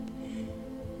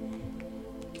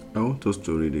I want us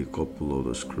to read a couple of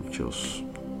the scriptures,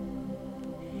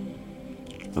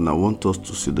 and I want us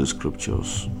to see the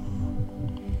scriptures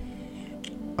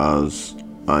as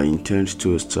I intend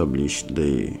to establish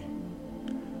the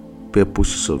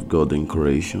purposes of God in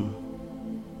creation,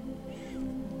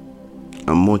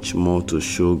 and much more to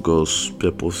show God's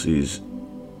purposes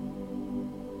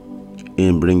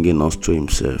in bringing us to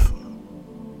Himself.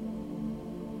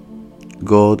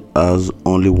 God has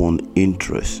only one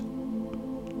interest: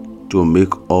 to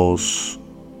make us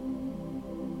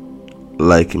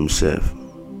like Himself,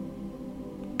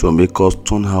 to make us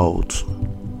turn out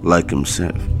like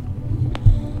Himself.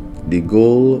 The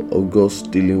goal of God's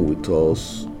dealing with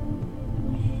us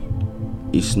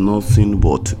is nothing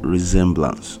but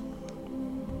resemblance.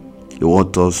 He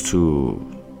wants us to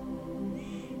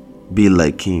be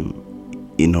like Him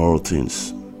in all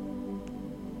things.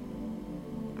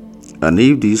 And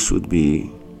if this would be,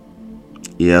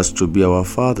 He has to be our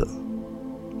Father.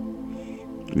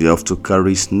 We have to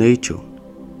carry His nature.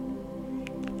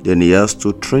 Then He has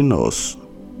to train us,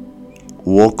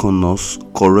 work on us,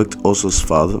 correct us as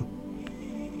Father,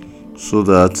 so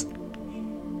that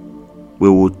we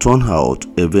will turn out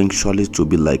eventually to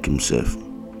be like Himself.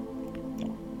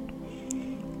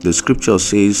 The scripture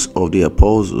says of the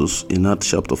apostles in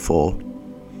Acts chapter 4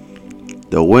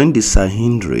 that when the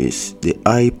Sanhedrin, the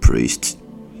high priest,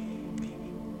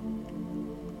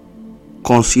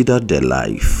 considered their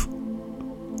life,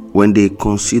 when they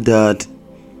considered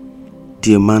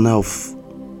the manner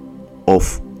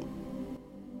of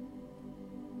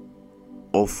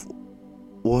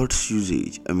words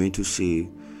usage, to say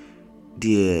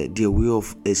their way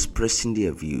of expressing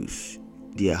their views,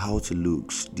 their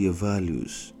outlooks, their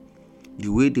values, the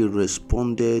way they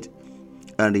responded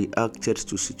and reacted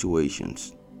to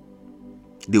situations,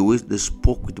 the way they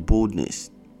spoke with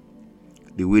boldness,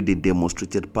 the way they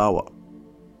demonstrated power,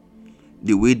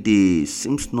 the way they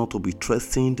seemed not to be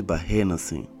threatened by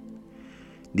anything,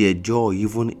 their joy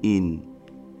even in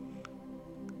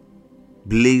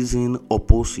blazing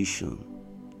opposition.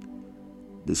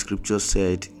 The scripture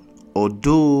said,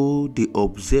 although they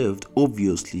observed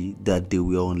obviously that they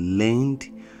were unlearned,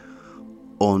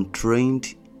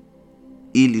 untrained,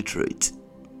 illiterate,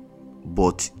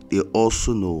 but they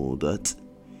also know that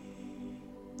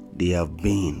they have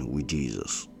been with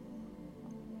Jesus.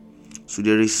 So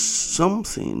there is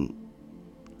something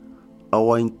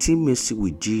our intimacy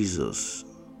with Jesus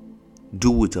do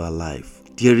with our life.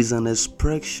 There is an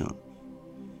expression.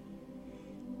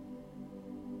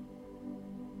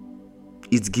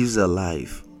 It gives a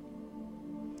life.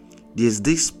 There's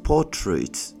this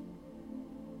portrait.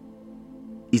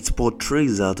 It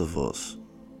portrays out of us.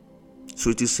 So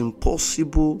it is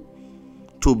impossible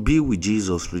to be with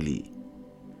Jesus really,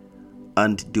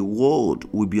 and the world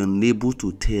will be unable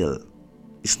to tell.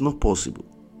 It's not possible.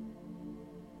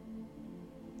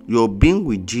 Your being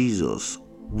with Jesus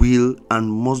will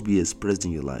and must be expressed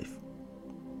in your life.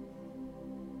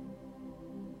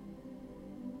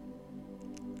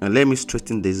 And let me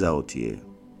straighten this out here.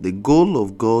 The goal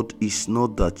of God is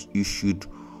not that you should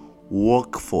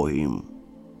work for Him,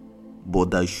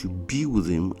 but that you should be with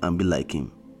Him and be like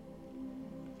Him.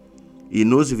 He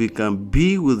knows if you can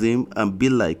be with Him and be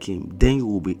like Him, then you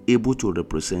will be able to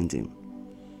represent Him.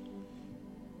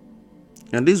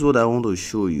 And this is what I want to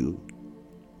show you.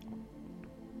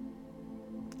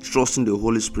 Trusting the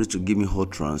Holy Spirit to give me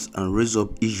utterance and raise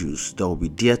up issues that will be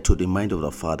dear to the mind of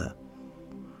the Father,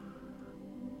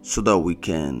 so that we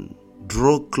can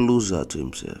draw closer to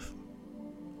Himself,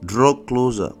 draw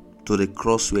closer to the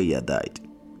cross where He had died,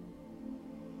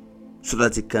 so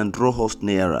that He can draw us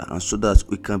nearer, and so that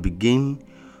we can begin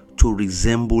to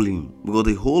resemble Him. Because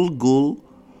the whole goal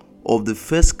of the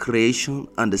first creation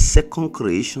and the second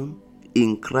creation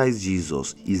in Christ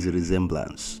Jesus is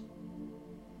resemblance.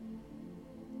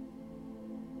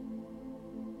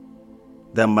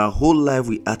 That my whole life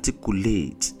we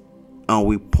articulate and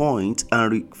we point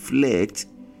and reflect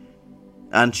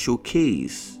and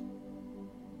showcase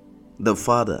the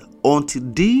Father. Until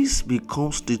this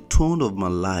becomes the tone of my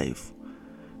life,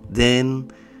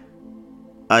 then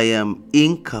I am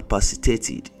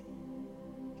incapacitated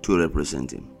to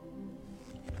represent Him.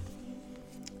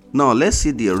 Now let's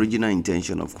see the original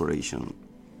intention of creation.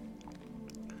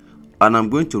 And I'm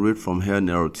going to read from her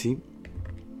narrative,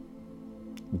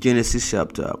 Genesis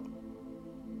chapter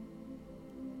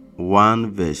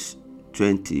 1 verse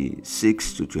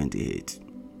 26 to 28.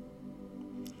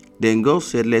 Then God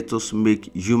said, let us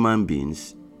make human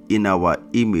beings in our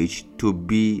image to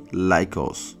be like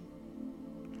us.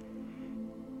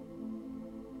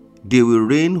 They will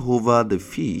reign over the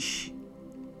fish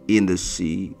in the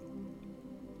sea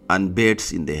and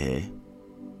birds in the air,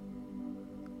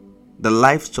 the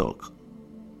livestock,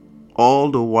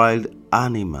 all the wild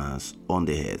animals on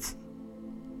the earth,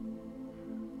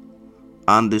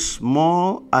 and the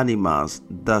small animals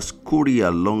that scurry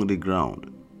along the ground.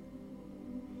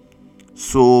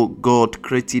 So God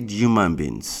created human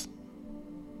beings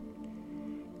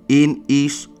in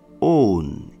His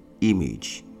own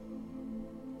image.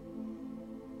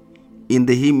 In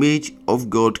the image of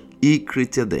God, He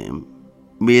created them,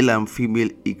 male and female,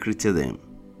 He created them.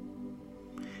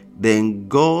 Then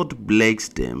God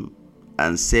blessed them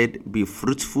and said, "Be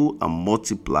fruitful and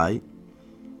multiply,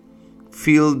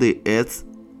 fill the earth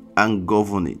and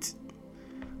govern it.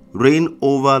 Reign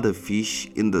over the fish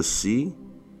in the sea,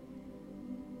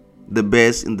 the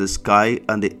birds in the sky,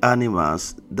 and the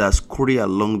animals that scurry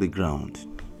along the ground."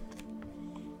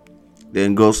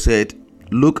 Then God said,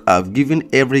 "Look, I've given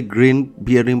every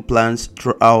grain-bearing plant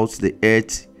throughout the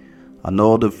earth and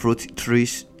all the fruit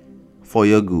trees for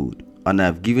your good. And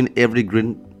I've given every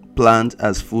green plant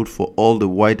as food for all the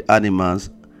wild animals,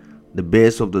 the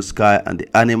birds of the sky, and the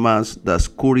animals that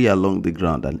scurry along the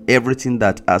ground, and everything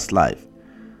that has life."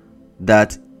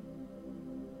 That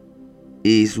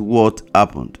is what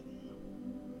happened.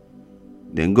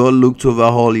 Then God looked over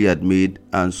all He had made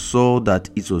and saw that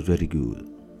it was very good.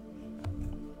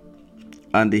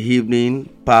 And the evening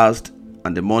passed,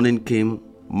 and the morning came,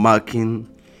 marking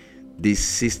the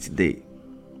sixth day.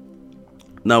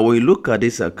 Now, when you look at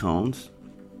this account,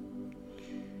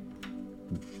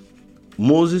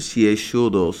 Moses here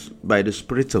showed us by the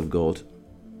Spirit of God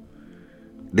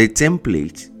the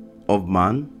template of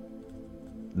man,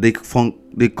 the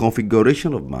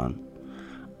configuration of man,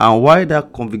 and why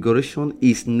that configuration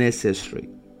is necessary.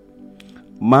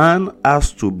 Man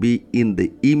has to be in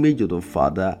the image of the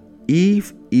Father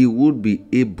if he would be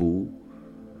able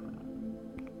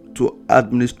to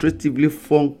administratively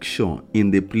function in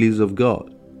the place of God.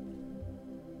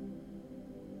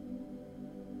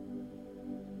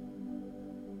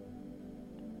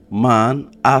 Man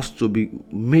has to be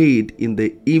made in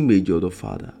the image of the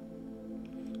Father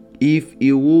if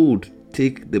he would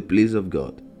take the place of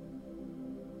God.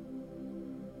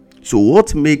 So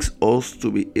what makes us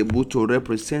to be able to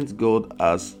represent God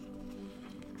as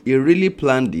He really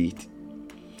planned it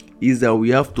is that we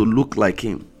have to look like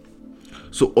Him.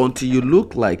 So until you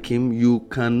look like Him, you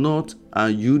cannot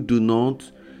and you do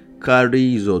not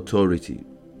carry His authority.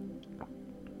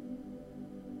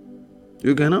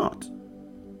 You cannot.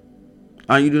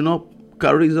 And you do not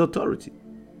carry His authority.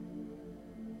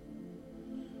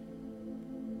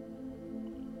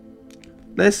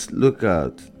 Let's look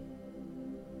at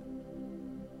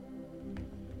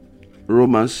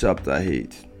Romans chapter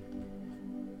 8.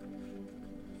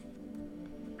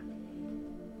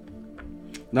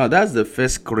 Now that's the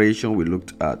first creation we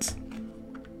looked at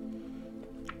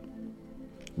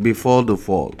before the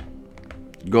fall.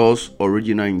 God's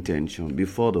original intention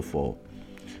before the fall.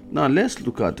 Now let's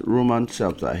look at Romans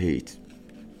chapter 8.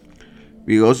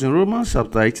 Because in Romans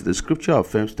chapter 8, the scripture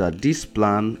affirms that this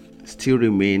plan still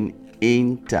remains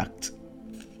intact.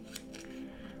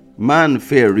 Man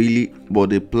fell really,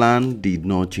 but the plan did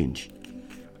not change.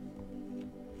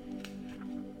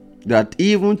 That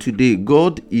even today,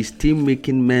 God is still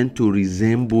making men to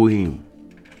resemble Him.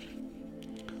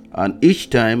 And each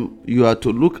time you are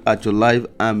to look at your life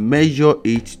and measure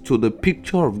it to the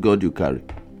picture of God you carry.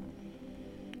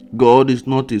 God is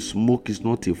not a smoke, is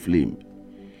not a flame.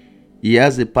 He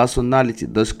has a personality.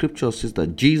 The scripture says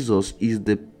that Jesus is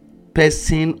the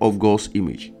person of God's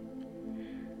image.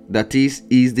 That is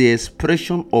the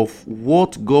expression of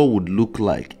what God would look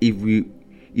like if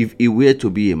He were to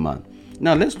be a man.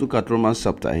 Now let's look at Romans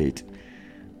chapter 8.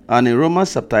 And in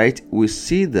Romans chapter 8, we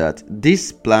see that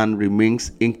this plan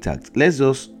remains intact. Let's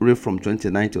just read from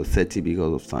 29 to 30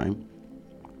 because of time.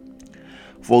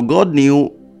 For God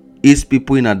knew His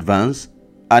people in advance,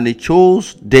 and He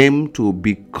chose them to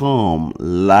become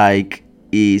like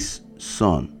His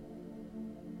Son.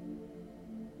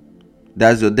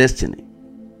 That's your destiny.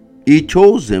 He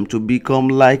chose them to become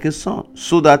like His Son,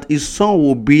 so that His Son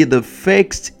will be the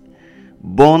first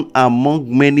born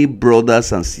among many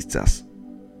brothers and sisters.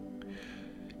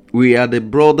 We are the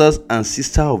brothers and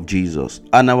sisters of Jesus,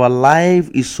 and our life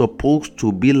is supposed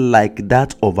to be like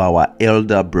that of our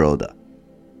elder brother.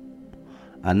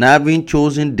 And having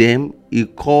chosen them, He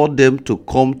called them to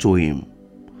come to Him.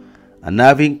 And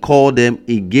having called them,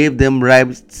 He gave them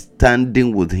right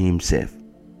standing with Himself.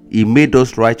 He made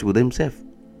us right with Himself.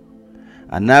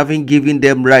 And having given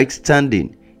them right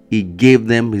standing, He gave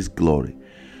them His glory.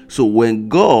 So when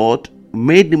God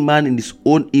made the man in His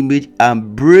own image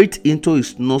and breathed into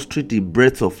his nostril the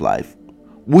breath of life,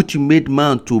 which made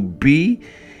man to be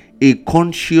a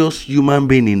conscious human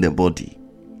being in the body.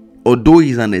 Although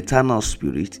he is an eternal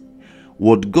spirit,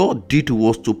 what God did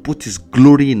was to put his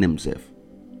glory in himself.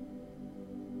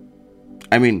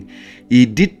 He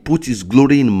did put his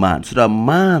glory in man, so that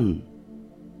man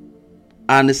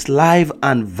and his life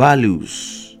and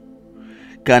values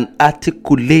can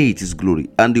articulate his glory.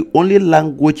 And the only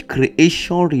language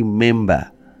creation remembers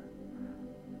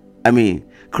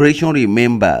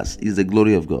is the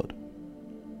glory of God.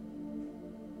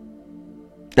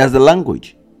 That's the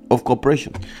language of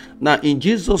cooperation. Now, in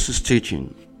Jesus'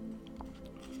 teaching,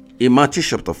 in Matthew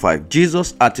chapter 5,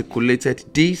 Jesus articulated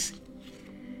this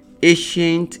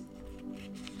ancient,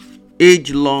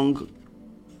 age-long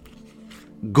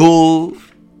goal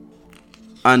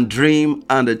and dream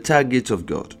and the target of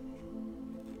God.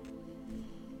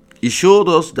 He showed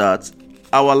us that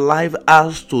our life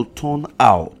has to turn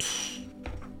out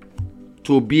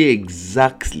to be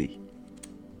exactly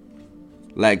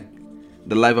like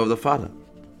the life of the Father.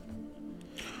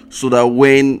 So that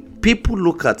when people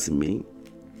look at me,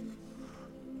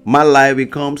 my life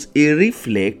becomes a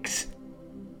reflex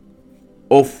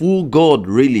of who God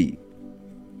really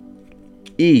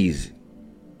is.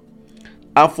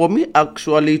 And for me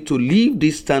actually to live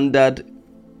this standard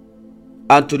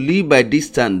and to live by this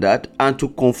standard and to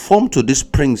conform to this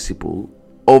principle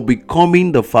of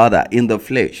becoming the Father in the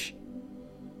flesh,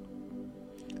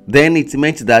 then it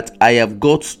meant that I have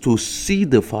got to see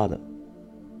the Father.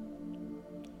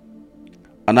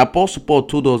 And Apostle Paul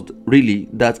told us really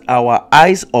that our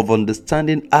eyes of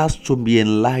understanding has to be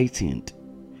enlightened.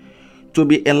 To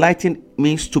be enlightened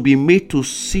means to be made to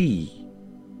see.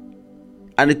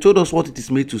 And he told us what it is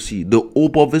made to see, the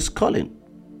hope of his calling.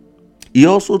 He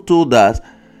also told us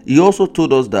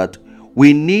that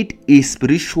we need a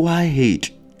spiritual head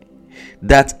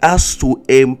that has to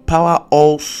empower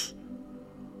us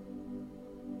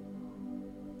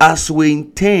as we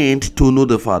intend to know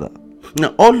the Father.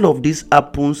 Now, all of this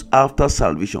happens after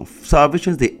salvation.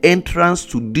 Salvation is the entrance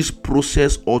to this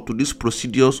process or to these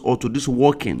procedures or to these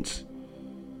workings,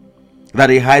 that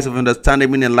the eyes of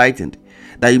understanding be enlightened,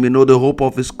 that you may know the hope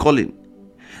of his calling,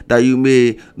 that you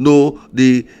may know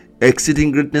the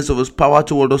exceeding greatness of his power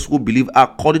toward us who believe,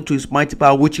 according to his mighty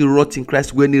power which he wrought in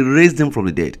Christ when he raised him from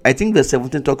the dead. I think verse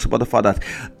 17 talks about the fact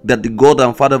that the God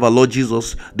and Father of our Lord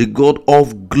Jesus, the God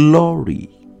of glory,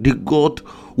 the God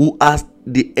who has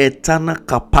the eternal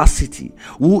capacity,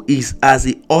 who is as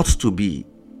he ought to be,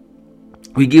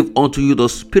 we give unto you the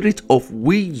spirit of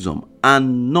wisdom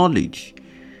and knowledge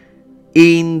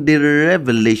in the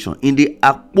revelation, in the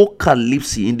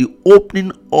apocalypse, in the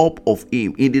opening up of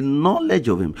him, in the knowledge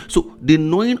of him. So the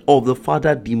knowing of the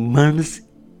Father demands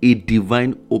a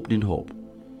divine opening up.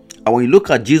 And when you look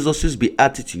at Jesus'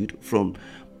 beatitude from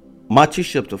Matthew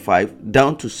chapter 5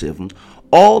 down to 7,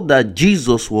 all that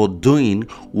Jesus was doing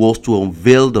was to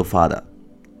unveil the Father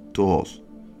to us.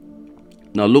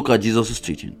 Now look at Jesus'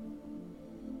 teaching.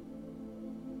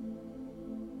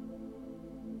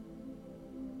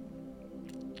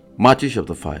 Matthew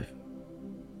chapter 5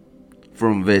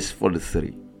 from verse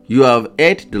 43. You have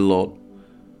heard the Lord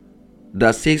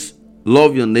that says,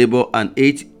 love your neighbor and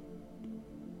hate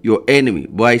your enemy.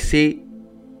 But I say,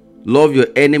 love your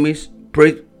enemies,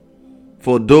 pray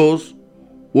for those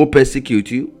who persecute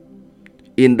you.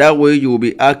 In that way you will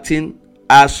be acting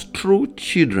as true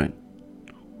children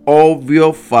of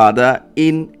your Father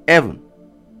in heaven.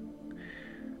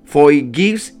 For he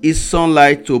gives his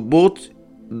sunlight to both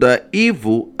the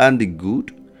evil and the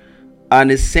good,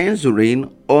 and he sends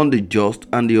rain on the just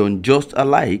and the unjust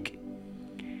alike.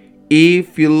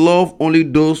 If you love only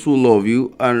those who love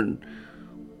you, and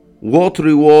what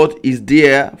reward is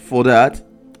there for that?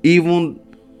 Even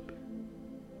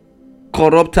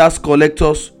corrupters,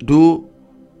 collectors do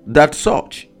that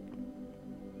such.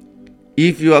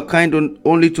 If you are kind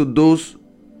only to those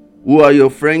who are your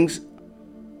friends,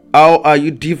 how are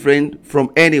you different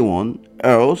from anyone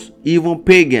else? Even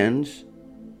pagans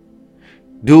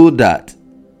do that.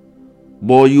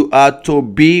 But you are to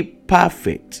be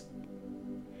perfect,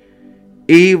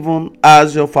 even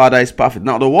as your Father is perfect.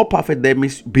 Now, the word perfect there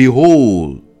means be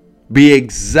whole, be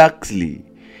exactly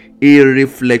a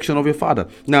reflection of your Father.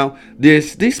 Now,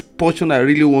 there's this portion I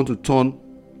really want to turn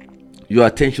your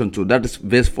attention to. That is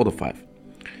verse 45.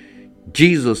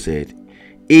 Jesus said,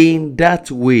 in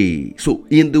that way, so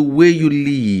in the way you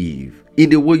live, in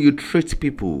the way you treat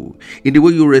people, in the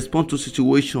way you respond to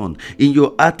situations, in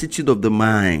your attitude of the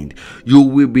mind, you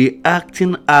will be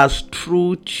acting as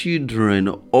true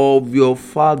children of your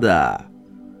Father.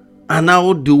 And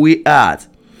how do we act?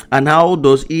 And how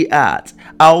does he act?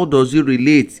 how does he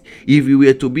relate if he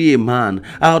were to be a man?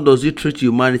 How does he treat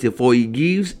humanity? For he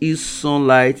gives his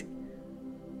sunlight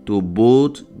to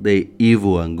both the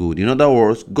evil and good. In other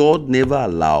words, God never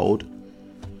allowed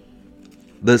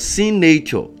the sin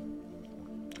nature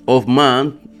of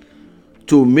man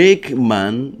to make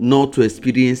man not to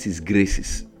experience his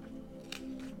graces.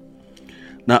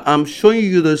 Now, I'm showing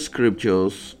you the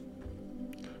scriptures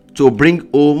to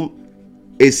bring home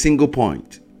a single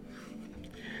point.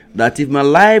 That if my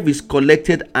life is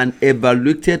collected and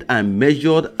evaluated and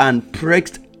measured and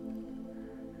pressed,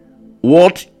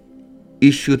 what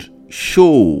it should show,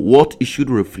 what it should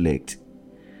reflect,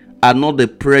 are not the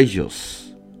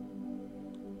pressures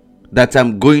that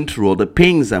I'm going through or the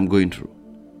pains I'm going through.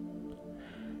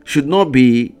 Should not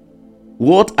be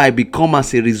what I become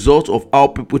as a result of how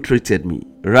people treated me.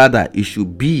 Rather, it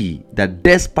should be that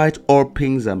despite all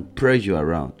pains and pressure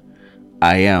around,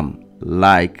 I am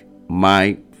like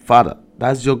my Father.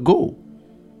 That's your goal.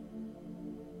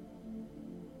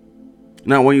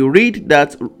 Now, when you read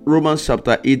that Romans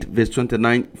chapter 8 verse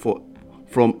 29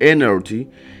 from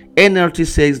NLT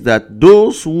says that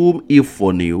those whom he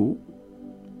foreknew,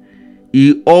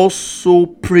 he also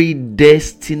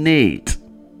predestinate.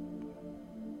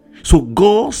 So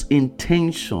God's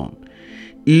intention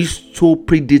is to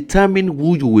predetermine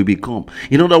who you will become.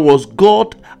 In other words,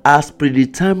 God has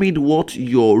predetermined what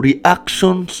your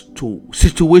reactions to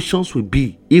situations will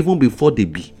be even before they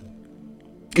be.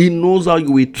 He knows how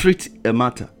you will treat a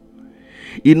matter.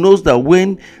 He knows that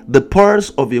when the purse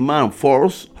of a man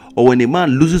falls, or when a man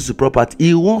loses the property,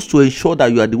 he wants to ensure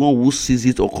that you are the one who sees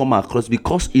it or come across,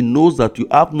 because he knows that you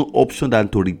have no option than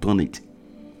to return it.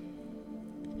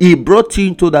 He brought you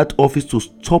into that office to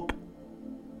stop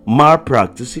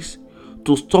malpractices,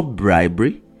 to stop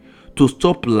bribery, to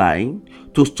stop lying,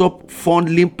 to stop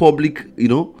funneling public,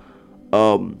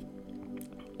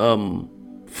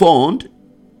 fund.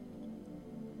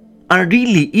 And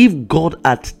really, if God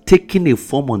had taken a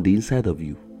form on the inside of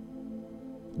you,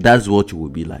 that's what you will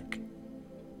be like.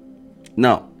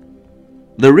 Now,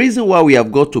 the reason why we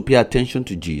have got to pay attention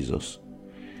to Jesus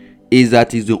is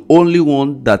that he's the only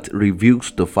one that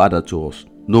reveals the Father to us,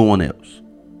 no one else.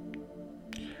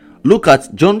 Look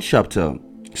at John chapter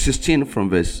 16 from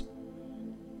verse...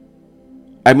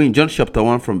 John chapter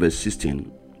 1 from verse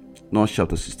 16. Not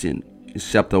chapter 16.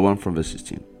 It's chapter 1 from verse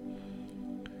 16.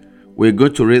 We're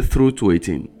going to read through to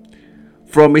 18.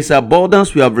 From his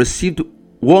abundance we have received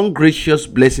one gracious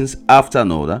blessings after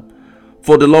another.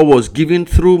 For the law was given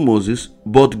through Moses,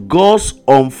 but God's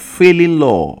unfailing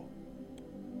law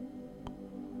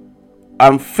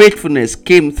and faithfulness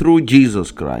came through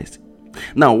Jesus Christ.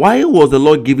 Now, why was the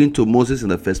law given to Moses in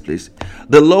the first place?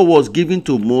 The law was given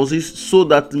to Moses so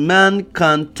that man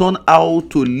can turn out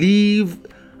to live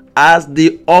as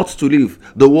they ought to live.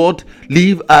 The word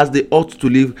live as they ought to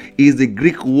live is the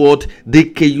Greek word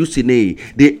dikaiosune.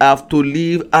 They have to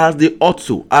live as they ought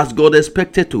to, as God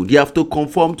expected to. They have to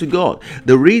conform to God.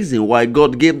 The reason why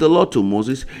God gave the law to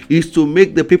Moses is to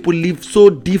make the people live so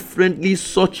differently,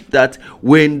 such that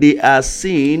when they are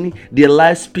seen, their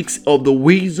life speaks of the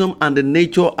wisdom and the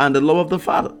nature and the love of the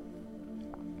Father.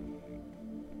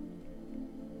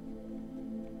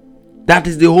 That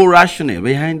is the whole rationale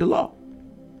behind the law.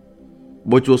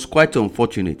 But it was quite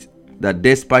unfortunate that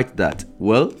despite that,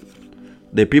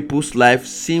 the people's life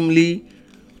seemingly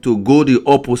to go the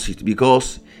opposite,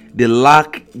 because they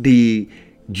lack the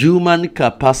human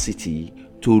capacity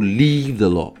to live the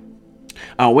law.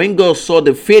 And when God saw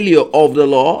the failure of the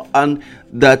law and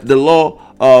that the law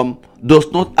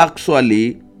does not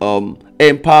actually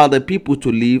empower the people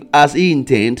to live as he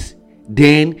intends,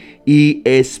 then he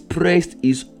expressed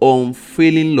his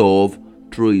unfailing love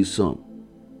through his Son.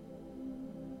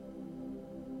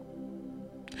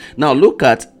 Now look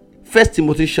at 1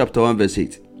 Timothy chapter 1 verse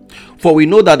 8. For we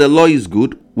know that the law is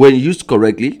good when used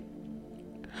correctly.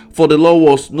 For the law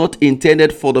was not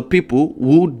intended for the people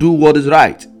who do what is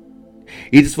right.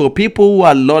 It is for people who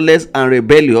are lawless and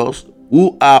rebellious,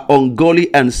 who are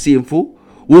ungodly and sinful,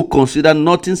 who consider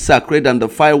nothing sacred and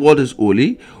defile what is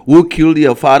holy, who kill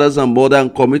their fathers and mothers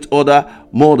and commit other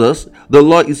murders. The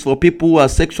law is for people who are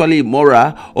sexually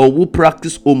immoral, or who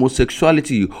practice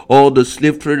homosexuality, or the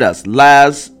slave traders,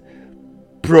 liars,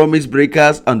 promise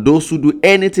breakers, and those who do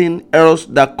anything else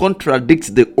that contradicts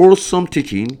the wholesome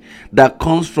teaching that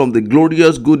comes from the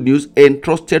glorious good news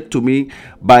entrusted to me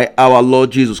by our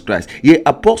Lord Jesus Christ. Here,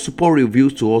 Apostle Paul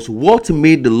reveals to us what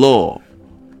made the law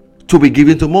to be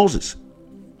given to Moses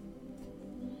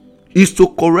is to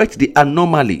correct the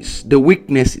anomalies, the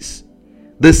weaknesses,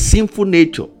 the sinful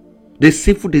nature, the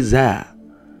sinful desire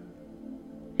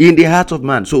in the heart of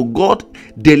man. So God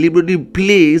deliberately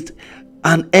placed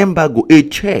an embargo, a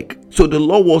check. So the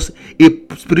law was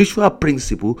a spiritual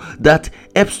principle that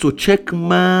helps to check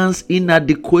man's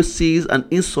inadequacies and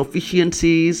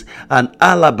insufficiencies and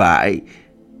alibi.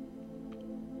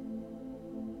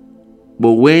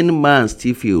 But when man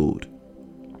still failed,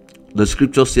 the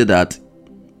scripture said that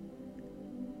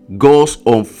God's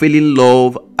unfailing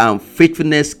love and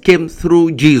faithfulness came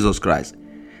through Jesus Christ.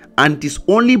 And it is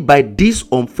only by this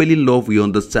unfailing love we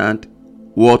understand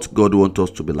what God wants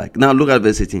us to be like. Now look at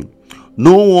verse 18.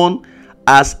 No one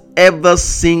has ever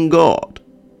seen God,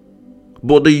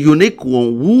 but the unique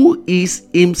one who is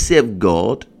himself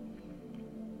God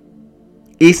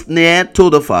is near to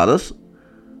the fathers,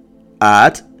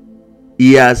 and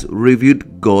he has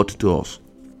revealed God to us.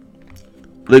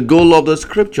 The goal of the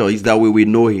scripture is that we will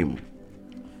know him.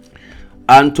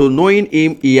 And to knowing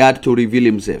him, he had to reveal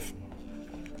himself.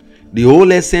 The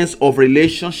whole essence of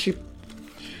relationship,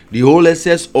 the whole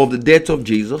essence of the death of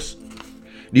Jesus,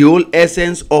 the whole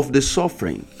essence of the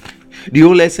suffering, the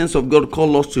whole essence of God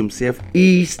calling us to himself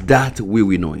is that we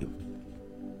will know him.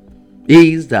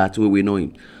 Is that we will know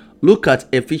him. Look at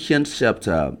Ephesians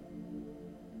chapter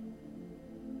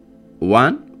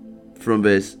 1 from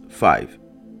verse 5.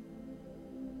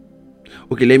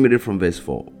 Okay, let me read from verse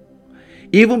 4.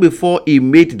 Even before he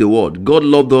made the world, God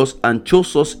loved us and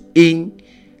chose us in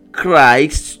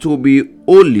Christ to be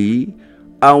holy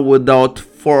and without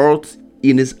fault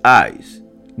in his eyes.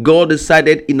 God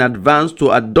decided in advance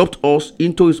to adopt us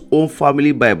into his own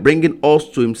family by bringing us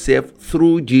to himself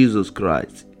through Jesus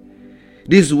Christ.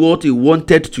 This is what he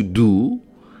wanted to do,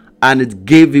 and it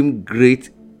gave him great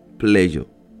pleasure.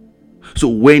 So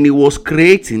when he was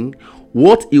creating,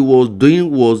 what he was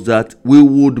doing was that we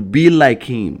would be like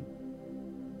him.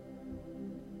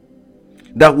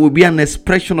 That would be an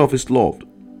expression of his love.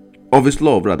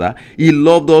 He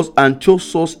loved us and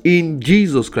chose us in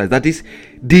Jesus Christ. That is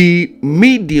the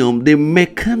medium, the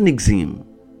mechanism,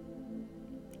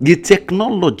 the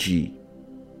technology,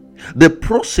 the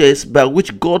process by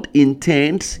which God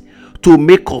intends to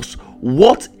make us.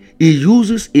 What he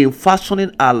uses in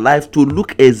fashioning our life to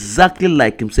look exactly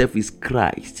like himself is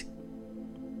Christ.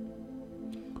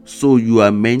 So you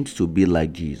are meant to be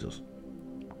like Jesus.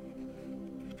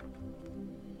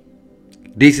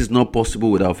 This is not possible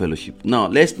without fellowship. Now,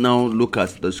 let's look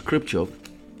at the scripture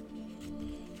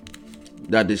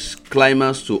that is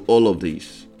climax to all of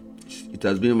this. It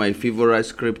has been my favorite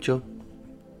scripture.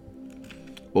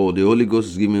 Oh, the Holy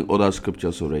Ghost is giving other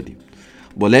scriptures already.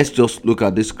 But let's just look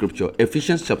at this scripture.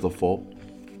 Ephesians chapter 4,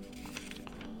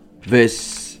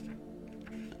 verse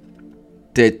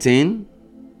 13.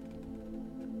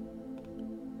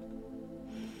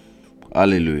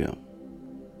 Hallelujah.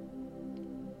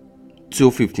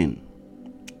 13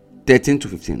 to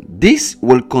 15. This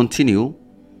will continue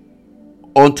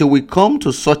until we come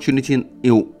to such unity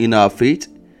in our faith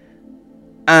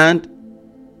and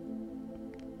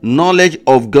knowledge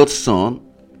of God's Son,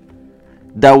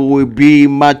 that we will be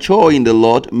mature in the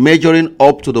Lord, measuring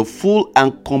up to the full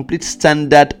and complete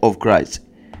standard of Christ.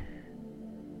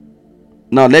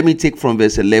 Now let me take from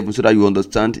verse 11 so that you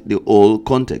understand the whole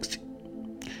context.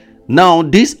 Now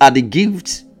these are the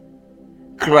gifts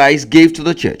Christ gave to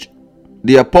the church: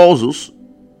 the apostles,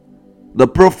 the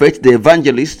prophets, the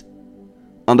evangelists,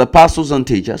 and the pastors and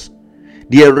teachers.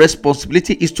 Their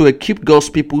responsibility is to equip God's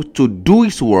people to do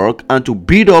his work and to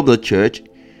build up the church,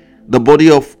 the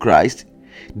body of Christ.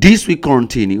 This will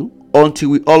continue until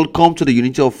we all come to the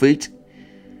unity of faith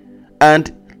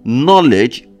and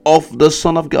knowledge of the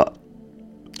Son of God.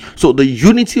 So the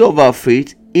unity of our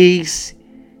faith is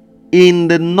in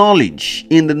the knowledge,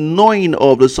 in the knowing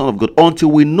of the Son of God.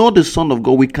 Until we know the Son of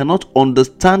God, we cannot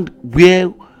understand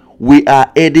where we are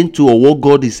heading to, or what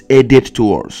God is headed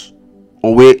towards,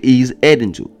 or where he is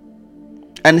heading to.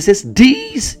 And it says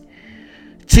this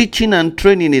teaching and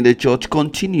training in the church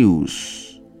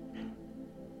continues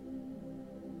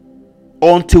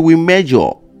until we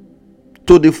measure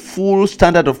to the full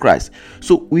standard of Christ.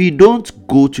 So we don't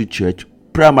go to church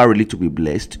primarily to be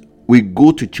blessed. We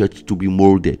go to church to be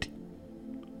molded.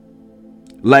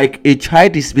 Like a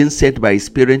child is being sent by his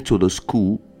parent to the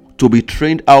school to be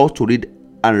trained how to read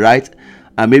and write,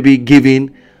 and maybe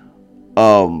given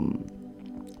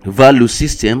value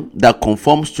system that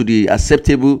conforms to the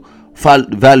acceptable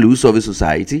values of a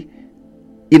society.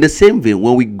 In the same vein,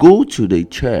 when we go to the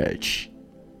church,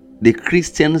 the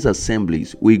Christians'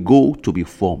 assemblies, we go to be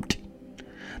formed.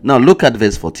 Now look at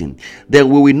verse 14. Then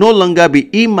we will no longer be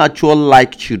immature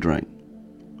like children.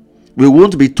 We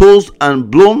won't be tossed and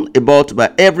blown about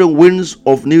by every winds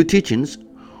of new teachings.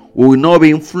 We will not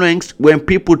be influenced when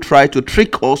people try to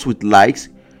trick us with lies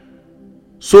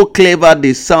so clever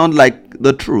they sound like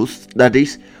the truth. That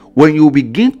is, when you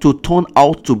begin to turn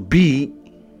out to be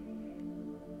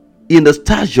in the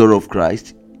stature of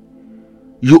Christ,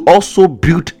 you also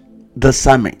build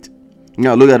discernment.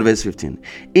 Now look at verse 15.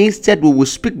 Instead, we will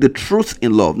speak the truth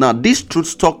in love. Now, these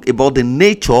truths talk about the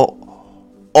nature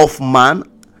of man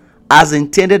as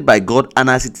intended by God and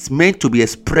as it's meant to be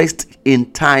expressed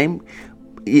in time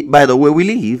by the way we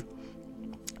live,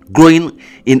 growing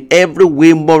in every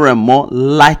way more and more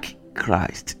like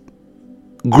Christ.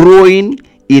 Growing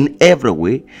in every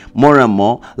way more and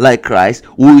more like Christ,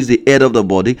 who is the head of the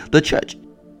body, the church.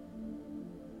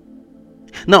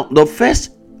 Now, the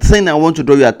first thing I want to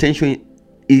draw your attention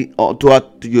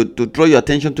to draw your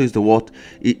attention to is the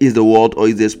word or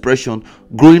is the expression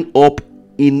growing up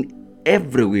in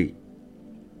every way.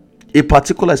 A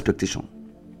particular expectation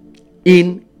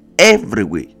in every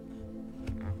way.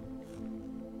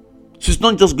 So it's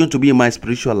not just going to be in my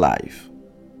spiritual life.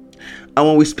 And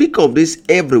when we speak of this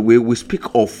every way, we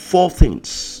speak of 4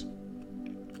 things: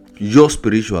 your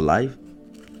spiritual life,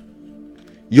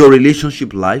 your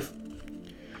relationship life,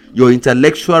 your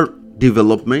intellectual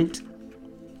development,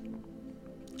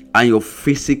 and your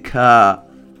physical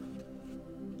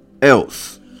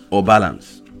health or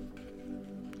balance.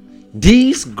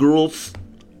 These growths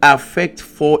affect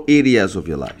 4 areas of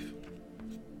your life.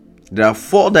 There are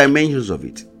 4 dimensions of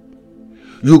it.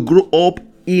 You grow up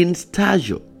in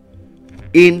stature,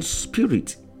 in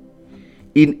spirit,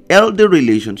 in elder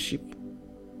relationship,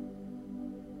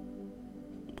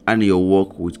 and your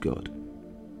walk with God.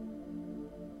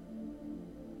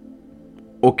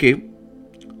 Okay,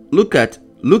 look at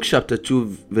Luke chapter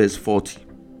 2 verse 40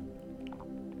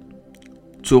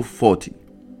 to 40.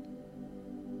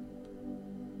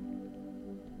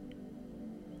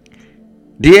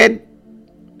 There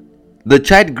the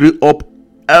child grew up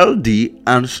healthy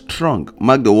and strong.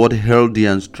 Mark the word healthy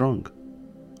and strong.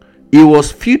 He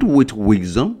was filled with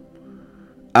wisdom,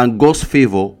 and God's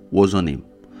favor was on him.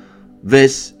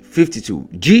 Verse 52.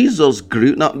 Jesus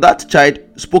grew. Now that child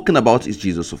spoken about is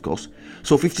Jesus, of course.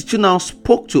 So 52 now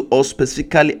spoke to us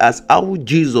specifically as how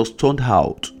Jesus turned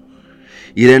out.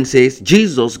 He then says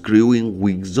Jesus grew in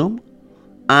wisdom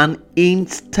and in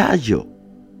stature.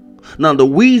 Now the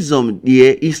wisdom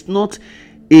here is not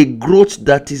a growth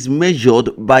that is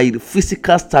measured by the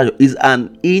physical stature, is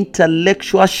an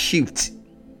intellectual shift,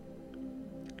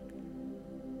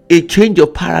 a change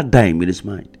of paradigm in his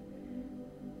mind,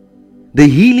 the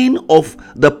healing of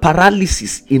the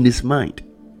paralysis in his mind.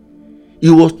 He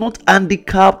was not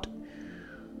handicapped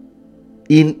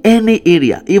in any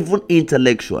area, even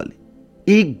intellectually.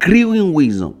 He grew in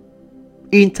wisdom,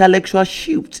 intellectual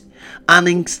shift, and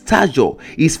in stature,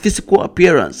 his physical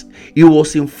appearance. He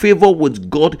was in favor with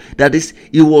God. That is,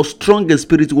 he was strong in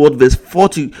spirit. What verse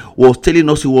 40 was telling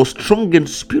us, he was strong in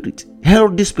spirit,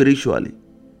 healthy spiritually.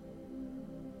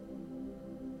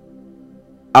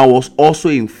 I was also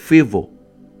in favor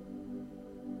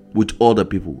with other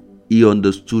people. He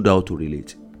understood how to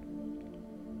relate.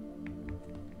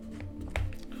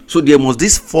 So there must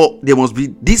be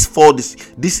these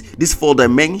four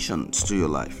dimensions to your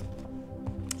life.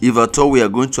 If at all we are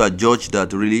going to judge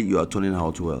that really you are turning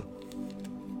out well.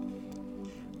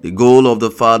 The goal of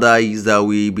the Father is that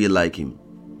we be like him.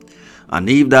 And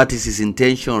if that is his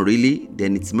intention really,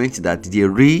 then it means that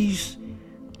there is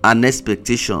an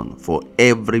expectation for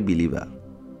every believer.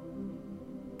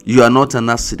 You are not an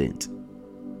accident.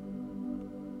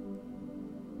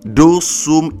 Those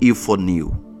whom he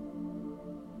foreknew,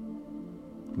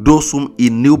 those whom he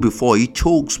knew before, he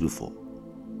chose before,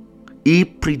 he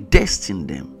predestined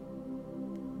them.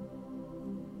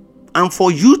 And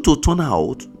for you to turn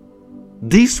out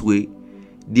this way,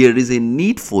 there is a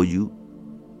need for you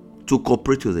to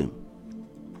cooperate with him.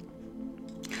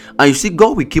 And you see,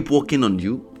 God will keep working on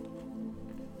you,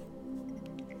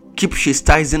 keep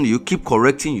chastising you, keep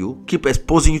correcting you, keep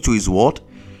exposing you to his word,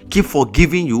 keep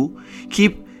forgiving you,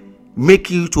 keep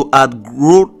making you to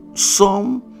outgrow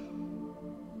some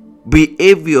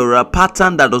behavioral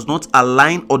pattern that does not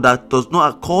align or that does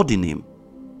not accord in him,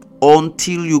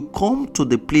 until you come to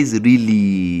the place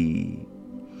really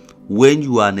when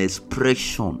you are an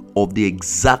expression of the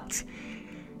exact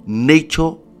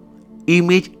nature,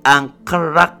 image, and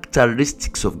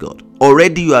characteristics of God.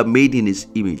 Already you are made in his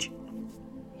image.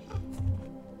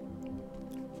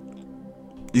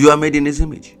 You are made in his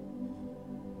image.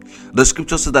 The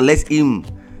scripture says that let him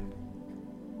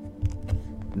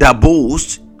that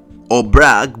boasts or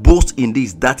brag, boast in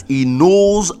this, that he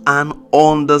knows and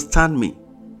understands me.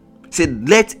 Said,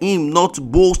 let him not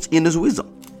boast in his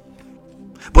wisdom,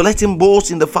 but let him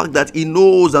boast in the fact that he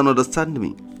knows and understands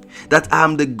me. That I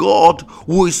am the God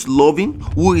who is loving,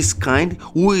 who is kind,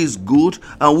 who is good,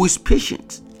 and who is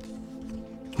patient,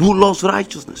 who loves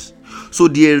righteousness. So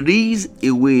there is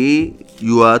a way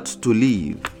you are to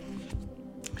live.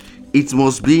 It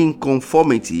must be in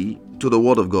conformity to the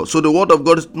word of God. So the word of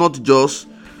God is not just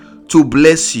to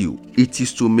bless you, it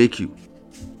is to make you.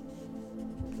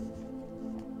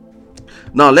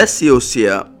 Now let's see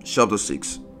Hosea chapter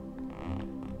 6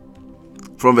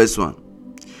 from verse 1.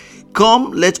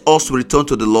 Come, let us return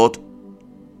to the Lord.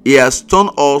 He has torn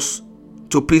us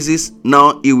to pieces,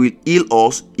 now he will heal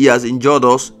us. He has injured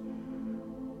us,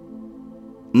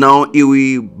 now he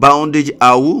will bandage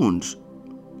our wounds.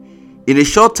 In a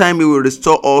short time he will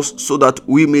restore us, so that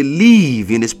we may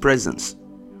live in his presence.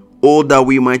 Oh, that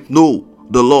we might know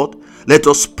the Lord. Let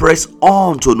us press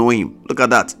on to know him. Look at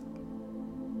that.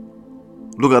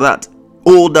 Look at that.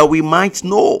 Oh, that we might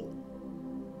know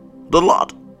the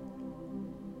Lord.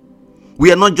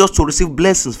 We are not just to receive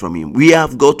blessings from him. We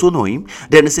have got to know him.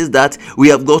 Then it says that we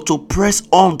have got to press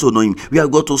on to know him. We have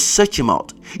got to search him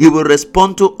out. He will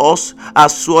respond to us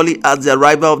as surely as the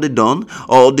arrival of the dawn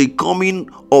or the coming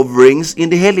of rains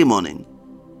in the early morning.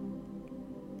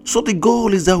 So the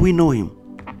goal is that we know him.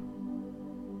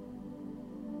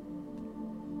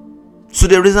 So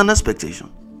there is an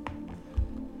expectation.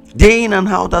 Day in and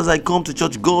out as I come to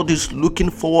church, God is looking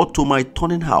forward to my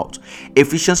turning out.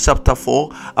 Ephesians chapter 4,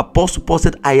 Apostle Paul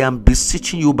said, I am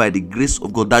beseeching you by the grace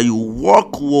of God that you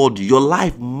walk worthy, your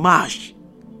life match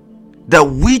that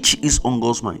which is on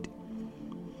God's mind.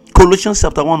 Colossians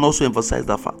chapter 1 also emphasized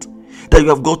that fact, that you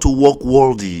have got to walk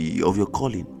worthy of your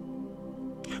calling.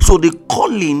 So the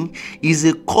calling is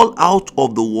a call out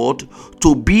of the word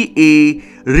to be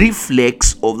a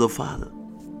reflex of the Father.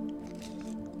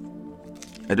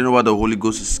 I don't know why the Holy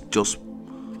Ghost is just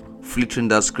filtering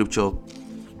that scripture,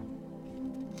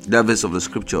 that verse of the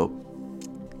scripture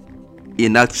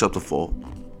in Acts chapter 4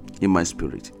 in my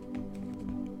spirit.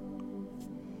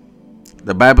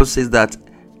 The Bible says that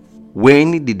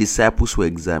when the disciples were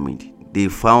examined, they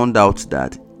found out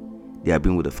that they have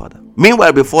been with the Father.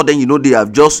 Meanwhile, before then, they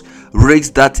have just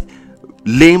raised that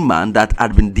lame man that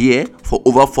had been there for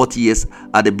over 40 years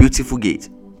at the beautiful gate.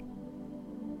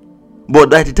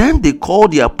 But at the time they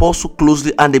called the apostle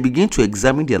closely and they began to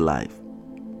examine their life,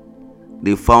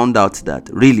 they found out that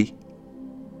really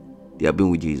they have been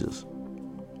with Jesus.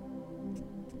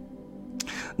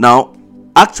 Now,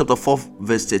 Acts chapter 4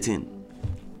 verse 13.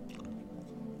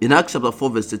 In Acts chapter 4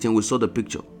 verse 13, we saw the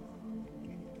picture.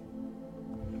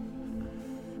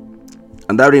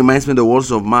 And that reminds me of the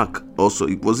words of Mark also.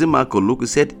 It was in Mark or Luke. He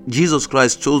said, Jesus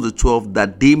Christ chose the 12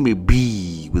 that they may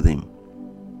be with him,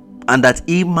 and that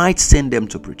he might send them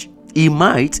to preach. He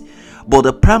might, but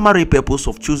the primary purpose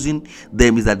of choosing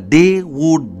them is that they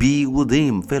would be with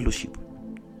him, fellowship.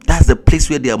 That's the place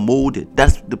where they are molded.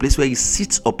 That's the place where he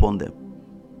sits upon them.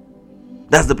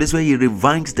 That's the place where he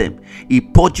refines them. He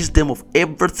purges them of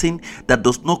everything that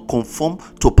does not conform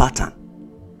to pattern.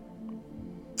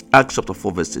 Acts chapter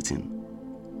 4 verse 13.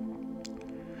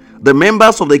 The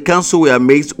members of the council were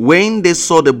amazed when they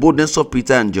saw the boldness of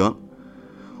Peter and John,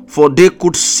 for they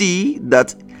could see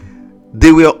that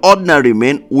they were ordinary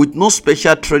men with no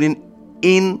special training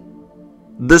in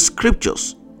the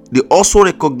scriptures. They also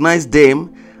recognized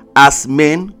them as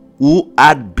men who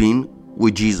had been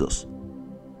with Jesus.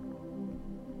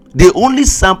 They only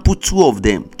sampled two of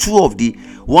them, two of the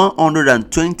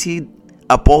 120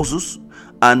 apostles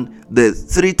and the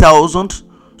 3,000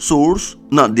 souls.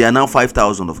 No, they are now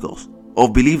 5,000 of course,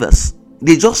 of believers.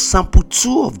 They just sampled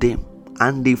two of them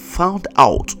and they found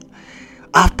out,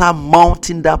 after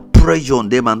mounting that pressure on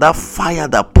them and that fire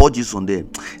that purges on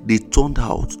them, they turned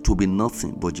out to be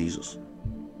nothing but Jesus.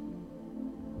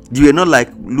 You are not like,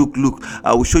 look,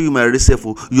 I will show you my reserve.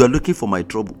 You are looking for my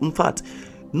trouble. In fact,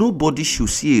 nobody should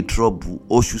see a trouble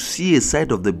or should see a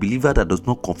side of the believer that does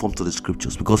not conform to the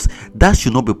scriptures, because that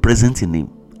should not be present in him.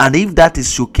 And if that is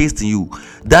showcased in you,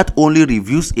 that only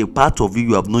reveals a part of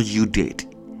you have not yielded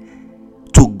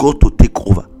to God to take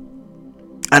over.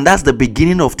 And that's the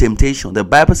beginning of temptation. The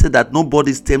Bible said that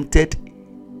nobody is tempted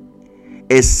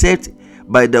except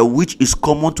by the which is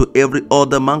common to every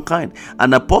other mankind.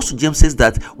 And Apostle James says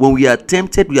that when we are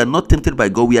tempted, we are not tempted by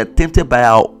God, we are tempted by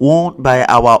our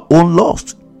own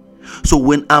lust. So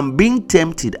when I'm being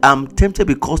tempted, I'm tempted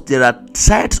because there are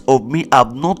sides of me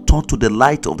I've not turned to the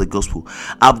light of the gospel.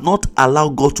 I've not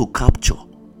allowed God to capture.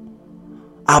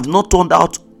 I've not turned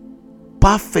out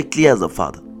perfectly as a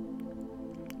father.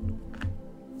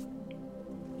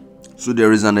 So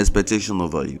there is an expectation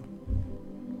over you.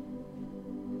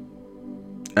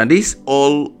 And this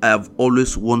all I have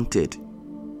always wanted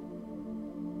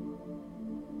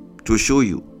to show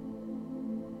you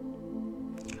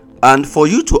And for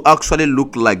you to actually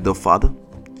look like the Father,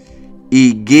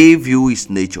 He gave you His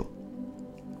nature.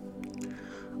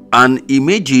 And He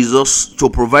made Jesus to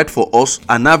provide for us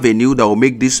an avenue that will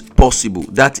make this possible.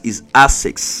 That is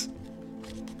access.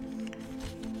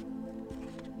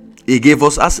 He gave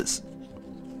us access.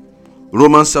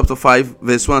 Romans chapter 5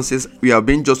 verse 1 says, we have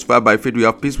been justified by faith. We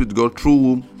have peace with God, through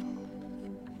whom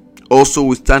also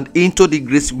we stand into the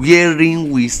grace wherein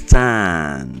we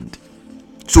stand.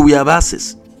 So we have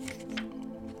access.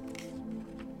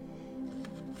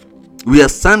 We are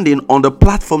standing on the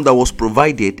platform that was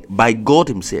provided by God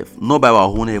Himself, not by our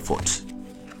own efforts.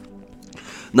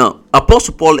 Now,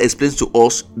 Apostle Paul explains to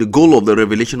us the goal of the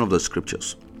revelation of the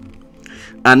scriptures.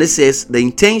 And it says the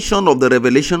intention of the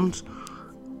revelations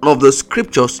of the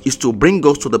scriptures is to bring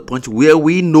us to the point where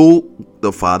we know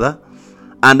the Father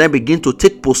and then begin to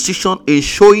take position in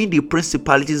showing the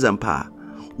principalities and power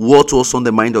what was on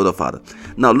the mind of the Father.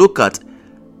 Now look at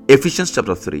Ephesians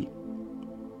chapter 3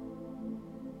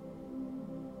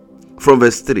 from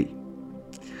verse 3.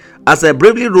 As I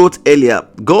briefly wrote earlier,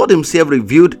 God Himself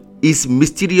revealed His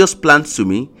mysterious plans to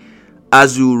me.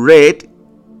 As you read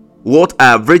what I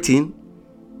have written,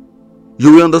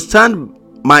 you will understand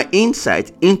my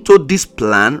insight into this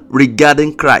plan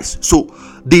regarding Christ. So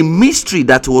the mystery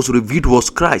that was revealed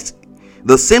was Christ.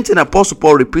 The same thing Apostle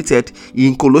Paul repeated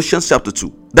in Colossians chapter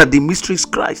 2, that the mystery is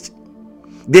Christ.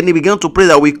 Then he began to pray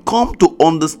that we come to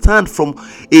understand from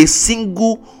a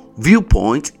single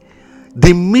viewpoint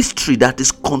the mystery that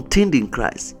is contained in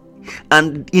Christ.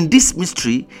 And in this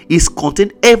mystery is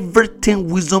contained everything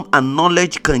wisdom and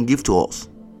knowledge can give to us.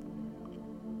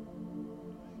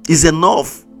 Is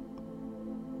enough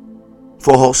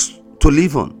for us to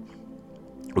live on.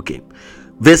 Okay.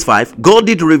 Verse 5. God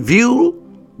did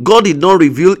not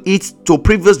reveal it to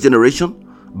previous generation,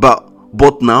 but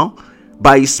now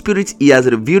by His Spirit He has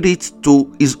revealed it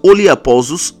to His holy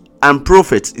apostles and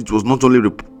prophets. It was not only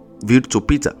revealed to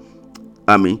Peter,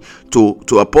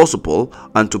 to Apostle Paul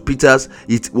and to Peter's,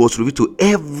 it was revealed to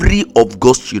every of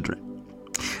God's children.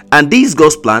 And this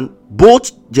God's plan,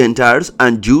 both Gentiles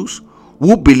and Jews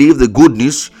who believe the good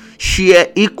news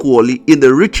share equally in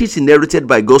the riches inherited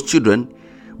by God's children.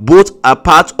 Both are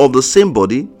part of the same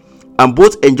body and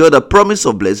both enjoy the promise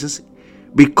of blessings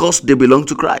because they belong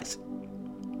to Christ.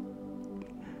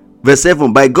 Verse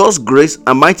 7. By God's grace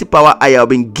and mighty power, I have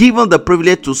been given the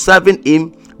privilege to serving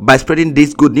Him by spreading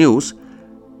this good news.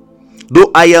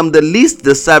 Though I am the least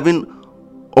deserving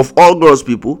of all God's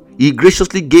people, He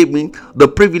graciously gave me the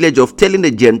privilege of telling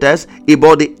the Gentiles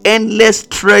about the endless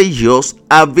treasures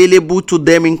available to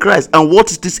them in Christ. And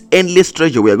what is this endless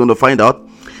treasure? We are going to find out.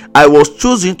 I was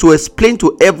chosen to explain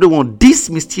to everyone this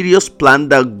mysterious plan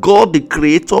that God, the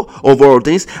creator of all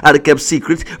things, had kept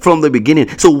secret from the beginning.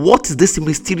 So what is this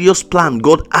mysterious plan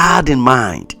God had in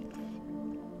mind?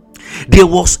 There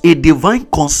was a divine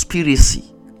conspiracy.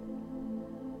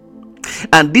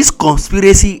 And this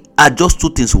conspiracy are just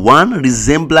two things. 1,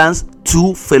 resemblance.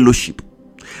 2, fellowship.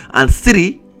 And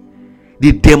 3,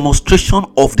 the demonstration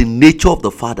of the nature of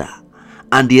the Father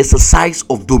and the exercise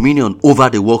of dominion over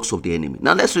the works of the enemy.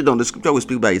 Now let's read on. The scripture will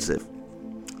speak by itself.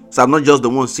 So I'm not just the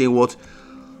one saying what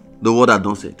the word had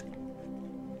done said.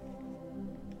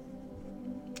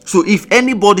 So if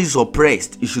anybody is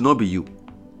oppressed, it should not be you.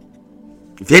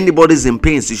 If anybody is in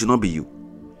pain, it should not be you.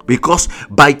 Because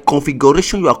by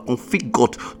configuration, you are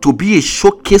configured to be a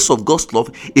showcase of God's love,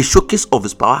 a showcase of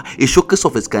His power, a showcase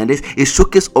of His kindness, a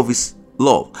showcase of His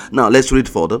love. Now let's read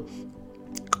further.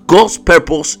 God's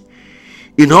purpose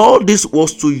in all this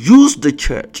was to use the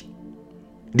church,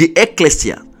 the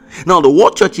ecclesia. Now the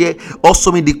word church here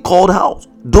also means the called out.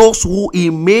 Those who He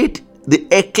made the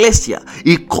ecclesia.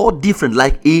 He called different,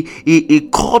 like he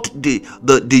called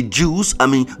the Jews,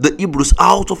 the Hebrews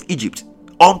out of Egypt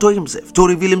unto Himself, to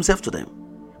reveal Himself to them.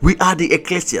 We are the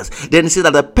ecclesias. Then he said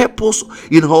that the purpose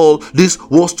in all this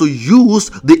was to use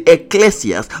the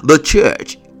ecclesias, the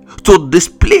church, to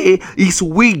display His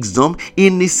wisdom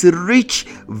in His rich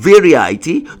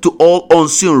variety to all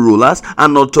unseen rulers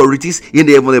and authorities in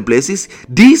the heavenly places.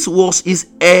 This was His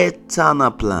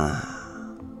eternal plan.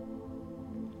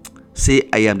 Say,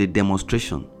 I am the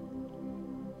demonstration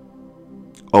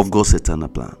of God's eternal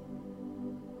plan.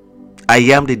 I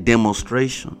am the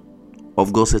demonstration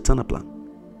of God's eternal plan,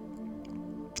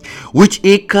 which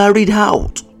He carried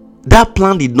out. That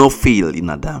plan did not fail in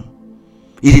Adam.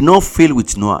 It did not fail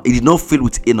with Noah. It did not fail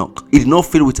with Enoch. It did not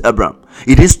fail with Abraham.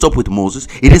 It didn't stop with Moses.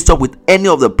 It didn't stop with any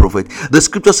of the prophets. The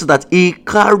scripture says that He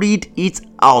carried it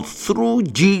out through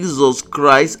Jesus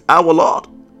Christ our Lord.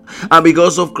 And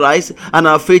because of Christ and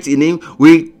our faith in Him,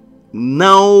 we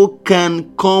now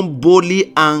can come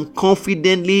boldly and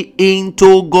confidently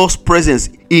into God's presence,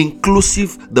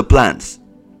 inclusive the plans.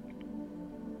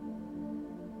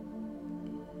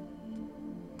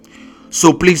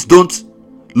 So please don't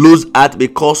lose heart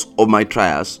because of my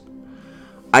trials.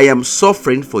 I am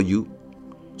suffering for you,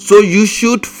 so you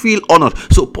should feel honored.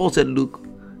 So Paul said, look,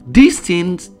 these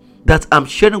things that I'm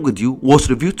sharing with you was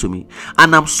revealed to me,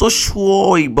 and I'm so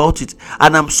sure about it,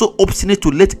 and I'm so obstinate to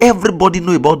let everybody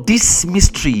know about this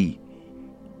mystery,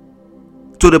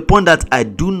 to the point that I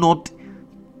do not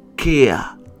care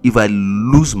if I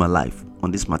lose my life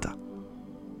on this matter.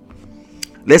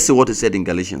 Let's see what he said in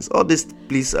Galatians. All these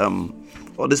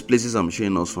places I'm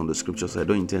showing us from the scriptures. I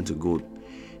don't intend to go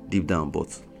deep down,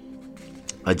 but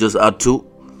I just add to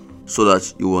so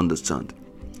that you understand.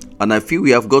 And I feel we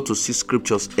have got to see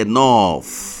scriptures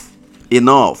enough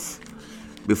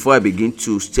before I begin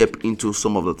to step into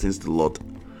some of the things the Lord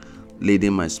laid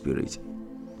in my spirit.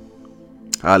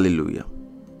 Hallelujah.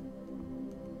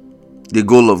 The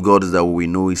goal of God is that we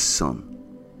know His Son,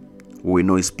 we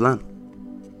know His plan,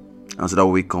 and so that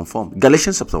we conform.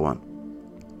 Galatians chapter 1.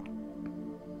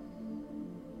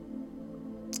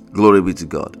 Glory be to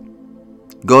God.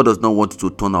 God does not want you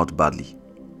to turn out badly.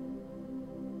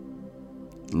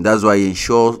 And that's why He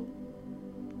ensures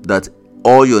that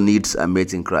all your needs are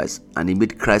met in Christ, and He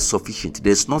made Christ sufficient.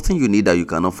 There's nothing you need that you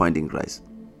cannot find in Christ.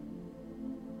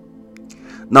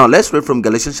 Now let's read from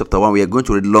Galatians chapter 1. We are going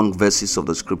to read long verses of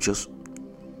the scriptures.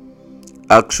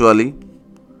 Actually,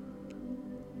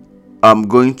 I'm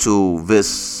going to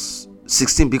verse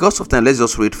 16. Because of time, let's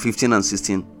just read 15 and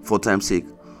 16 for time's sake.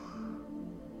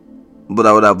 But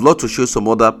I would have loved to show some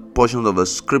other portions of the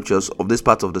scriptures, of this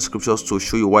part of the scriptures, to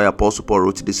show you why Apostle Paul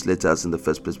wrote these letters in the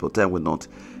first place, but time will not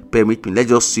permit me. Let's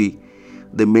just see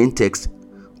the main text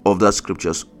of that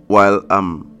scriptures while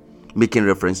I'm making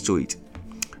reference to it.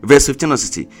 Verse 15 and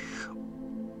 16.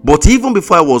 But even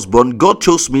before I was born, God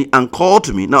chose me and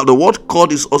called me. Now the word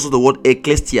called is also the word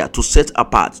ecclesia, to set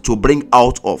apart, to bring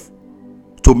out of,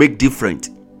 to make different.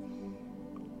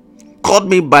 Called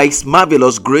me by His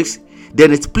marvelous grace.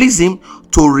 Then it pleased Him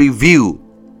to reveal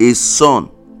His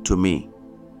Son to me,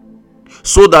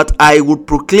 so that I would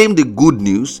proclaim the good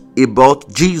news about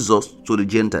Jesus to the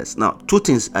Gentiles. Now, two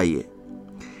things are here.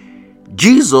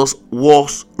 Jesus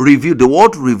was revealed. The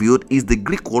word revealed is the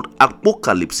Greek word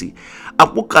apocalypse.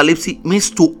 Apocalypse means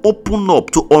to open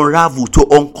up, to unravel, to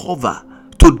uncover,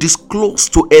 to disclose,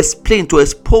 to explain, to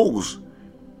expose,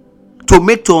 to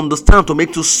make to understand, to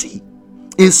make to see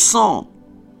His Son,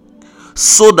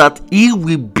 so that He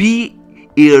will be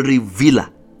a revealer,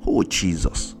 oh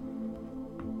Jesus,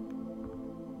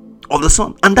 of the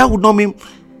Son. And that would not mean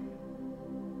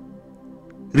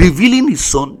revealing His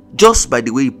Son just by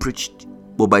the way He preached,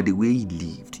 but by the way He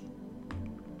lived.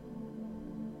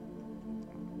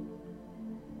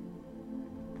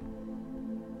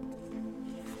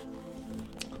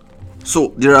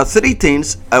 So there are three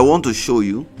things I want to show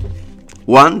you.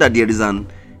 One, that there is an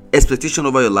expectation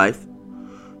over your life.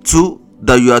 Two,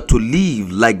 that you are to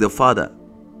live like the Father.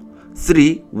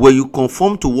 Three, when you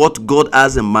conform to what God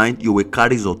has in mind, you will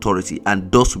carry His authority,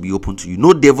 and doors will be open to you.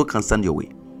 No devil can stand your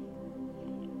way.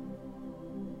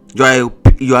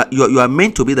 You are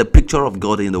meant to be the picture of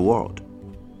God in the world,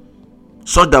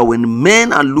 so that when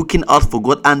men are looking out for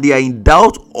God and they are in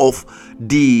doubt of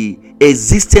the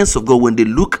existence of God, when they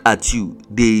look at you,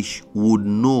 they would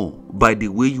know by the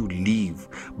way you live,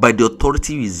 by the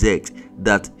authority you exert,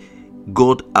 that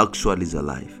God actually is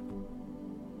alive.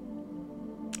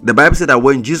 The Bible said that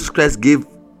when Jesus Christ gave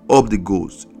up the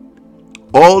ghost,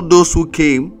 all those who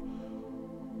came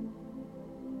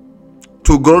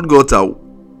to Golgotha,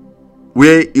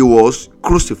 where He was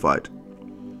crucified,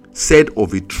 said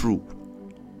of a truth,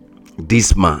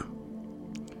 this man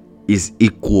is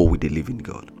equal with the living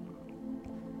God.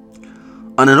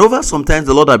 And then over sometimes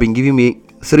the Lord have been giving me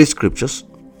three scriptures.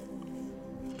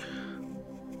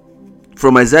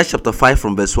 From Isaiah chapter 5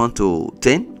 from verse 1 to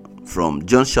 10, from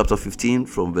John chapter 15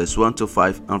 from verse 1 to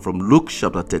 5, and from Luke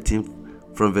chapter 13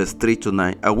 from verse 3 to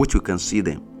 9, at which we can see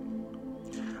them.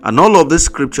 And all of these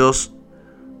scriptures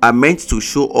are meant to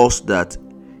show us that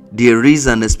there is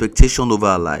an expectation over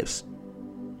our lives.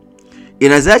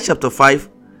 In Isaiah chapter 5,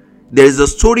 there is a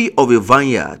story of a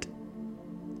vineyard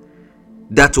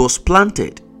that was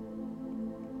planted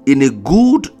in a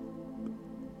good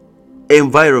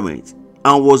environment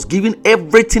and was given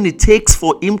everything it takes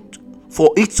for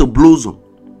it to blossom.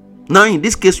 Now in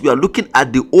this case, we are looking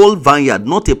at the whole vineyard,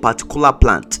 not a particular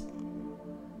plant.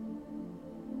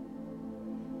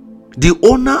 The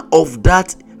owner of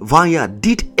that vineyard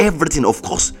did everything. Of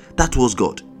course, that was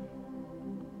God.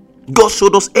 God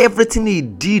showed us everything he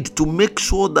did to make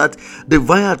sure that the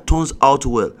vineyard turns out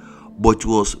well, but it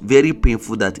was very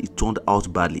painful that it turned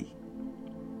out badly.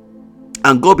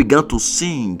 And God began to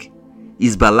sing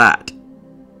his ballad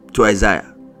to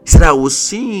Isaiah. He said, I will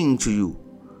sing to you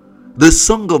the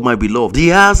song of my beloved. He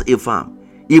has a farm.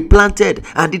 He planted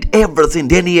and did everything.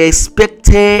 Then he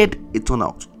expected a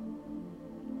turnout.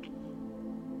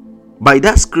 By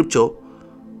that scripture,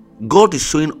 God is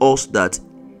showing us that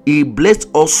he blessed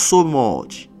us so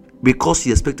much because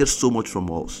he expected so much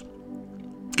from us.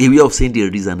 A way of saying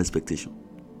there is an expectation.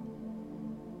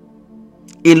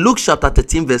 In Luke chapter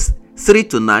 13 verse 3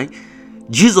 to 9,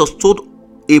 Jesus told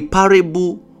a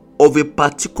parable of a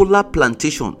particular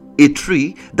plantation, a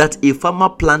tree that a farmer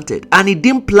planted, and he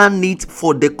didn't plant it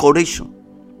for decoration.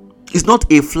 It's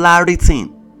not a flowery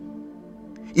thing.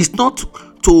 It's not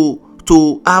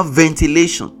to have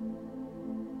ventilation.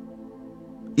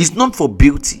 It's not for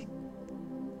beauty.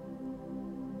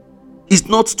 It's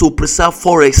not to preserve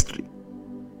forestry.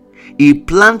 He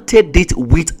planted it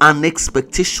with an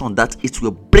expectation that it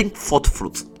will bring forth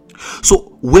fruit.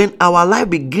 So when our life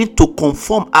begins to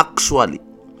conform, actually,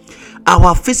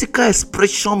 our physical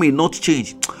expression may not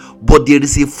change, but there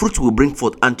is a fruit will bring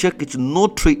forth. And check it, no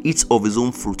tree eats of his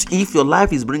own fruit. If your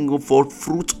life is bringing forth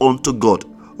fruit unto God,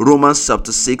 Romans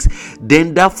chapter 6,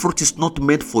 then that fruit is not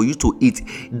meant for you to eat.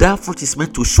 That fruit is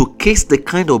meant to showcase the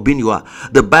kind of being you are.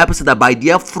 The Bible said that by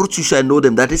their fruit you shall know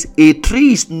them. That is, a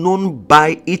tree is known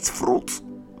by its fruit.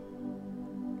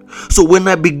 So when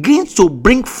I begin to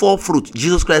bring forth fruit,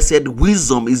 Jesus Christ said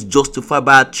wisdom is justified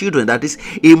by our children. That is,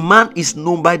 a man is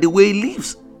known by the way he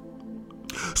lives.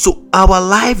 So our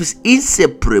life is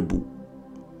inseparable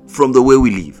from the way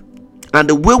we live. And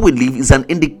the way we live is an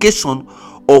indication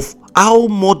of how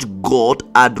much God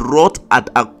had wrought, had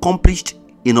accomplished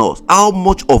in us, how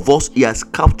much of us he has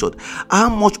captured, how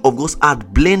much of us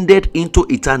had blended into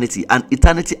eternity, and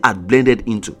eternity had blended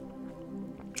into.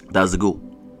 That's the goal.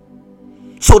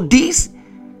 So this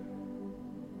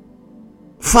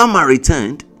farmer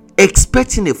returned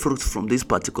expecting a fruit from this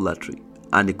particular tree,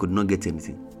 and he could not get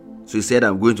anything. So he said,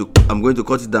 I'm going to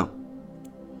cut it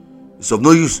down. It's of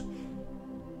no use.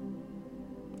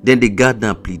 Then the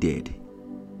gardener pleaded.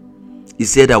 He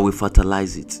said, I will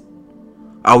fertilize it.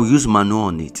 I will use manure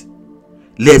on it.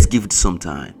 Let's give it some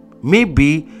time.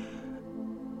 Maybe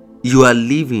you are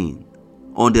living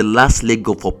on the last leg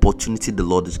of opportunity the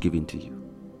Lord is giving to you.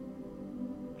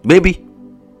 Maybe.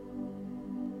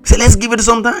 So let's give it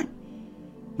some time.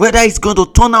 Whether it's going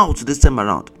to turn out this time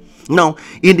around. Now,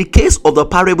 in the case of the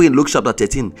parable in Luke chapter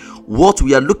 13, what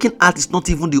we are looking at is not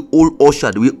even the whole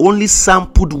orchard. We only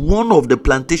sampled one of the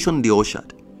plantation in the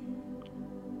orchard.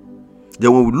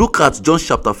 Then when we look at John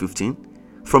chapter 15,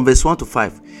 from verse 1 to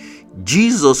 5,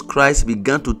 Jesus Christ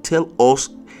began to tell us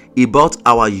about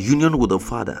our union with the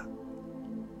Father.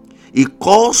 He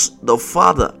calls the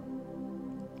Father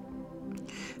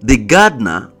the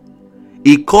gardener,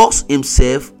 he calls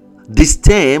himself the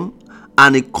stem,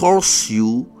 and he calls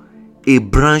you a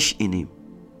branch in him.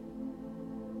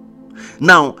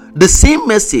 Now, the same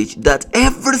message that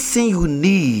everything you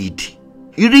need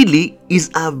really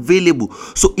is available.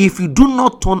 So if you do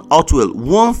not turn out well,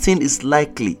 one thing is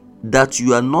likely, that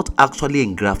you are not actually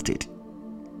engrafted.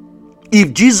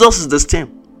 If Jesus is the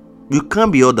stem, you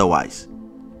can't be otherwise.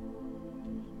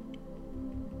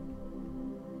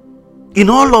 In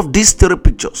all of these three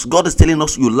pictures, God is telling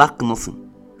us you lack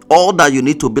nothing. All that you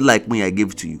need to be like me, I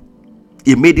gave to you.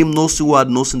 He made him know who had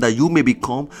no sin, that you may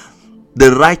become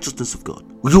the righteousness of God.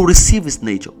 You receive his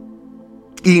nature.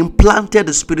 He implanted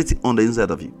the spirit on the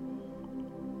inside of you.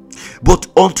 But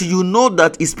until you know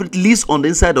that his spirit lives on the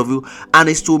inside of you and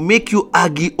is to make you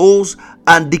agios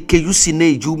and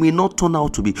dikeusinate, you may not turn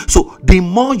out to be. So the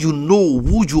more you know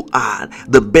who you are,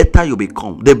 the better you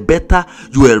become, the better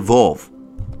you evolve.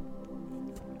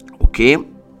 Okay?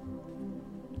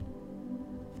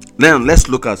 Then let's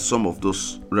look at some of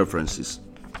those references.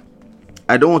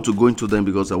 I don't want to go into them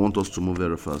because I want us to move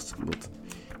very fast. But,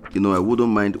 I wouldn't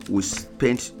mind we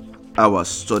spent hours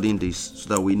studying this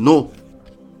so that we know.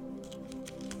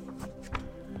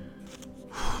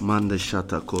 Father,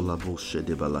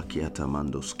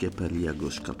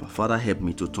 help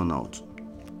me to turn out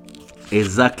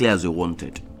exactly as you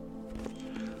wanted.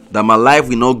 That my life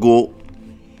will not go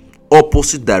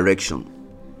opposite direction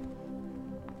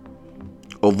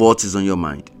of what is on your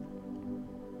mind.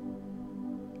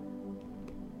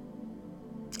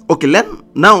 Okay,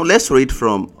 let's read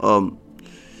from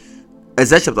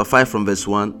Isaiah chapter 5 from verse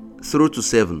 1 through to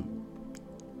 7.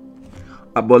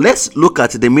 But let's look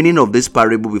at the meaning of this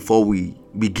parable before we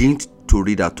begin to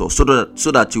read at all, so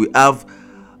that you have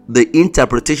the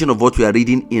interpretation of what we are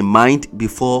reading in mind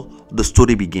before the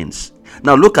story begins.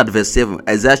 Now look at verse 7,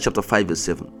 Isaiah chapter 5 verse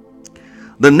 7.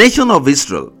 The nation of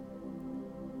Israel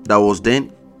that was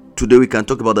then, today we can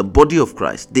talk about the body of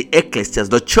Christ, the ecclesia,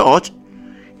 the church,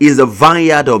 is the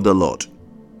vineyard of the Lord.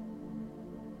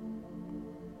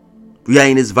 We are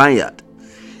in his vineyard.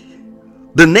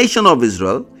 The nation of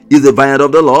Israel is the vineyard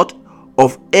of the Lord,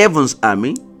 of heaven's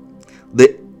army.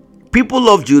 The people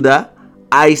of Judah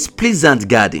are his pleasant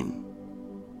garden.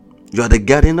 You are the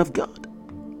garden of God.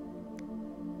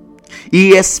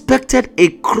 He expected a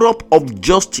crop of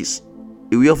justice,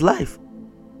 a way of life.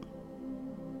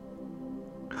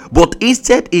 But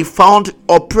instead he found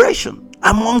oppression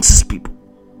amongst his people.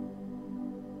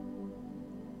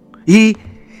 He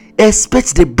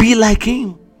expects to be like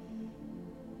him.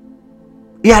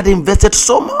 He had invested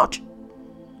so much.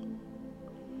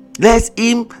 Let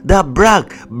him that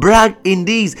brag in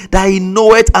this, that he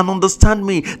knoweth and understand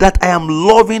me, that I am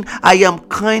loving, I am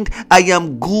kind, I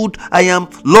am good, I am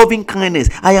loving kindness,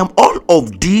 I am all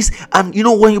of these. And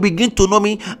when you begin to know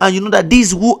me, and you know that this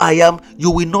is who I am, you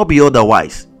will not be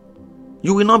otherwise.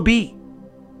 You will not be.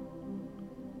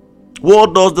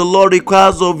 What does the Lord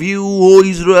require of you, O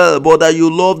Israel? But that you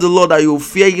love the Lord, that you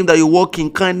fear him, that you walk in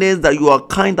kindness, that you are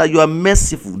kind, that you are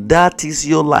merciful. That is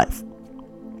your life.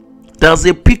 There's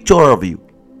a picture of you.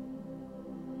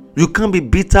 You can't be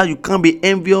bitter, you can't be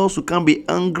envious, you can't be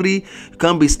angry, you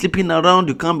can't be sleeping around,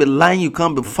 you can't be lying, you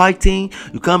can't be fighting,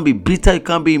 you can't be bitter, you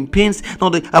can't be in pains. Now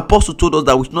the apostle told us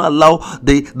that we should not allow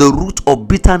the root of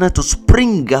bitterness to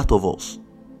spring out of us.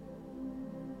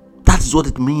 That is what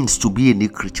it means to be a new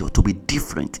creature, to be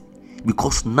different.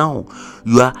 Because now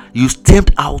you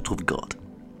stepped out of God.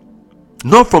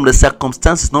 Not from the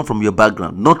circumstances, not from your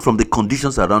background, not from the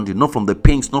conditions around you, not from the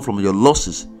pains, not from your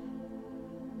losses.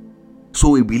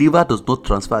 So a believer does not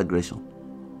transfer aggression.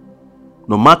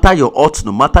 No matter your odds,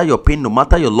 no matter your pain, no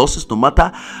matter your losses, no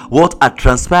matter what had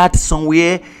transpired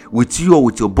somewhere with you or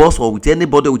with your boss or with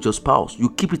anybody, with your spouse, you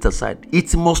keep it aside.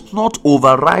 It must not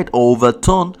override or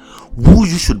overturn who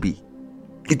you should be.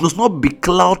 It must not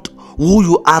becloud who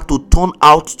you are to turn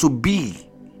out to be.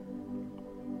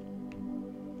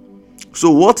 So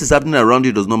what is happening around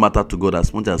you does not matter to God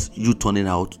as much as you turning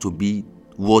out to be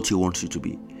what he wants you to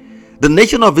be. The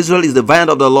nation of Israel is the vineyard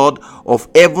of the Lord, of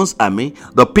heaven's army.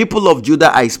 The people of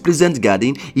Judah are his pleasant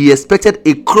garden. He expected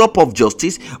a crop of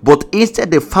justice, but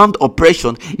instead they found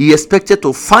oppression. He expected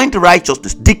to find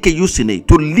righteousness, dikaiosune,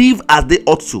 to live as they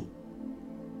ought to.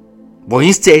 But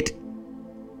instead,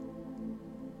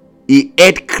 he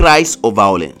heard cries of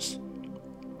violence.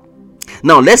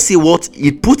 Now let's see what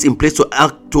he put in place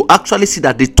to actually see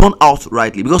that they turn out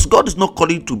rightly. Because God is not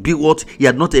calling you to be what he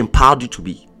had not empowered you to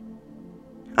be.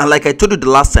 And like I told you the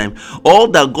last time, all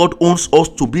that God wants us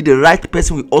to be, the right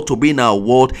person we ought to be in our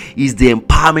world, is the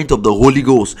empowerment of the Holy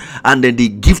Ghost, and then the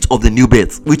gift of the new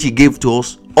birth, which he gave to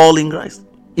us all in Christ.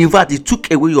 In fact, he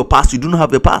took away your past. You do not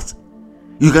have a past.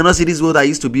 You cannot say, this is what I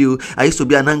used to be. I used to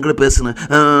be an angry person.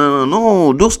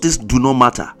 No, those things do not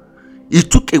matter. He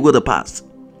took away the past.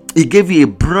 He gave you a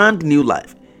brand new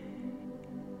life,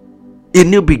 a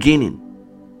new beginning.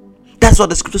 That's what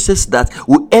the scripture says, that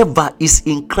whoever is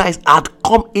in Christ had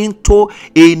come into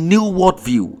a new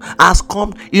worldview, has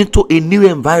come into a new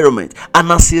environment,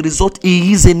 and as a result,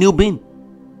 he is a new being.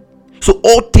 So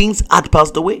all things had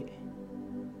passed away.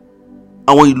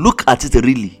 And when you look at it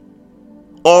really,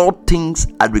 all things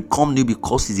had become new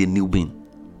because he's a new being.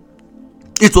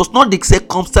 It was not the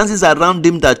circumstances around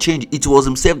him that changed, it was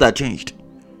himself that changed.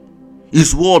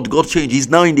 His word got changed. He's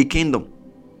now in the kingdom.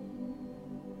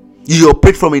 You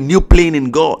operate from a new plane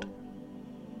in God.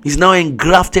 He's now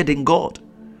engrafted in God.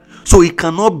 So he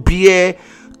cannot bear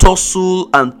tussle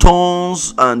and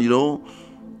thorns and the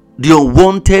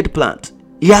unwanted plant.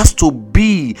 He has to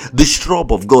be the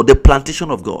shrub of God, the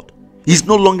plantation of God. He's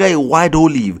no longer a wild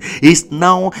olive. He's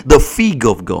now the fig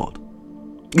of God.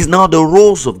 He's now the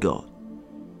rose of God.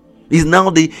 He's now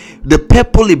the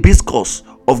purple hibiscus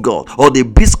of God, or the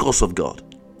hibiscus of God.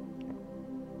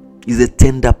 He's a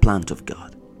tender plant of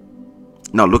God.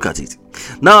 Now look at it.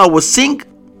 Now I will sing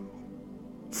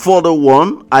for the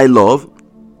one I love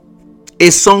a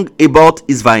song about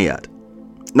his vineyard.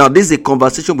 Now this is a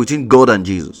conversation between God and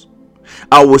Jesus.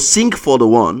 I will sing for the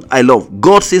one I love.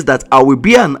 God says that I will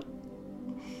be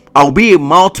a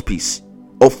mouthpiece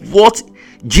of what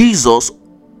Jesus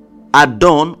had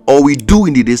done or will do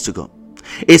in the days to come.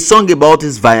 A song about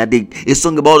his vineyard, a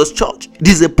song about his church.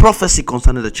 This is a prophecy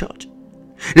concerning the church.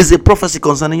 This is a prophecy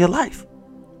concerning your life.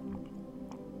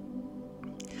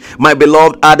 My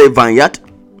beloved had a vineyard,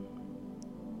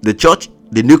 the church,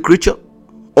 the new creature,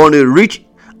 on a rich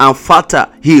and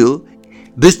fertile hill.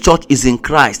 This church is in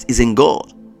Christ, is in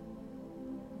God.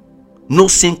 No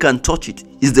sin can touch it.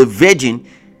 It's the virgin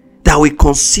that will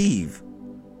conceive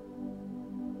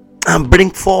and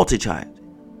bring forth a child.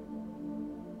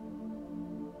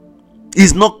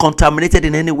 It's not contaminated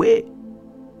in any way.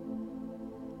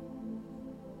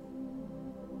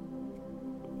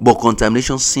 But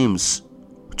contamination seems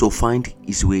to find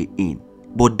its way in.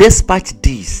 But despite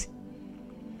this,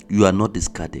 you are not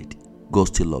discarded. God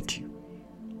still loved you.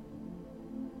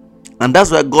 And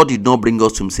that's why God did not bring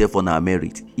us to himself on our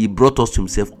merit. He brought us to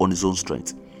himself on his own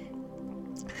strength.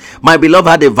 My beloved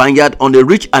had a vineyard on a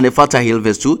rich and a fertile hill,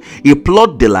 verse 2. He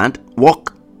plowed the land,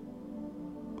 walked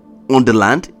on the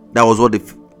land. That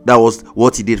was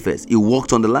what he did first. He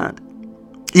walked on the land.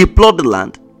 He plowed the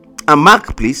land. And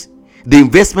mark, please, the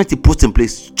investment he put in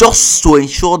place just to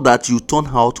ensure that you turn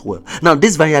out well. Now,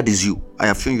 this vineyard is you. I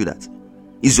have shown you that.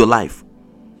 It's your life.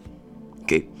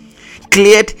 Okay.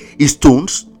 Cleared his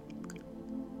stones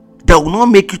that will not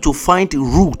make you to find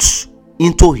roots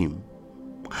into him,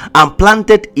 and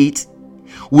planted it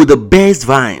with the best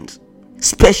vines,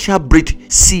 special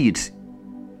breed seeds.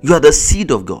 You are the seed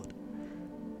of God.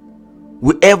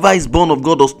 Whoever is born of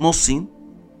God does not sin,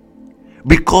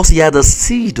 because he are the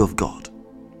seed of God.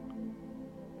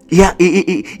 He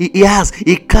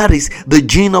carries the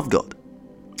gene of God.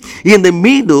 In the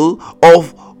middle,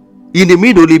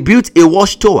 he built a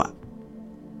watchtower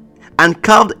and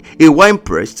carved a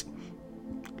winepress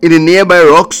in the nearby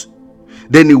rocks.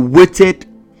 Then he waited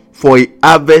for a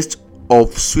harvest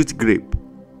of sweet grape.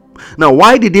 Now,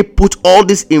 why did he put all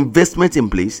this investment in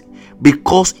place?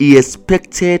 Because he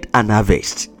expected an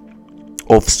harvest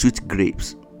of sweet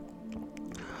grapes.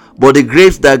 But the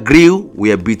grapes that grew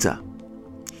were bitter.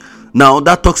 Now,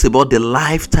 that talks about the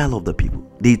lifestyle of the people.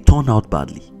 They turn out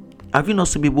badly. Have you not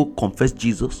seen people confess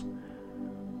Jesus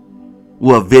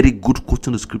who are very good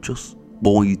quoting the scriptures, but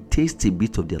when you taste a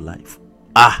bit of their life,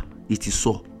 it is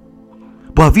so.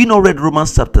 But have you not read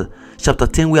Romans chapter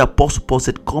 10, where Apostle Paul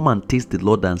said, come and taste the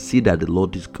Lord and see that the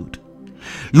Lord is good?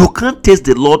 You can't taste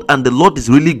the Lord and the Lord is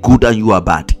really good and you are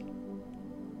bad.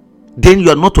 Then you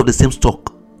are not of the same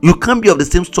stock. You can't be of the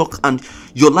same stock and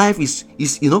your life is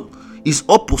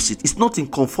opposite. It's not in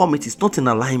conformity. It's not in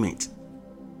alignment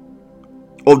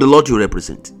of the Lord you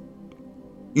represent.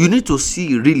 You need to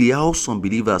see really how some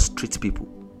believers treat people,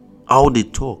 how they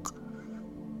talk,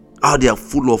 how they are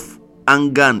full of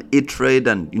anger and hatred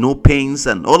and pains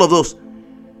and all of those.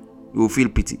 You will feel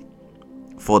pity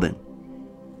for them.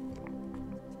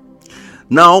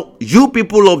 Now, you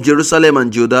people of Jerusalem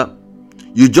and Judah,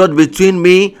 you judge between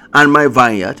me and my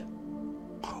vineyard.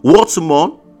 What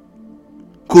more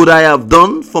could I have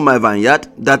done for my vineyard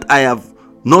that I have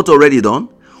not already done?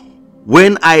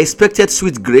 When I expected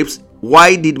sweet grapes,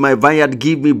 why did my vineyard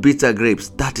give me bitter grapes?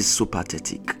 That is so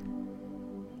pathetic.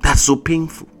 That's so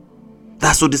painful.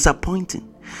 That's so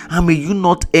disappointing. And may you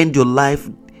not end your life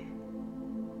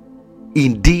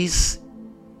in this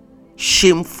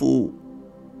shameful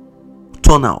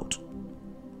turnout,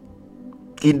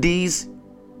 in this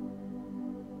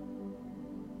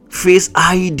face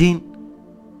hiding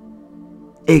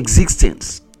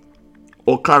existence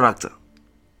or character.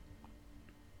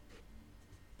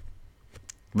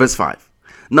 Verse 5.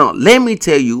 Now let me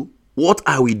tell you what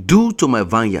I will do to my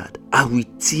vineyard. I will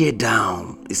tear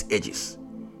down its edges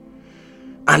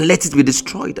and let it be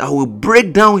destroyed. I will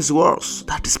break down its walls.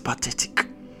 That is pathetic.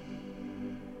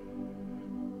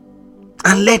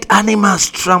 And let animals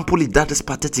trample it. That is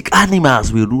pathetic.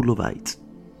 Animals will rule over it.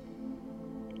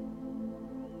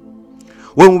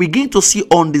 When we begin to see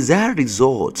undesired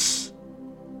results,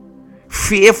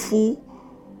 fearful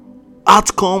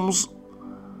outcomes,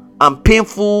 and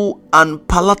painful and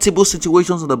palatable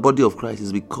situations in the body of Christ,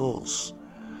 is because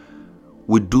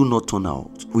we do not turn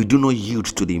out. We do not yield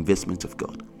to the investment of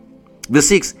God. Verse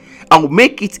 6. I will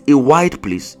make it a wide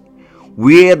place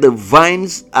where the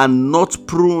vines are not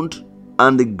pruned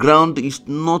and the ground is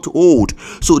not old.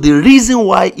 So the reason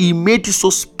why he made you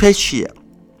so special,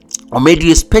 or made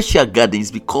you a special garden,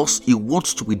 is because he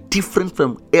wants to be different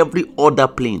from every other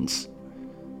place.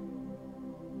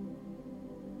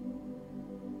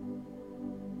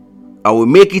 I will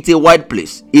make it a wide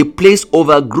place, a place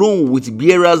overgrown with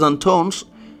briars and thorns.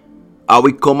 I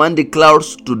will command the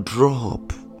clouds to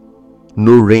drop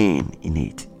no rain in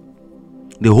it.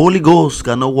 The Holy Ghost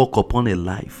cannot walk upon a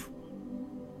life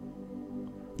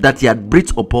that he had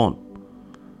breathed upon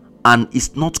and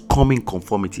is not coming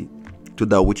conformity to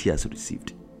that which he has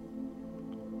received.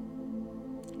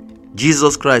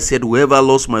 Jesus Christ said, whoever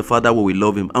loves my Father will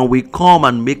love him, and we come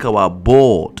and make our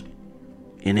abode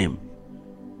in him.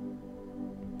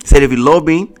 He said, if you love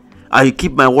me, I will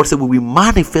keep my word, say we will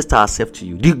manifest ourselves to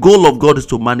you. The goal of God is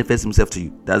to manifest himself to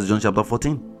you. That's John chapter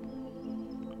 14.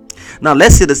 Now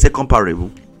let's see the second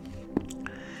parable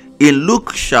in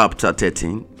Luke chapter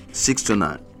 13, 6 to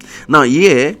 9. Now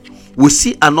here we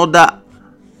see another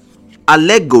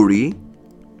allegory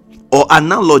or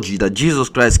analogy that Jesus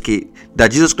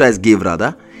Christ gave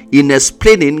rather, in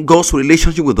explaining God's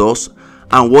relationship with us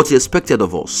and what he expected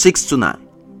of us. 6 to 9.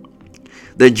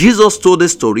 Then Jesus told the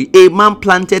story. A man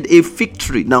planted a fig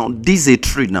tree. Now this is a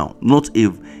tree now, not a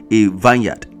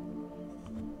vineyard.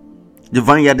 The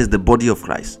vineyard is the body of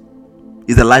Christ.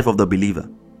 It's the life of the believer.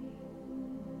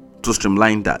 To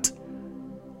streamline that,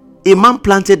 a man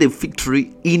planted a fig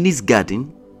tree in his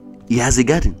garden. He has a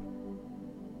garden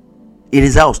in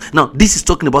his house. Now this is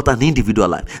talking about an individual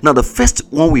life. Now the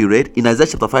first one we read in Isaiah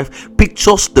chapter 5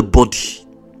 pictures the body,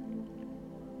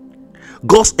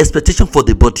 God's expectation for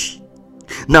the body.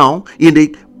 Now in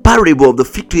the parable of the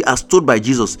fig tree as told by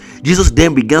Jesus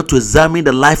then began to examine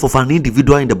the life of an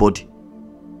individual in the body.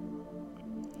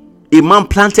 A man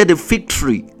planted a fig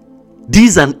tree.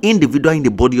 This is an individual in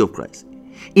the body of Christ,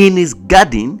 in his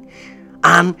garden,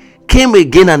 and came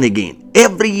again and again.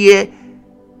 Every year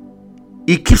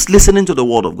he keeps listening to the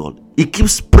word of God. He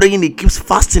keeps praying, he keeps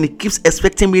fasting, he keeps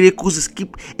expecting miracles, he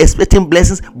keeps expecting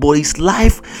blessings, but his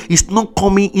life is not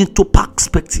coming into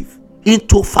perspective,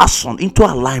 into fashion, into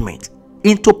alignment,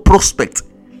 into prospect,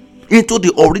 into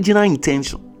the original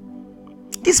intention.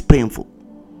 This is painful.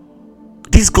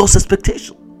 This is God's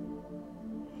expectation.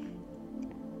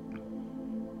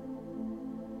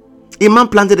 A man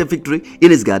planted a fig tree in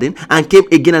his garden and came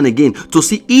again and again to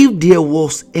see if there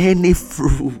was any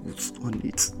fruit on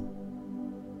it.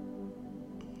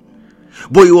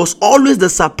 But he was always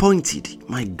disappointed.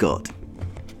 My God,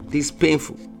 this is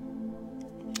painful.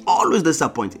 Always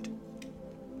disappointed.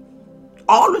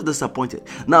 Always disappointed.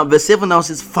 Now verse 7 now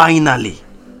says, finally,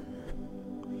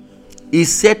 he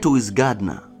said to his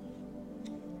gardener,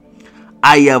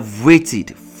 I have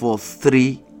waited for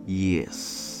 3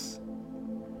 years.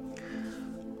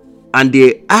 And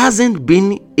there hasn't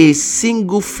been a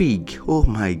single fig. Oh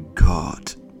my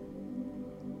God.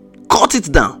 Cut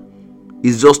it down.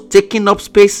 It's just taking up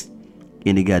space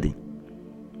in the garden.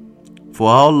 For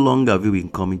how long have you been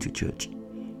coming to church?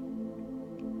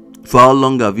 For how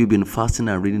long have you been fasting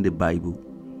and reading the Bible?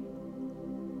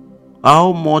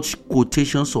 How much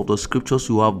quotations of the scriptures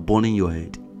you have borne in your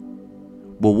head?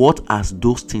 But what has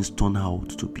those things turned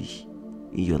out to be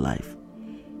in your life?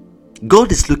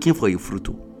 God is looking for a fruit.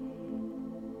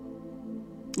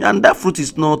 And that fruit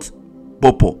is not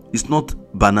pawpaw, it's not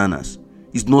bananas,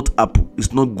 it's not apple,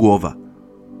 it's not guava,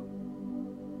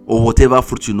 or whatever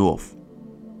fruit you know of.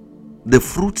 The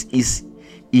fruit is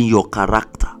in your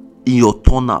character, in your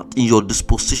turnout, in your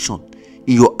disposition,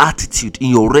 in your attitude,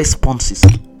 in your responses,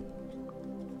 in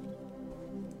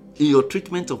your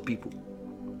treatment of people,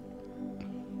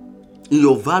 in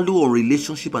your value or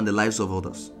relationship and the lives of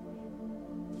others.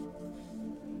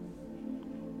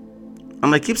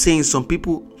 And I keep saying some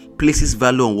people places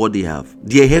value on what they have.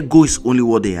 Their ego is only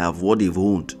what they have, what they've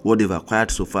owned, what they've acquired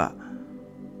so far.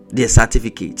 Their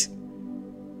certificate.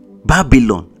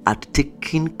 Babylon had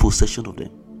taken possession of them.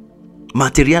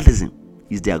 Materialism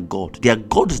is their God. Their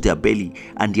God is their belly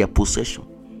and their possession.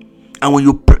 And when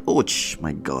you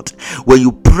my God, when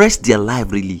you press their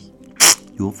life really,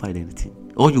 you won't find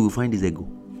anything. All you will find is ego.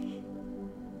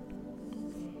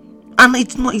 And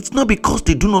it's not because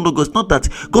they do not know God. It's not that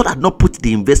God had not put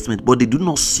the investment, but they do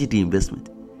not see the investment.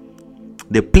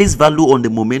 They place value on the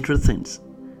momentary things.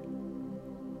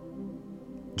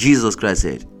 Jesus Christ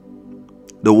said,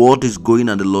 the world is going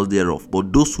and the laws thereof,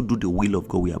 but those who do the will of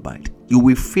God will abide. You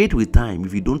will fade with time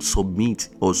if you don't submit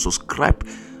or subscribe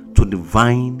to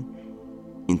divine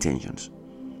intentions.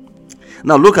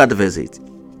 Now look at verse 8,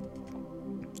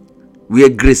 where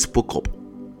grace spoke up.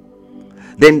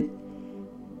 Then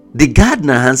the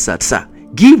gardener answered, Sir,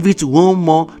 give it one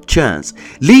more chance.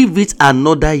 Leave it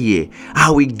another year.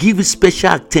 I will give it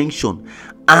special attention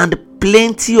and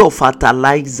plenty of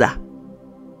fertilizer.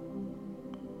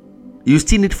 You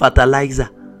still need fertilizer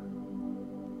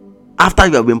after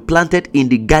you have been planted in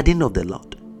the garden of the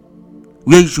Lord,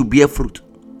 where you should bear fruit.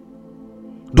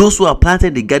 Those who are planted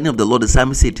in the garden of the Lord, the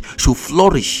psalmist said, should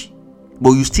flourish,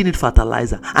 but you still need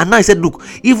fertilizer. And now he said, look,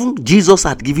 even Jesus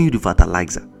had given you the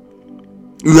fertilizer.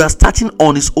 You are starting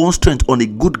on his own strength, on a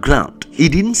good ground. He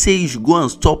didn't say you should go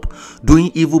and stop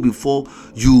doing evil before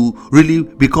you really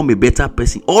become a better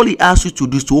person. All he asks you to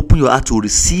do is to open your heart to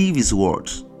receive his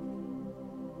words.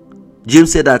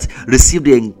 James said that receive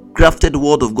the grafted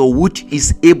word of God, which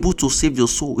is able to save your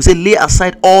soul. He said, lay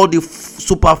aside all the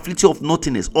superfluity of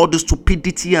nothingness, all the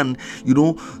stupidity and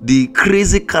the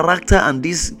crazy character and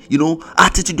this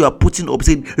attitude you are putting up.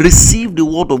 He said, receive the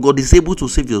word of God. It's able to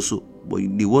save your soul. But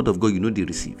the word of God, they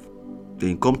receive. Then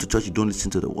you come to church, you don't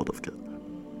listen to the word of God.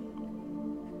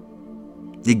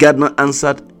 The gardener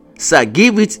answered, sir,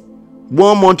 give it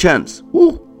one more chance.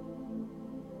 Ooh.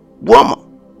 One more.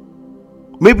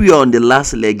 Maybe you're on the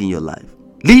last leg in your life.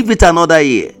 Leave it another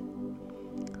year,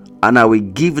 and I will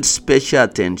give it special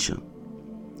attention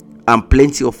and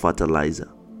plenty of fertilizer.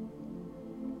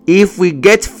 If we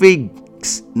get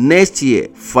figs next year,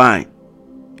 fine.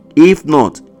 If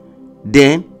not,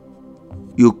 then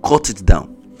you cut it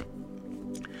down.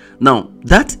 Now,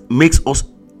 that makes us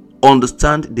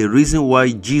understand the reason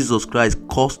why Jesus Christ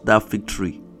cursed that fig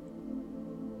tree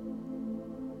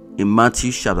in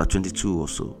Matthew chapter 22 or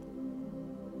so.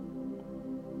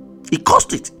 He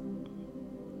cursed it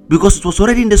because it was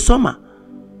already in the summer,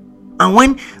 and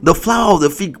when the flower of the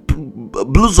fig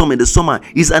blossom in the summer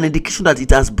is an indication that it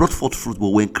has brought forth fruit.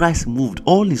 But when Christ moved,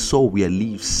 all he saw were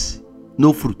leaves,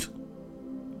 no fruit,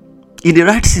 in the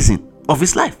right season of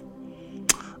his life.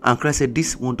 And Christ said,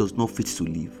 this one does not fit to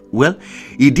live. Well,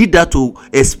 he did that to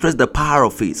express the power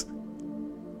of faith,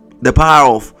 the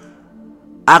power of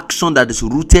action that is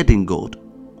rooted in God,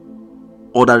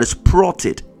 or that is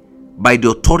prompted by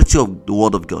the authority of the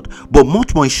word of God. But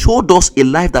much more, he showed us a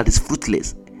life that is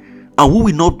fruitless, and who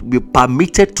will not be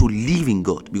permitted to live in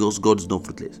God, because God is not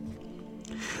fruitless.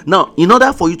 Now, in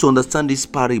order for you to understand this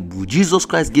parable, Jesus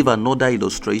Christ gave another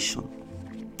illustration,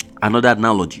 another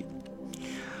analogy.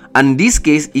 And in this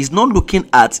case, he's not looking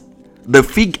at the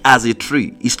fig as a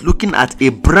tree. He's looking at a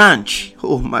branch.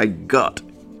 Oh my God.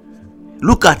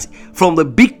 Look at from the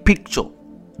big picture,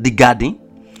 the garden,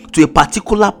 to a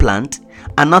particular plant,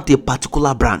 and not a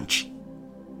particular branch.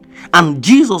 And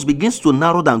Jesus begins to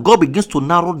narrow down, God begins to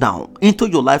narrow down into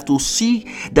your life to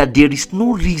see that there is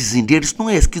no reason, there is no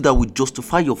excuse that will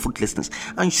justify your fruitlessness.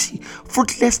 And you see,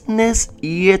 fruitlessness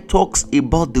here talks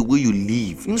about the way you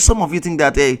live. Some of you think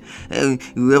that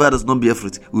whoever does not bear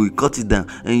fruit, we will cut it down.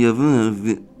 And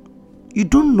you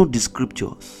don't know the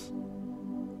scriptures,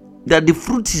 that the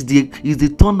fruit is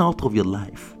the turnout of your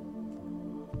life.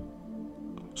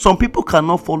 Some people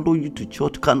cannot follow you to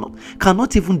church,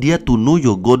 cannot even dare to know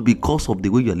your God because of the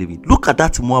way you are living. Look at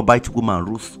that Moabite woman,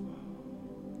 Ruth.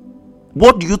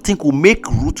 What do you think will make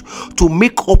Ruth to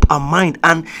make up her mind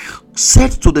and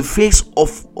said to the face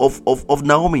of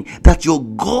Naomi that your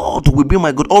God will be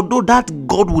my God? Although that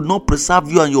God will not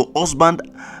preserve you and your husband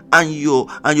and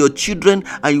your children,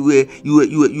 and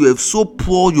you were so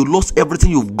poor, you lost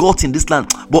everything you've got in this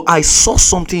land. But I saw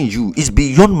something in you. It's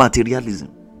beyond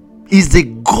materialism. Is the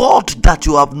God that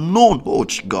you have known. Oh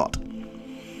God,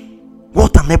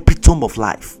 what an epitome of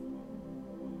life.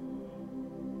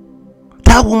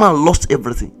 That woman lost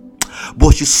everything,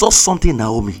 but she saw something in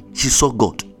Naomi. She saw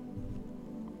God.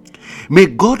 May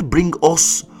God bring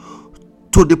us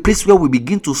to the place where we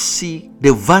begin to see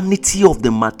the vanity of the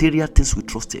material things we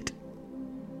trusted.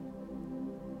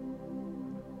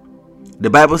 The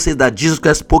Bible says that Jesus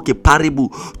Christ spoke a parable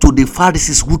to the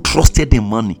Pharisees who trusted in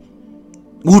money.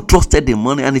 And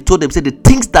he told them, say, the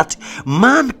things that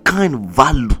mankind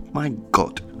value, my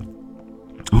God,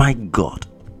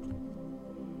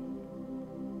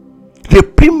 the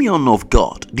premium of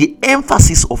God, the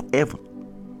emphasis of heaven.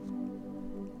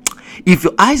 If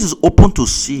your eyes is open to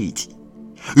see it,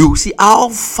 you will see how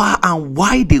far and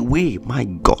wide away, my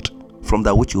God, from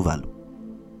that which you value.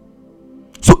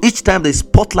 So each time the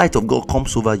spotlight of God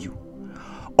comes over you,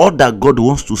 all that God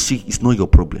wants to see is not your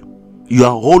problem. You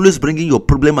are always bringing your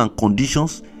problem and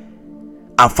conditions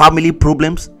and family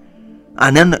problems,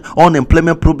 and then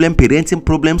unemployment problem, parenting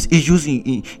problems, issues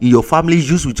in your family,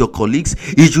 issues with your colleagues,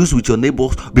 issues with your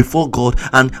neighbors before God,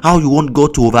 and how you want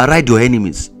God to override your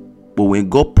enemies. But when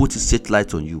God puts his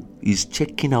satellite on you, he's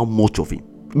checking how much of him.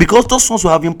 Because those ones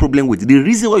you're having problem with, the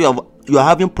reason why you are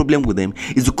having problem with them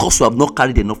is because you have not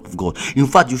carried enough of God. In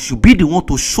fact, you should be the one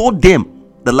to show them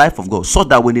the life of God, so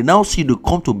that when they now see you, they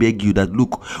come to beg you that,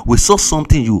 look, we saw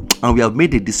something in you and we have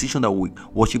made a decision that we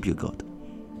worship your God.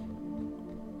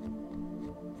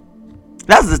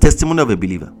 That's the testimony of a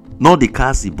believer. Not the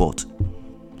cars he bought,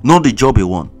 not the job he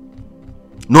won,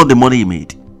 not the money he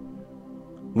made.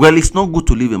 Well, it's not good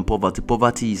to live in poverty.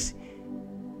 Poverty is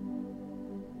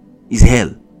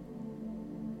hell.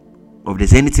 Or if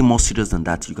there's anything more serious than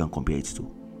that, you can compare it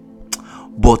to.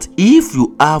 But if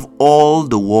you have all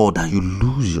the world and you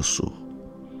lose your soul,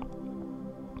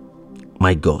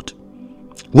 my God,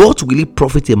 what will it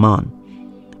profit a man?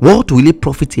 What will it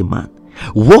profit a man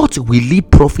What will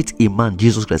it profit a man,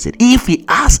 Jesus Christ said, if he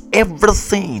has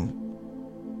everything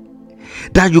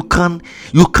that you can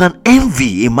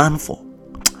envy a man for,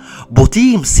 but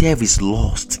he himself is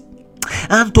lost?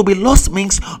 And to be lost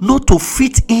means not to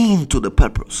fit into the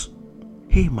purpose.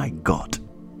 Hey my God.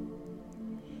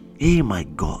 Hey my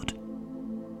God.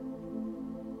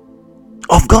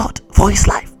 Of God for his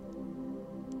life.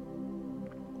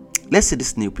 Let's see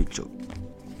this new picture.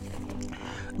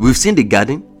 We've seen the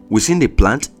garden, we've seen the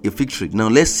plant, a fig tree. Now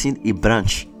let's see a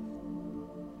branch.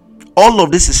 All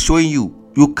of this is showing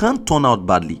you can't turn out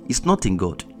badly. It's not in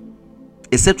God.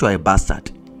 Except you are a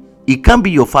bastard. It can't be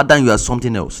your father and you are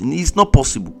something else. It's not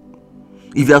possible.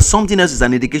 If you are something else, it's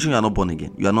an indication you are not born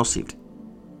again. You are not saved.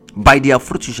 By their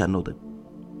fruit you shall know them.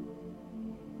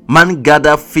 Man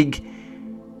gather fig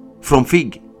from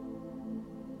fig,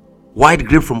 white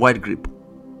grape from white grape.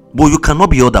 But you cannot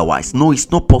be otherwise. No,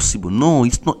 it's not possible. No,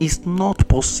 it's not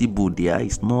possible there.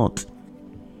 It's not.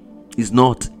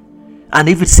 And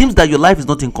if it seems that your life is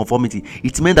not in conformity,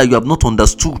 it means that you have not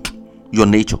understood your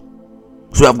nature.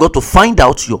 So you have got to find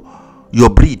out your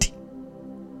breed.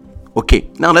 Okay,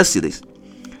 now let's see this.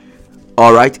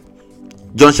 All right,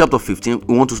 John chapter 15.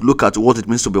 We want to look at what it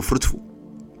means to be fruitful.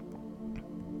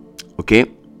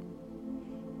 Okay,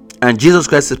 and Jesus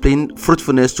Christ explained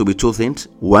fruitfulness to be two things.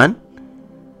 One,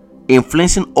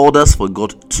 influencing others for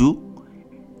God. Two,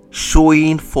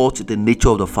 showing forth the nature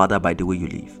of the Father by the way you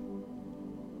live.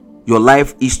 Your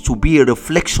life is to be a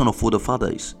reflection of who the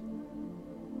Father is.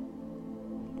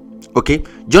 Okay,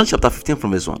 John chapter 15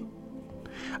 from verse 1.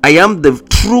 I am the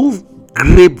true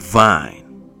grapevine,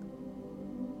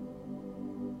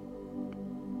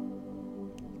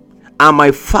 and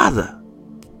my Father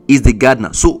is the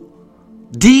gardener. So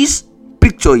this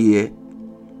picture here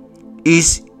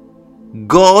is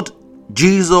God,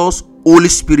 Jesus, Holy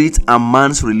Spirit, and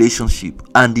man's relationship,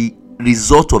 and the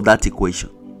result of that equation.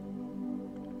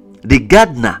 The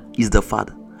gardener is the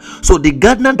Father. So the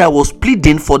gardener that was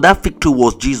pleading for that fig tree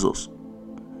was Jesus.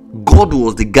 God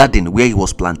was the garden where he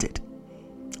was planted,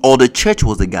 or the church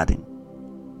was the garden.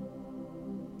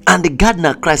 And the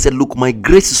gardener Christ said, look, my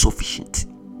grace is sufficient.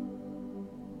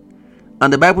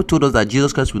 And the Bible told us that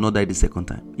Jesus Christ will not die the second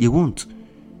time. He won't.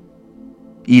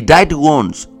 He died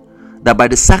once, that by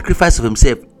the sacrifice of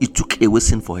himself, he took away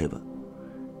sin forever.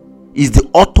 He's the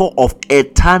author of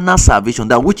eternal salvation,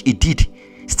 that which he did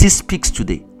still speaks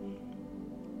today.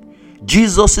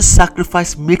 Jesus'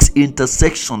 sacrifice makes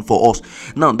intercession for us.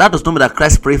 Now, that does not mean that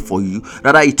Christ prayed for you.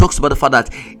 Rather, he talks about the fact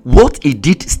that what he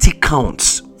did still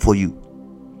counts for you.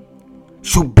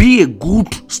 Should be a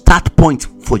good start point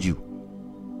for you.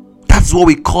 That's what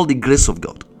we call the grace of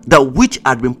God. That which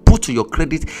had been put to your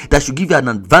credit, that should give you an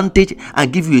advantage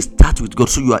and give you a start with God,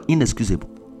 so you are inexcusable.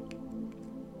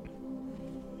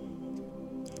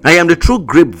 I am the true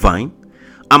grapevine,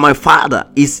 and my Father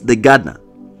is the gardener.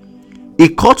 He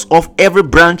cuts off every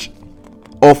branch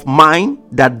of mine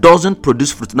that doesn't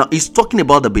produce fruit. Now, he's talking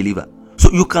about the believer. So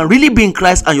you can really be in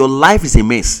Christ and your life is a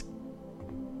mess.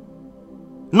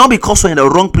 Not because you're in the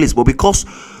wrong place, but because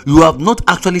you have not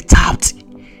actually tapped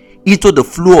into the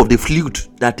flow of the fluid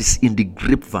that is in the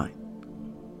grapevine.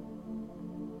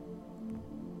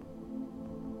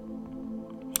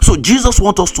 So Jesus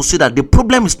wants us to see that the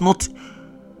problem is not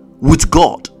with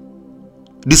God.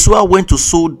 The sower went to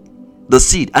sow the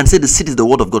seed and said the seed is the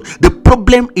word of God. The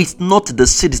problem is not the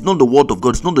seed, it's not the word of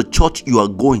God, it's not the church you are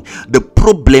going. The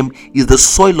problem is the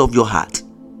soil of your heart.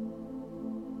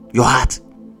 Your heart,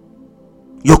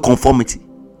 your conformity,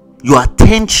 your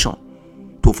attention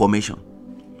to formation,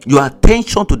 your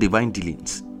attention to divine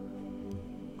dealings.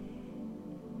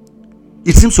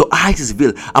 It seems your eyes is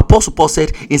veiled. Apostle Paul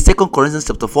said in 2 Corinthians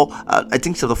chapter 4, I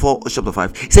think chapter 4 or chapter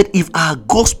 5, he said, if our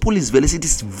gospel is veiled, it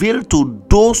is veiled to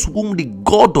those whom the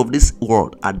God of this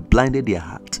world had blinded their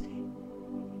heart.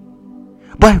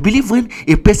 But I believe when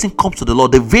a person comes to the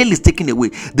Lord, the veil is taken away,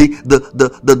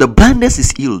 the blindness is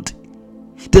healed.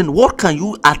 Then what can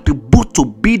you attribute to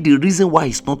be the reason why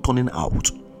he's not turning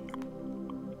out?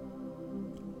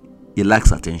 He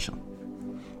lacks attention.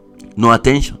 No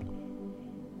attention.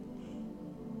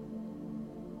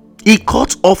 He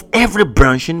cuts off every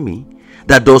branch in me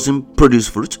that doesn't produce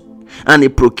fruit, and he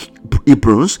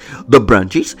prunes the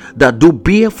branches that do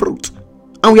bear fruit.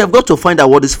 And we have got to find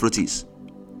out what this fruit is.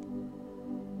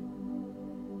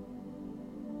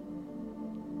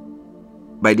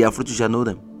 By their fruit you shall know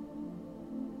them.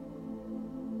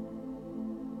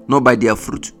 Not by their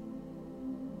fruit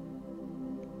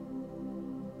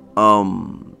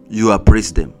you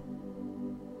appraise them.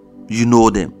 You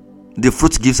know them. The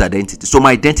fruit gives identity. So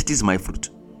my identity is my fruit.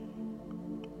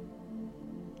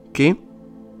 Okay.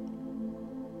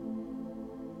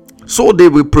 So they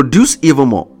will produce even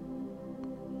more.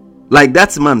 Like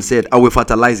that man said, I will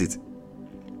fertilize it.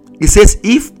 He says,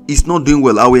 if it's not doing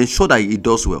well, I will ensure that it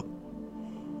does well.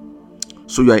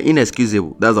 So you are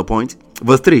inexcusable. That's the point.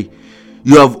 Verse 3.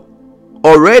 You have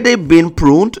already been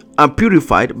pruned and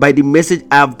purified by the message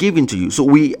I have given to you. So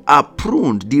we are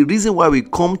pruned. The reason why we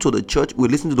come to the church, we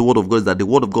listen to the word of God, is that the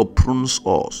word of God prunes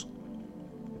us.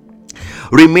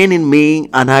 Remain in me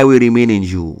and I will remain in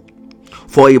you.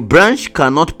 For a branch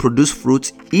cannot produce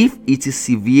fruit if it is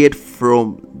severed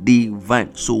from the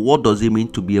vine. So what does it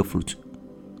mean to bear fruit?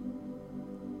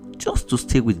 Just to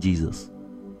stay with Jesus.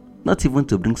 Not even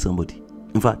to bring somebody.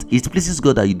 In fact, it pleases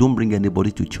God that you don't bring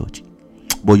anybody to church,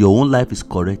 but your own life is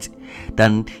correct.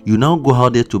 Then you now go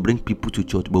out there to bring people to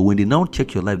church, but when they now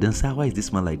check your life, then say, why is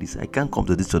this man like this? I can't come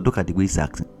to this church. Look at the way he's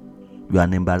acting. You are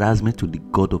an embarrassment to the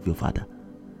God of your father.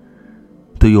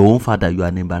 To your own father, you are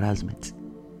an embarrassment.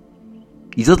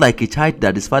 It's just like a child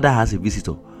that his father has a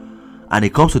visitor, and he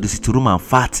comes to the sitting room and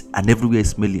fat, and everywhere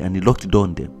is smelly, and he locked the door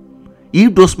on them.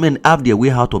 If those men have their way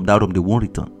out of that room, they won't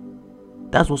return.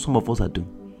 That's what some of us are doing.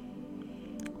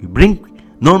 We bring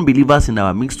non-believers in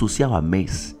our midst to see our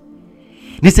mess,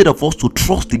 instead of us to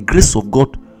trust the grace of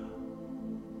God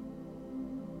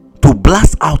to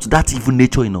blast out that evil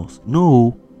nature in us.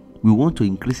 No, we want to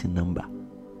increase in number.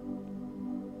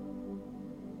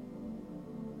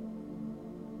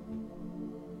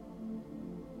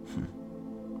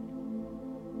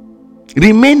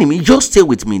 Remain in me. Just stay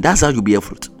with me. That's how you bear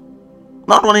fruit.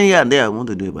 Not running here and there. I want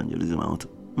to do evangelism. I want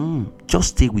to.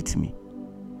 Just stay with me.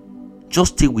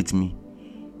 Just stay with me.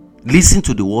 Listen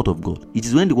to the word of God. It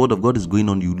is when the word of God is going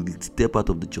on, you will step out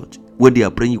of the church. When they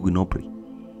are praying, you will not pray.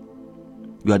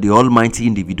 You are the almighty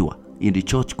individual in the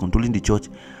church, controlling the church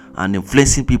and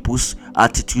influencing people's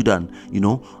attitude and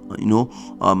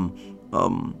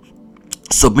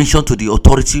submission to the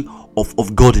authority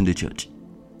of God in the church.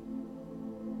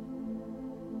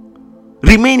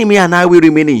 Remain in me and I will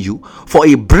remain in you. For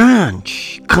a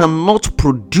branch cannot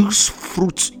produce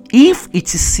fruit if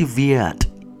it is severed.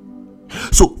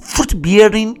 So fruit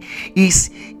bearing is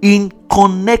in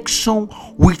connection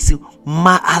with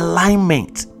my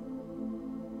alignment,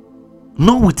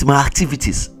 not with my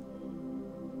activities.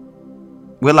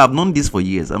 Well, I've known this for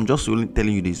years. I'm just only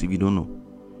telling you this if you don't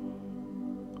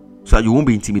know, so you won't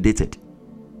be intimidated.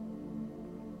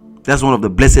 That's one of the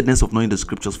blessedness of knowing the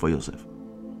scriptures for yourself.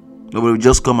 Nobody will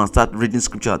just come and start reading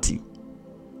scripture at you.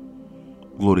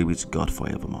 Glory be to God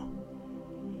forevermore.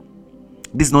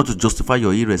 This is not to justify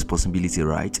your irresponsibility,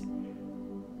 right?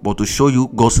 But to show you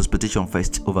God's expectation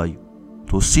first over you,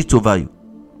 to sit over you.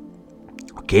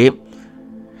 Okay?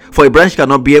 For a branch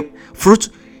cannot bear fruit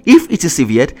if it is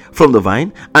severed from the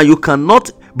vine, and you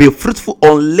cannot be fruitful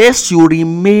unless you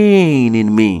remain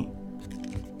in me.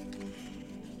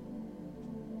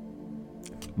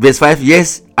 Verse 5.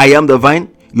 Yes, I am the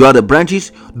vine, you are the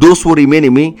branches. Those who remain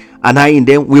in me and I in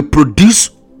them will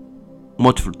produce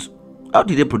much fruit. How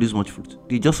did they produce much fruit?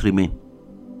 They just remain.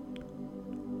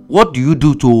 What do you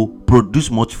do to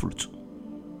produce much fruit?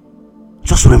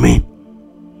 Just remain.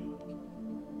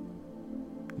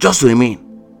 Just remain.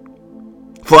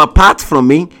 For apart from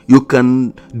me, you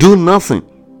can do nothing.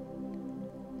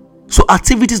 So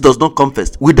activities does not come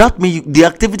first. Without me, the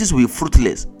activities will be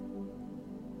fruitless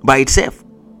by itself.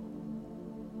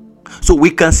 So we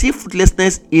can see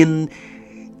fruitlessness in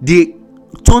the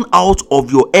turn out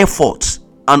of your efforts,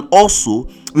 and also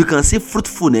we can see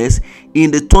fruitfulness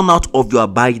in the turnout of your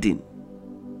abiding.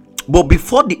 But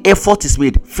before the effort is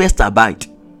made, first abide.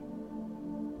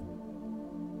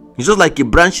 It's just like a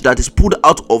branch that is pulled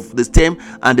out of the stem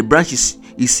and the branch is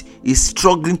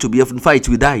struggling to be. In fact, it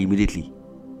will die immediately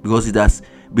because it has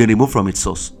been removed from its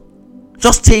source.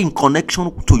 Just stay in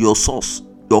connection to your source,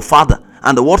 your father,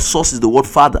 and the word source is the word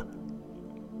father,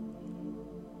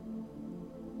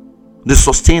 the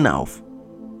sustainer of.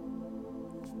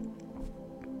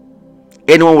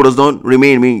 Anyone who does not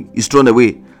remain in me is thrown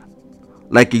away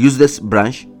like a useless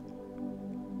branch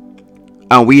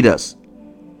and withers.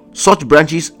 Such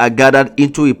branches are gathered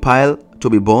into a pile to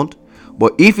be burnt.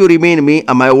 But if you remain in me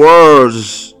and my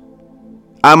words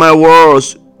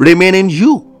remain in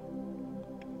you,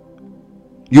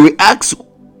 you will ask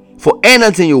for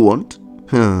anything you want,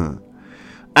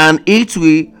 and it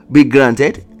will be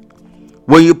granted.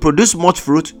 When you produce much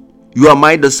fruit, you are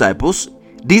my disciples.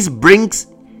 This brings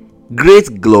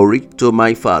great glory to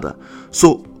my Father.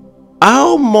 So,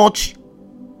 how much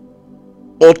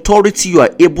authority you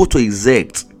are able to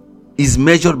exert is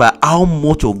measured by how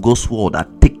much of God's word are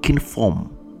taking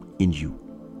form in you.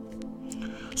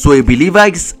 So, a believer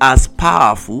is as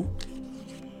powerful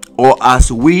or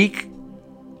as weak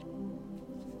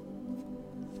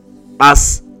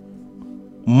as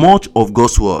much of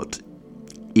God's word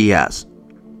he has.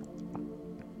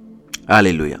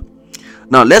 Hallelujah.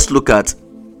 Now let's look at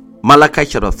Malachi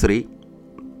chapter 3.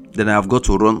 Then I've got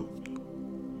to run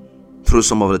through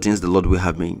some of the things the Lord will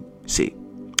have me say.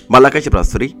 Malachi chapter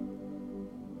 3.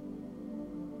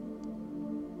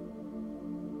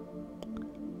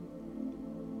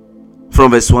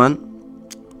 From verse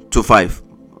 1 to 5.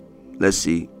 Let's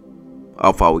see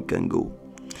how far we can go.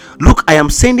 Look, I am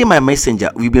sending my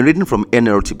messenger. We've been reading from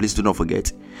NLT, please do not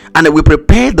forget. And I will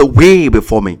prepare the way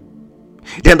before me.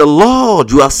 Then the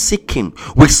Lord you are seeking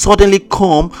will suddenly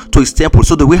come to his temple.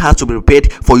 So the way has to be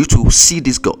prepared for you to see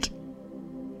this God.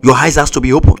 Your eyes has to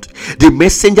be opened. The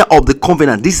messenger of the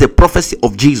covenant. This is a prophecy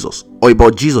of Jesus, or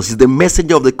about Jesus. Is the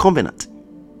messenger of the covenant.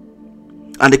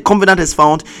 And the covenant is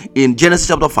found in Genesis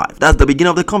chapter 5. That's the beginning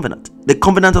of the covenant. The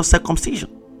covenant of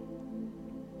circumcision.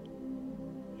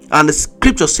 And the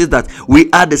scripture says that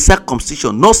we are the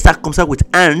circumcision, not circumcised with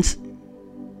hands,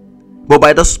 but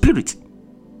by the Spirit.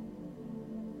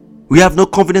 We have no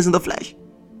confidence in the flesh.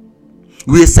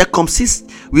 We are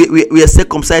circumcised. We are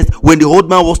circumcised when the old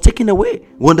man was taken away,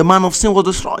 when the man of sin was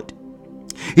destroyed.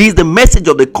 He is the message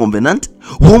of the covenant,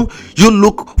 whom you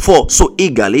look for so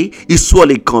eagerly, is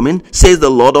surely coming, says the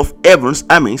Lord of heaven's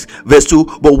armies. Verse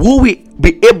 2. But who will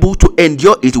be able to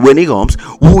endure it when he comes?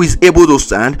 Who is able to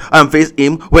stand and face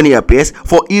him when he appears?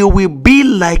 For he will be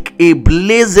like a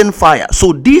blazing fire.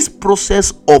 So this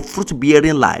process of fruit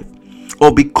bearing life,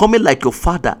 or becoming like your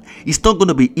father, is not going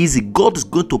to be easy. God is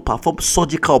going to perform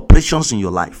surgical operations in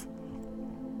your life.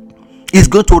 He's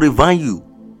going to refine you.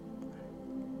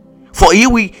 For he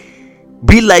will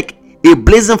be like a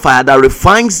blazing fire that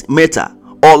refines metal,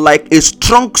 or like a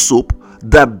strong soap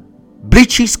that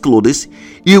bleaches clothes.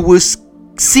 He will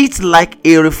sit like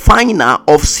a refiner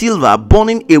of silver,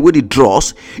 burning away the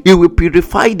dross. He will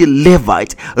purify the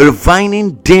Levite,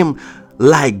 refining them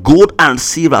like gold and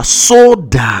silver, so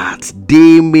that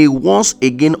they may once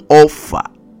again offer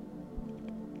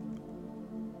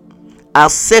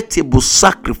acceptable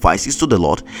sacrifices to the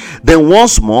Lord. Then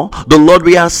once more the Lord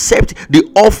will accept the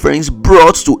offerings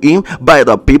brought to him by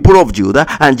the people of Judah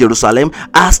and Jerusalem,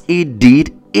 as he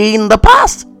did in the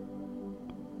past.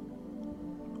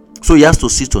 So he has to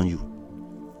sit on you.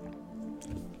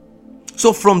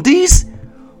 So from these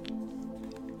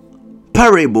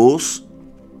parables,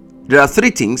 there are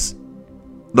three things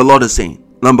the Lord is saying.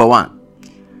 Number one,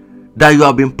 that you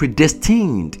have been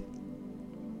predestined,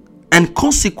 and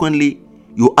consequently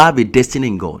you have a destiny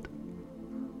in God.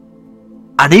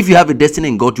 And if you have a destiny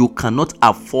in God, you cannot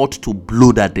afford to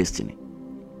blow that destiny.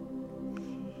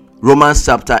 Romans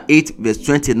chapter 8 verse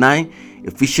 29,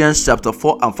 Ephesians chapter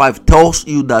 4 and 5 tells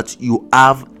you that you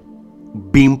have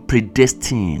been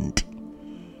predestined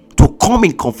to come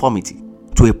in conformity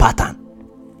to a pattern.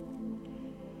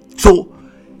 So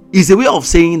it's a way of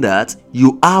saying that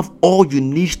you have all you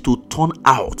need to turn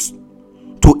out,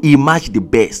 to emerge the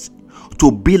best,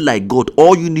 to be like God.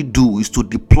 All you need to do is to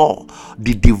deploy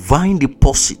the divine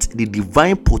deposit, the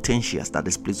divine potentials that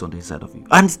is placed on the inside of you.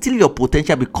 And still your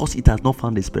potential, because it has not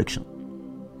found expression.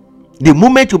 The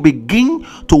moment you begin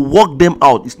to work them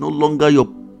out, it's no longer your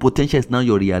potential, it's now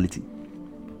your reality.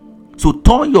 So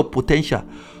turn your potential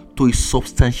to a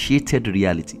substantiated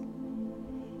reality.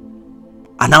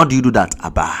 And how do you do that?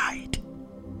 Abide.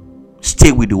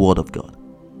 Stay with the word of God.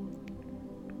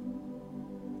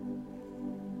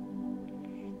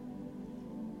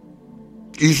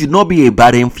 You should not be a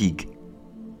barren fig,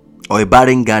 or a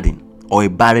barren garden, or a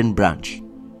barren branch.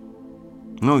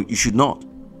 No, you should not.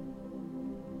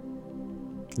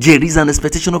 There is an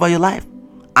expectation over your life,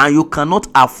 and you cannot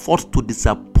afford to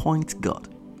disappoint God.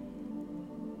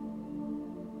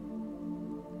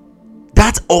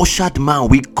 That ushered man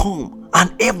will come,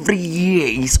 and every year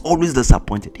he's always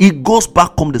disappointed. He goes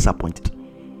back home disappointed.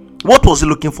 What was he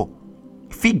looking for?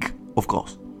 Fig, of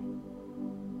course.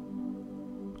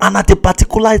 And at a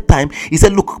particular time, he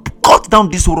said, look, cut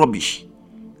down this rubbish.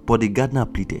 But the gardener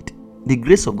pleaded, the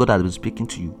grace of God has been speaking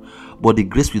to you, but the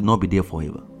grace will not be there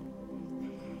forever.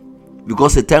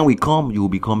 Because the time will come, you will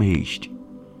become aged.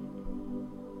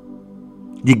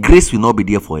 The grace will not be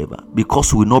there forever,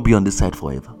 because you will not be on this side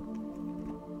forever.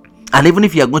 And even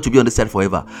if you are going to be on this side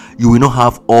forever, you will not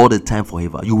have all the time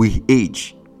forever. You will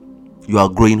age. You are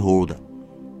growing older.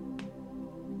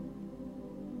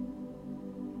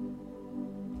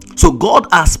 So God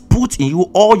has put in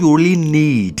you all you really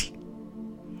need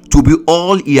to be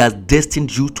all he has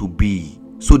destined you to be.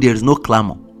 So there is no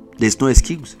clamor. There is no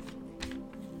excuse.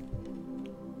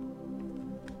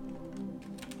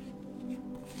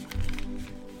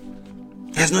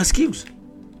 There's no excuse.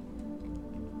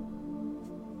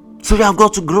 So you have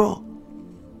got to grow.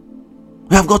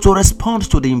 We have got to respond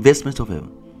to the investment of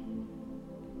heaven.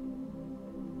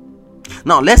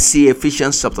 Now, let's see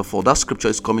Ephesians chapter 4. That scripture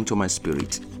is coming to my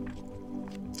spirit.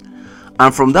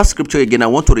 And from that scripture again, I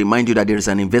want to remind you that there is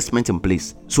an investment in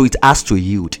place. So it has to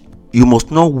yield. You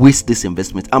must not waste this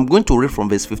investment. I'm going to read from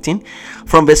verse 15.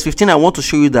 From verse 15, I want to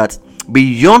show you that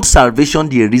beyond salvation,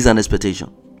 there is an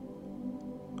expectation.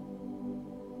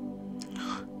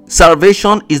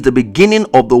 Salvation is the beginning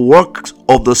of the work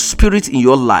of the Spirit in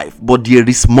your life, but there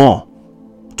is more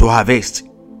to harvest.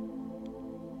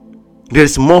 There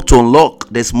is more to unlock.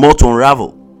 There's more to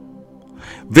unravel.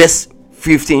 Verse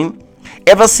 15.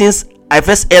 Ever since I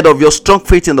first heard of your strong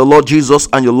faith in the Lord Jesus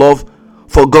and your love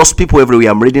for God's people everywhere.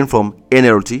 I'm reading from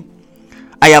NLT.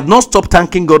 I have not stopped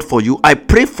thanking God for you. I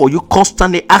pray for you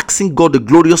constantly, asking God, the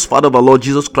glorious Father of our Lord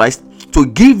Jesus Christ, to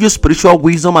give you spiritual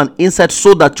wisdom and insight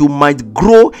so that you might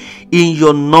grow in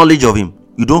your knowledge of Him.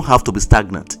 You don't have to be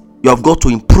stagnant. You have got to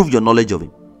improve your knowledge of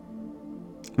Him.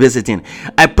 Verse 18.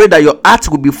 I pray that your heart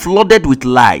will be flooded with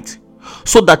light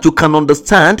so that you can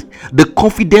understand the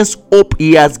confidence hope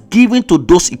He has given to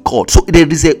those He called. So there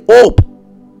is a hope.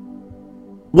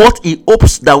 What He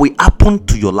hopes that will happen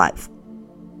to your life.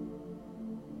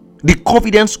 The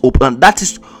confidence hope, and that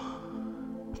is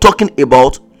talking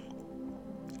about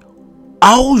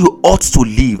how you ought to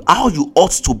live, how you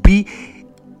ought to be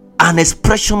an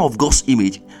expression of God's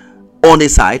image on the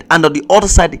side, and on the other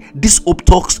side, this hope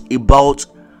talks about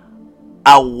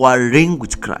our reign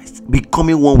with Christ,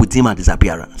 becoming one with Him at His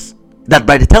appearance. That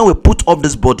by the time we put off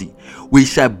this body, we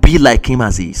shall be like Him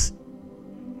as He is.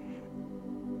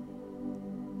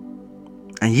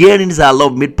 And herein is our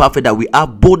love made perfect, that we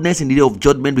have boldness in the day of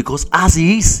judgment, because as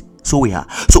He is, so we are.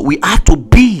 So we are to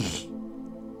be.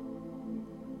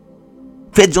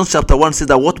 1 John chapter 1 says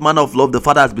that what manner of love the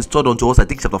Father has bestowed unto us, I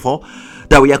think chapter 4,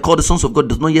 that we are called the sons of God,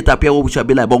 does not yet appear what we shall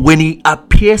be like. But when He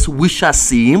appears, we shall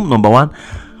see Him. Number one,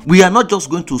 we are not just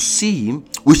going to see Him,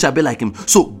 we shall be like Him.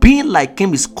 So being like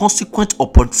Him is consequent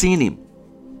upon seeing Him.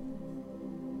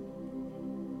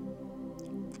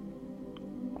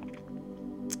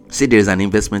 Say there is an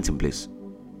investment in place,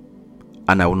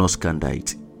 and I will not squander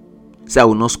it. Say I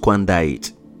will not squander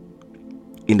it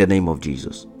in the name of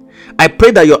Jesus. I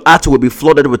pray that your heart will be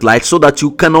flooded with light so that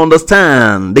you can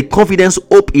understand the confidence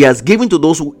hope He has given to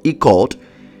those who He called,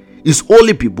 His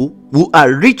holy people, who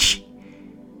are rich,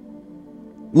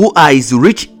 who are His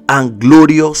rich and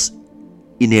glorious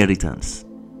inheritance.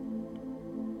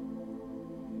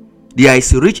 They are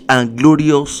His rich and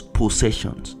glorious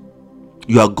possessions.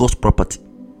 You are God's property.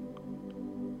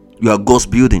 You are God's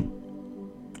building.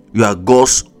 You are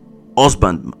God's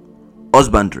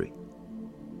husbandry.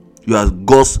 You are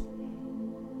God's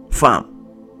farm.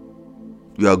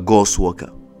 You are God's worker.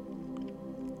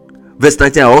 Verse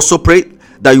 19. I also pray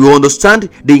that you understand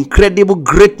the incredible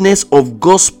greatness of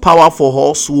God's power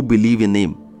for us who believe in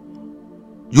Him.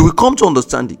 You will come to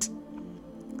understand it.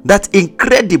 That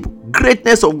incredible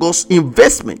greatness of God's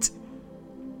investment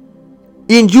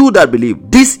in you that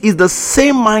believe. This is the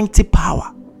same mighty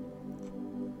power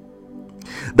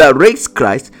that raised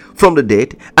Christ from the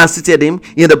dead and seated Him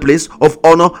in the place of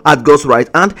honor at God's right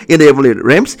hand in the heavenly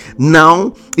realms.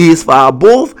 Now He is far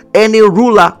above any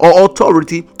ruler or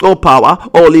authority or power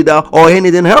or leader or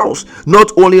anything else,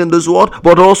 not only in this world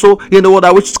but also in the world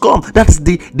that which is come. That's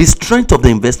the strength of the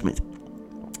investment.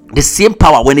 The same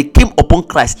power, when it came upon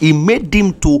Christ, He made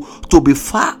Him to be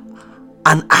far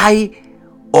and high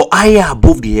or higher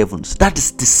above the heavens. That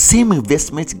is the same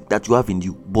investment that you have in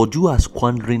you, but you are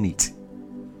squandering it.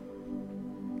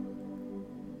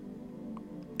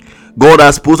 God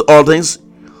has put all things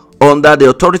under the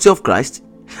authority of Christ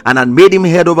and had made Him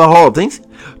head over all things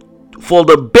for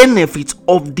the benefit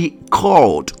of the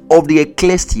called, of the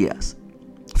ecclesias.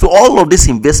 So all of this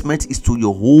investment is to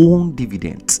your own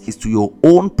dividends, is to your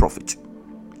own profit.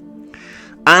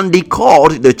 And the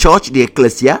called, the church, the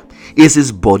ecclesia, is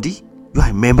His body. You are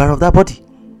a member of that body.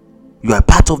 You are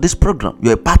part of this program.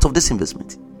 You are a part of this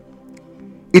investment.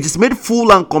 It is made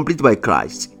full and complete by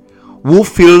Christ, who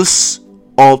fills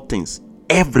all things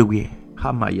everywhere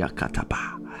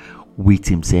with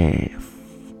Himself.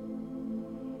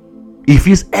 He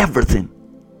fills everything.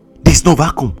 There's no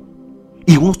vacuum.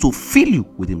 He wants to fill you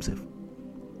with Himself.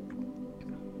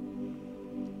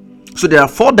 So there are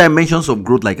 4 dimensions of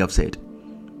growth, like I've said.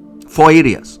 4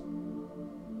 areas.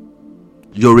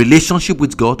 Your relationship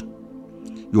with God,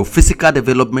 your physical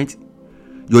development,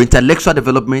 your intellectual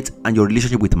development, and your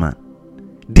relationship with man.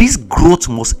 This growth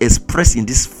must express in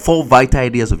these 4 vital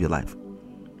areas of your life.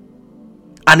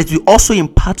 And it will also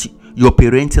impact your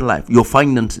parenting life, your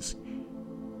finances,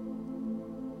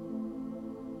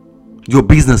 your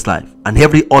business life, and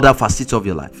every other facet of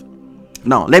your life.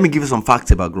 Now, let me give you some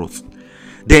facts about growth.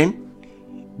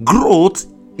 Then, growth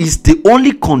is the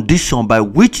only condition by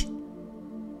which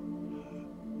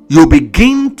you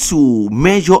begin to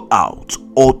measure out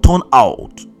or turn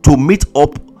out to meet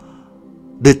up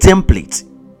the template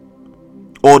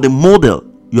or the model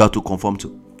you have to conform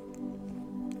to.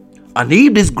 And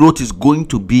if this growth is going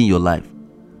to be in your life,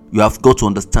 you have got to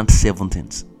understand 7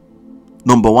 things.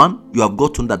 Number 1, you have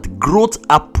got to know that growth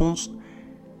happens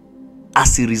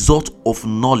as a result of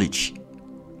knowledge,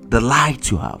 the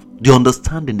light you have, the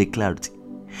understanding, the clarity.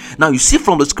 Now, you see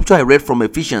from the scripture I read from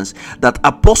Ephesians that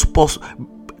apostles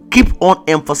keep on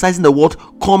emphasizing the word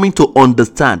coming to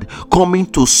understand, coming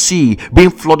to see, being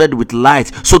flooded with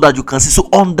light so that you can see. So,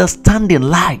 understanding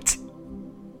light.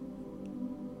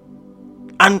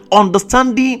 And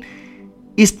understanding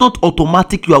is not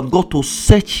automatic. You have got to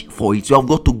search for it. You have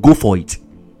got to go for it.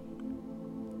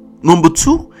 Number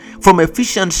 2, from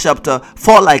Ephesians chapter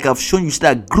 4, like I've shown you,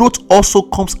 that growth also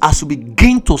comes as you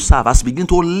begin to serve, as you begin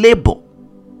to labor.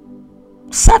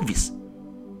 Service.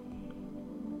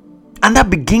 And that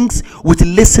begins with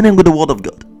listening with the word of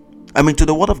God. To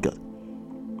the word of God.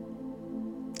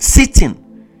 Sitting.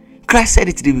 Christ said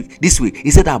it this way. He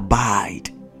said, abide.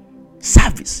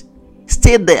 Service.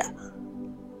 Stay there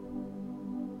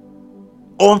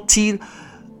until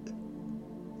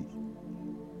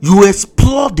you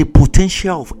explore the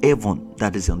potential of heaven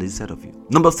that is on the inside of you.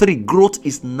 Number 3, growth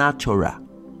is natural.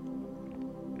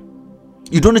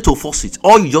 You don't need to force it.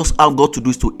 All you just have got to do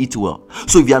is to eat well.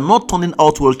 So if you are not turning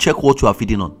out well, check what you are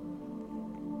feeding on.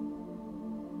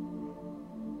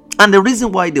 And the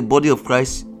reason why the body of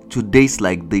Christ today is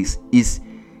like this is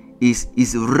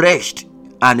wretched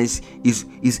and is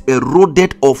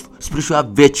eroded of spiritual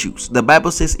virtues. The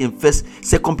Bible says in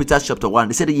 2 Peter chapter 1,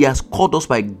 they said he has called us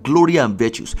by glory and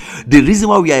virtues. The reason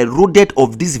why we are eroded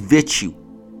of this virtue,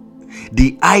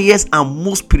 the highest and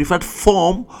most purified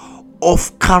form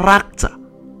of character,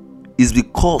 is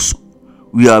because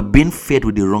we are being fed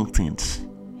with the wrong things.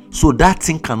 So that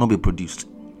thing cannot be produced.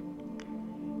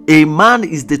 A man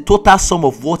is the total sum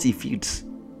of what he feeds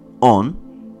on.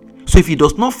 So if he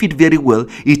does not feed very well,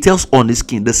 he tells on his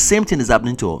skin. The same thing is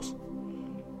happening to us.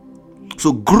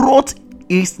 So growth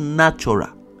is natural.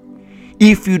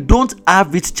 If you don't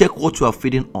have it, check what you are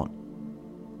feeding on.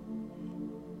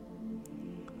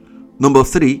 Number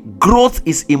 3, growth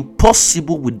is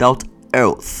impossible without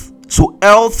health. So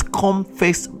health comes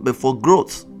first before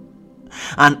growth.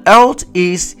 And health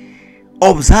is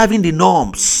observing the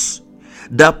norms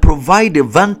that provide the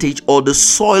advantage or the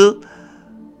soil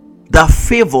that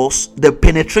favors the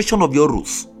penetration of your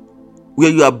roots, where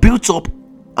you are built up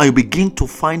and you begin to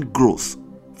find growth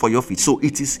for your feet. So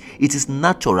it is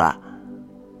natural.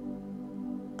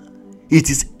 It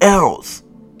is health.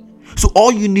 So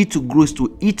all you need to grow is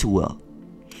to eat well,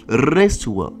 rest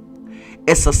well,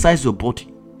 exercise your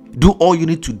body, do all you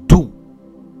need to do.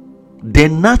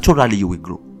 Then naturally you will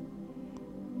grow.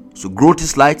 So growth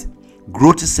is light,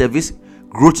 growth is service,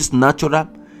 growth is natural,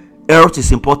 health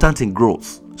is important in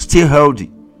growth. Stay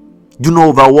healthy. Do not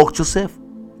overwork yourself.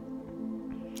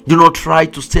 Do not try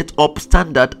to set up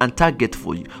standard and target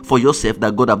for yourself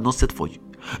that God have not set for you.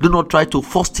 Do not try to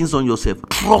force things on yourself.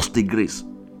 Trust the grace.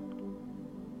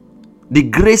 The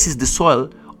grace is the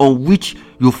soil on which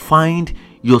you find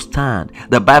your stand.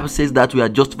 The Bible says that we are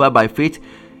justified by faith.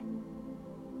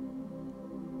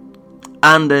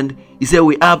 And then he said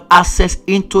we have access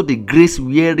into the grace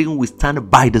wherein we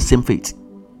stand by the same faith.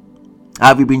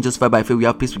 Have we been justified by faith? We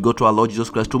have peace with God through our Lord Jesus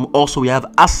Christ. Also, we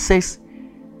have access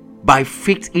by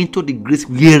faith into the grace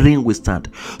wherein we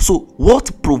stand. So,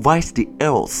 what provides the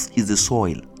health is the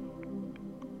soil.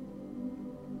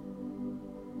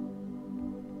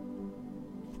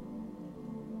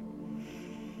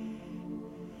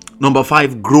 Number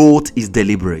 5, growth is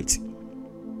deliberate.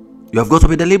 You have got to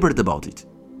be deliberate about it.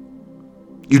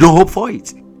 You don't hope for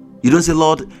it. You don't say,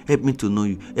 Lord, help me to know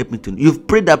you. Help me to know. You've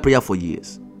prayed that prayer for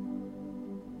years.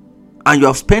 And you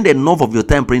have spent enough of your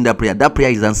time praying that prayer. That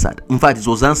prayer is answered. In fact, it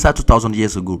was answered 2,000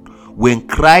 years ago when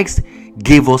Christ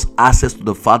gave us access to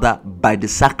the Father by the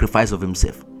sacrifice of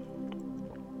himself.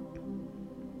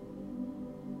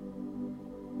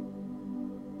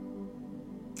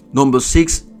 Number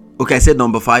 6. Okay, I said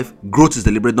number 5. Growth is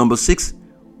deliberate. Number 6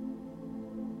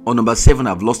 or number 7,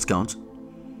 I've lost count.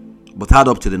 But add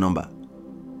up to the number.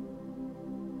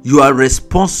 You are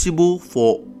responsible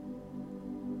for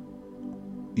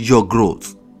your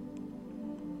growth.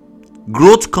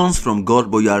 Growth comes from God,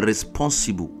 but you are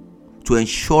responsible to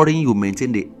ensuring you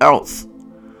maintain the health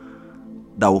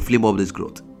that will flame up this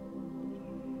growth.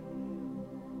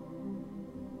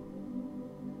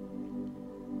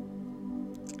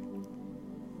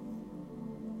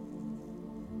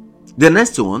 The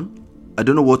next one, I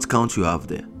don't know what count you have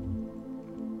there,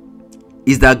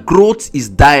 is that growth is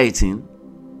dieting.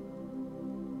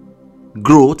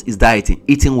 Growth is dieting,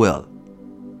 eating well.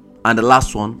 And the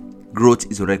last one, growth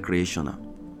is recreational.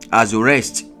 As you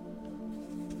rest,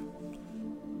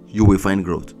 you will find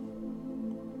growth.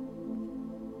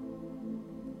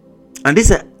 And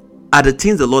these are the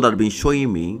things the Lord has been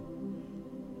showing me,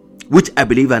 which I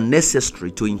believe are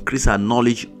necessary to increase our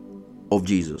knowledge of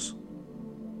Jesus.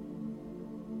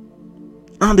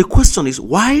 And the question is,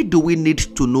 why do we need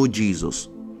to know Jesus?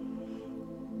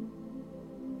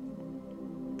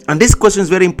 And this question is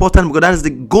very important because that is the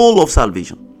goal of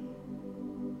salvation.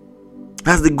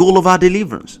 That's the goal of our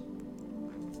deliverance.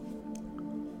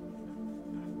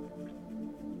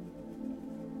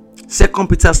 Second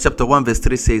Peter chapter 1 verse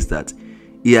 3 says that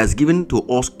He has given to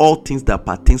us all things that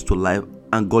pertains to life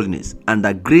and godliness, and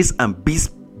that grace and peace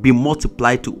be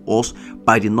multiplied to us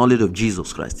by the knowledge of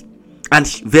Jesus Christ. And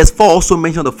verse 4 also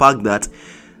mentioned the fact that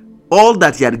all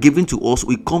that He had given to us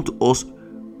will come to us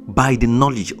by the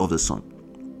knowledge of the Son.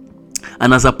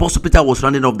 And as Apostle Peter was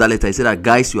rounding off that letter, he said that,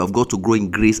 guys, you have got to grow in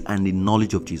grace and in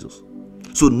knowledge of Jesus.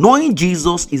 So knowing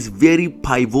Jesus is very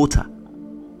pivotal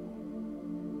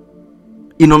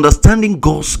in understanding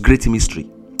God's great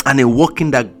mystery and in walking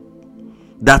that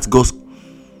God's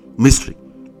mystery.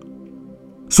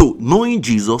 So knowing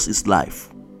Jesus is life.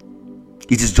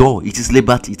 It is joy, it is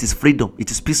liberty, it is freedom,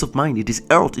 it is peace of mind, it is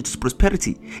health, it is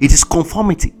prosperity, it is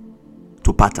conformity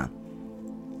to pattern.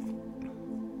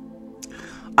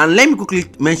 And let me quickly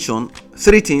mention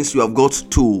 3 things you have got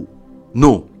to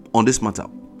know on this matter.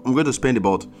 I'm going to spend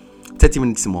about 30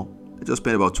 minutes more. Let's just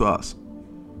spend about 2 hours.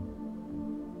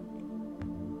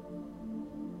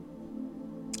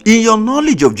 In your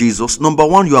knowledge of Jesus, number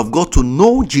 1, you have got to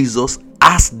know Jesus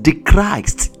as the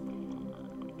Christ.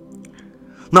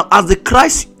 Now, as the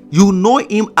Christ, you know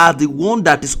Him as the one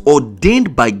that is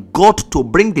ordained by God to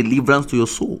bring deliverance to your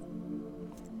soul.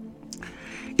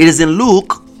 It is in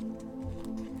Luke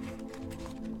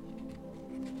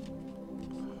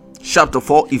chapter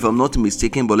 4, if I'm not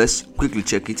mistaken, but let's quickly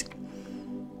check it.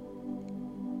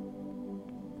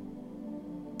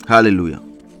 Hallelujah.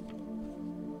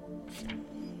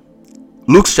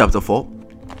 Luke chapter 4.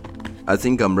 I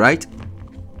think I'm right.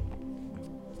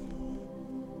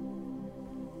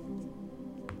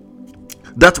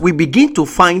 That we begin to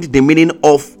find the meaning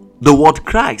of the word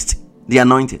Christ, the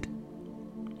anointed.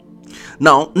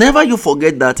 Now, never you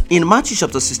forget that in Matthew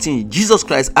chapter 16, Jesus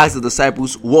Christ asked the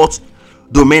disciples, what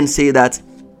do men say that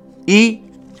He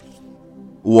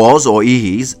was or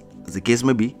He is, as the case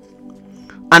may be?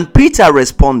 And Peter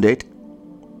responded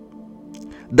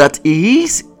that He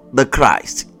is the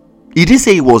Christ. He didn't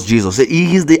say He was Jesus.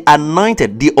 He is the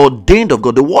anointed, the ordained of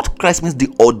God. The word Christ means the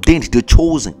ordained, the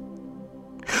chosen.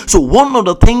 So one of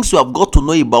the things you have got to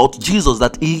know about Jesus,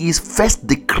 that He is first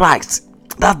the Christ.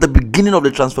 That's the beginning of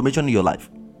the transformation in your life.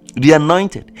 The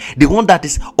anointed, the one that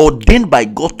is ordained by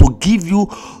God to give you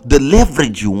the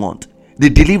leverage you want, the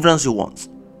deliverance you want.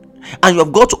 And you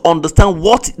have got to understand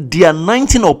what the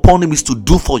anointing upon Him is to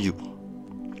do for you.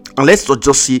 And let's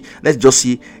just see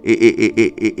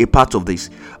a part of this.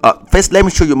 First, let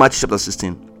me show you Matthew chapter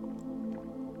 16.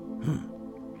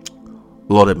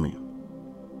 Lord help me.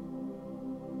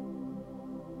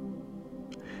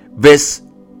 Verse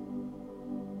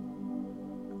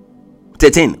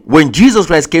 13. When Jesus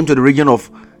Christ came to the region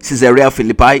of Caesarea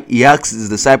Philippi, He asked His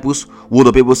disciples, who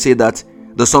the people say that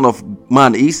the Son of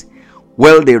Man is?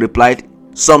 Well, they replied,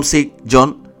 some say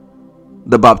John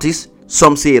the Baptist,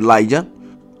 some say Elijah,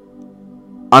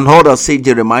 and others say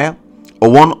Jeremiah,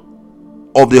 or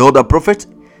one of the other prophets.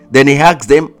 Then He asked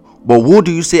them, but who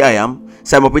do you say I am?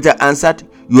 Simon Peter answered,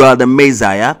 you are the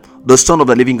Messiah, the Son of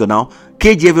the living God. Now,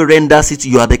 KJV renders it,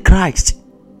 you are the Christ,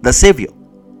 the Savior.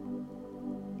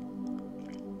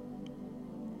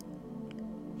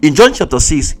 In John chapter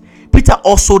 6, Peter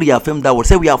also reaffirmed that word.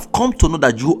 Say, we have come to know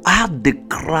that you are the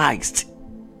Christ,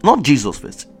 not Jesus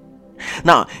first.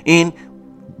 Now, in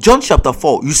John chapter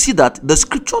 4, you see that the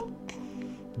scripture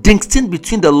distinct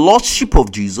between the lordship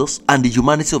of Jesus and the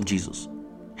humanity of Jesus.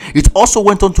 It also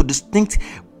went on to distinct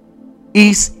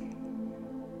His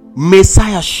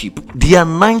messiahship, the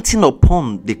anointing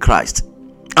upon the Christ,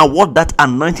 and what that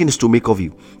anointing is to make of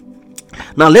you.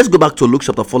 Now let's go back to Luke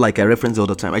chapter 4, like I referenced the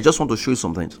other time. I just want to show you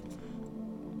something.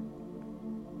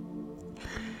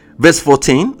 Verse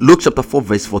 14, Luke chapter 4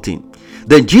 verse 14.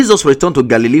 Then Jesus returned to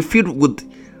Galilee, filled with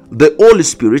the Holy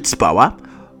Spirit's power.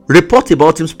 Report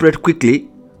about Him spread quickly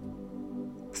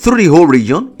through the whole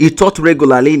region. He taught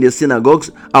regularly in the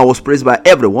synagogues and was praised by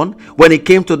everyone. When He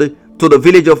came to the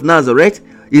village of Nazareth,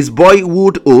 his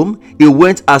boyhood home, he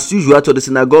went as usual to the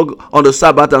synagogue on the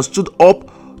Sabbath and stood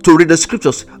up to read the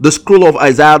scriptures. The scroll of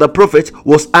Isaiah the prophet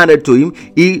was handed to him.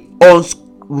 He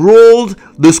unrolled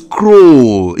the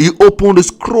scroll. He opened the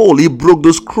scroll. He broke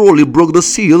the scroll. He broke the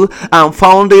seal and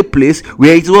found a place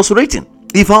where it was written.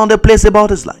 He found a place about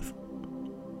his life.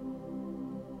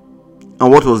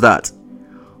 And what was that?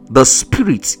 The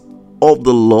Spirit of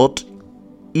the Lord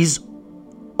is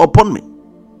upon me,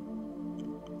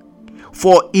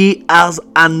 for he has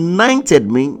anointed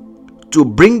me to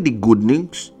bring the good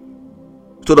news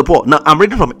to the poor. Now I'm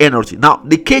reading from NLT. Now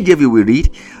the KJV will read,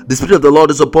 the Spirit of the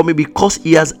Lord is upon me because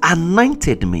he has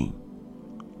anointed me.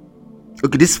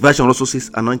 Okay, this version also says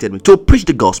anointed me to preach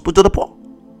the gospel to the poor.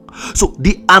 So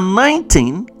the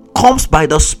anointing comes by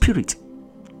the Spirit.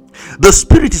 The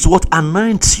Spirit is what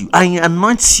anoints you, and he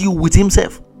anoints you with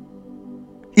himself.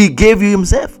 He gave you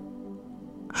himself.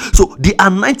 So the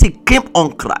anointing came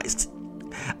on Christ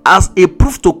as a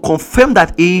proof to confirm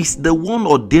that he is the one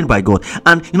ordained by God.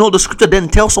 And the scripture then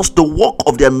tells us the work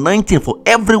of the anointing for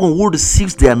everyone who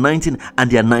receives the anointing and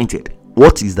the anointed.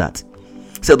 What is that?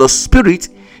 So the Spirit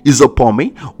is upon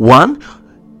me, one,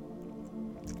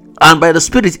 and by the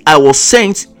Spirit I was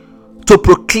sent to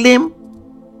proclaim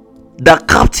that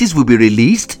captives will be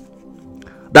released,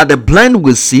 that the blind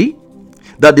will see,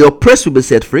 that the oppressed will be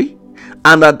set free,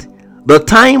 and that the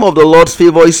time of the Lord's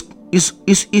favor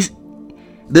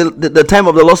the time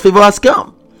of the Lord's favor has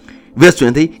come. Verse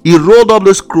 20, he rolled up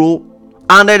the scroll,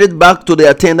 handed it back to the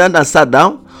attendant, and sat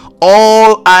down.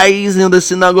 All eyes in the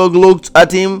synagogue looked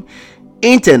at him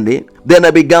intently. Then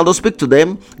I began to speak to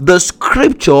them. The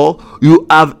scripture you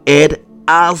have heard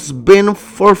has been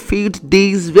fulfilled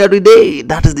this very day.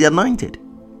 That is the anointed.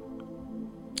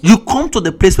 You come to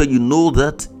the place where you know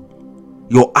that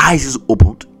your eyes is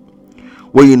opened,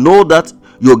 when you know that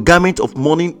your garment of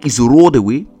mourning is rolled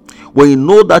away, when you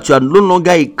know that you are no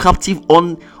longer a captive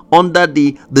under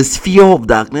the sphere of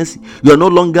darkness, you are no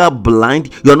longer blind,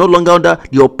 you are no longer under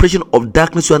the oppression of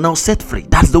darkness, you are now set free.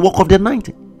 That's the work of the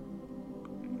anointing.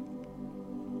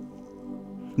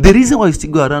 The reason why you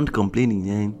still go around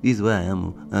complaining, this is where I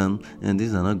am, and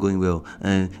these are not going well,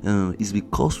 is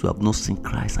because you have not seen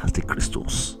Christ as the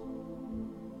Christos.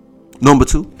 Number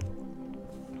 2,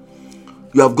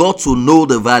 you have got to know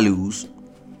the values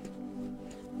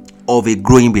of a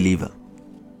growing believer.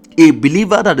 A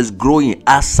believer that is growing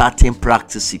has certain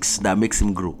practices that makes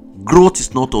him grow. Growth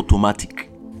is not automatic.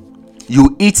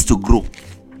 You eat to grow.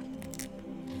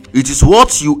 It is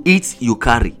what you eat you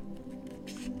carry.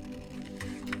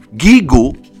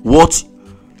 Gigo, what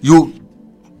you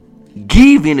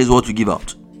give in is what you give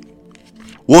out.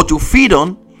 What you feed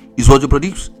on is what you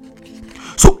produce.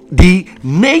 So the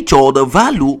nature or the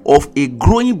value of a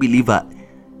growing believer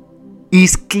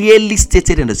is clearly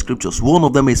stated in the scriptures. One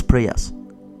of them is prayers.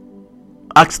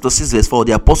 Acts 6 verse 4,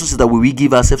 the apostle says that we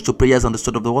give ourselves to prayers and the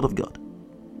study of the word of God.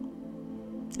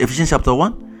 Ephesians chapter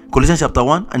 1, Colossians chapter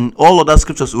 1, and all other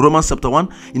scriptures, Romans chapter 1,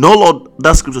 in all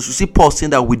other scriptures, you see Paul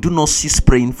saying that we do not cease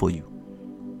praying for you.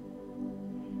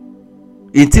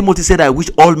 In Timothy said, I wish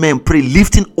all men pray,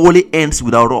 lifting holy hands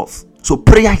without wrath. So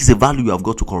prayer is a value you have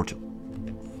got to cultivate.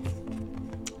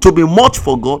 To be much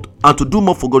for God and to do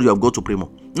more for God, you have got to pray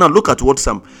more. Now look at what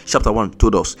Psalm chapter 1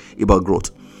 told us about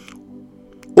growth.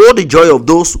 Oh, the joy of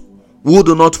those who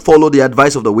do not follow the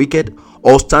advice of the wicked,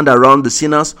 or stand around the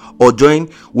sinners, or join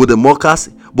with the mockers,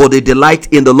 but they delight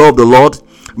in the law of the Lord,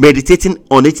 meditating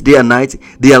on it day and night.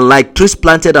 They are like trees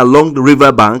planted along the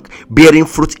river bank, bearing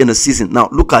fruit in the season. Now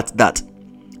look at that.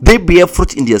 They bear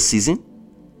fruit in their season.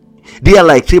 They are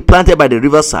like trees planted by the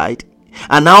riverside.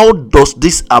 And how does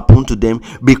this happen to them?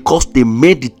 Because they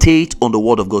meditate on the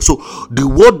word of God. So the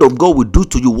word of God will do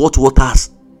to you what water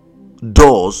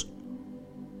does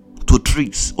to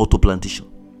trees or to plantation.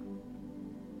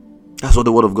 That's what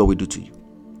the word of God will do to you.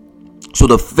 So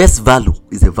the first value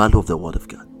is the value of the word of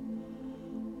God.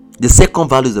 The second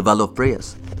value is the value of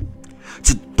prayers.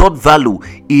 The third value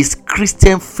is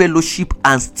Christian fellowship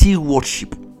and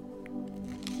stewardship.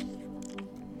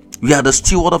 We are the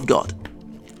steward of God.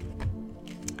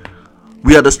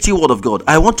 We are the steward of God.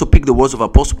 I want to pick the words of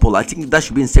Apostle Paul. I think that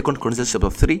should be in 2 Corinthians chapter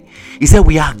 3. He said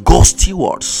we are God's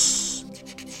stewards.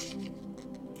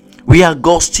 We are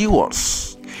God's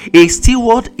stewards. A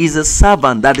steward is a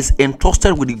servant that is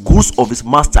entrusted with the goods of his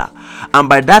master, and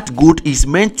by that good is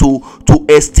meant to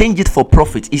exchange it for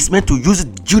profit. He's meant to use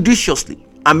it judiciously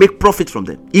and make profit from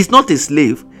them. He's not a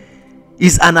slave.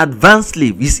 He's an advanced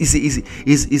slave. He's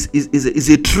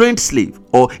a trained slave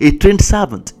or a trained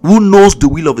servant who knows the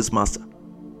will of his master,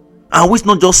 and who is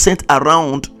not just sent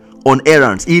around on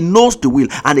errands. He knows the will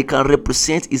and he can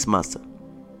represent his master.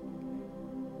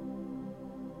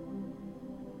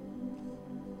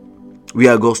 We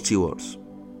are God's stewards.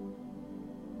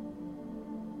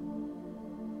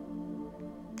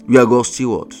 We are God's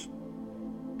stewards.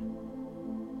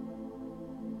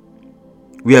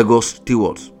 We are God's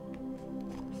stewards.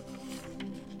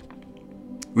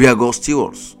 We are God's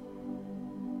stewards.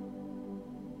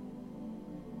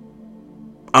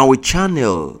 And we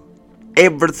channel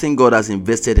everything God has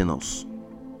invested in us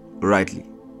rightly.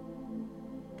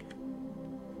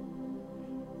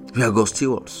 We are God's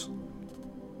stewards.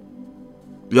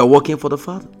 We are working for the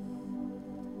Father.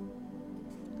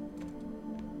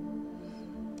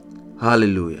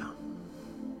 Hallelujah.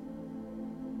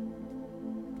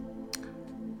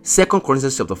 2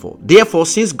 Corinthians chapter 4. Therefore,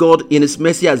 since God in His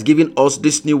mercy has given us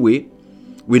this new way,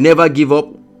 we never give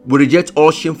up. We reject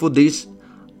all shameful deeds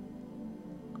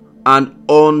and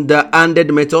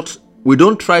underhanded methods. We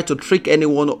don't try to trick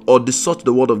anyone or distort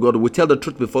the word of God. We tell the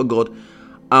truth before God,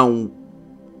 and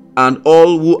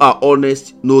all who are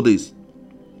honest know this.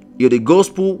 If the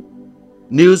gospel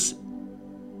news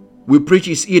we preach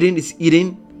is hidden, it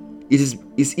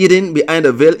is hidden behind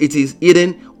a veil. It is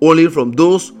hidden only from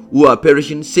those who are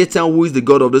perishing. Satan, who is the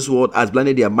god of this world, has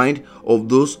blinded the minds of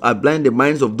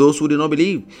those who do not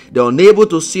believe. They are unable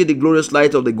to see the glorious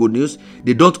light of the good news.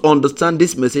 They don't understand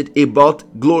this message about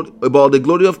the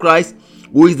glory of Christ,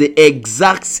 who is the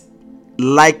exact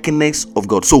likeness of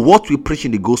God. So what we preach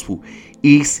in the gospel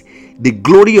is the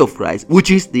glory of Christ, which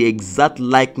is the exact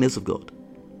likeness of God.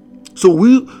 So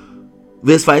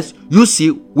verse 5, you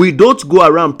see, we don't go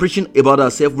around preaching about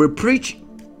ourselves. We preach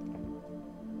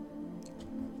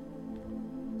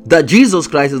that Jesus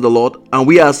Christ is the Lord, and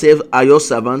we ourselves are your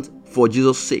servants for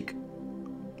Jesus' sake.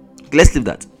 Let's leave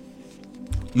that.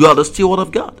 You are the steward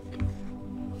of God.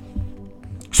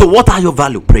 So what are your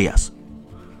value prayers?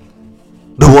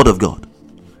 The word of God,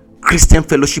 Christian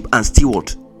fellowship and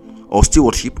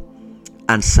stewardship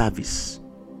and service.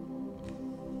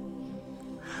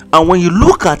 And when you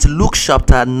look at Luke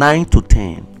chapter 9 to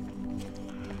 10,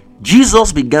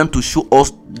 Jesus began to show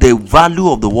us the value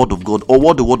of the word of God, or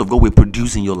what the word of God will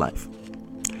produce in your life.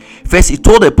 First, he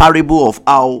told a parable of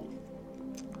how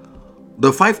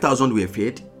the 5,000 were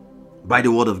fed by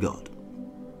the word of God.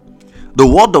 The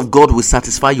word of God will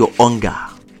satisfy your hunger.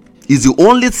 It's the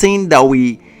only thing that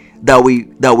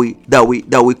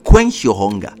will quench your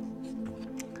hunger,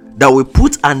 that will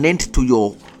put an end to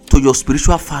your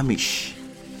spiritual famish.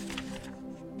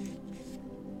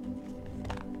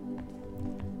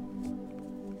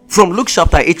 From Luke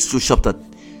chapter 8 to chapter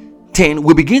 10,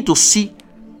 we begin to see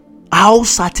how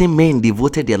certain men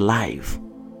devoted their life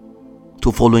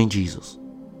to following Jesus.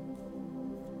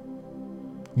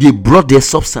 They brought their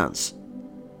substance,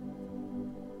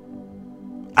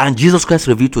 and Jesus Christ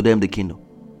revealed to them the kingdom.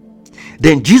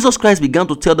 Then Jesus Christ began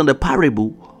to tell them the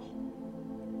parable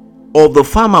of the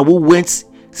farmer who went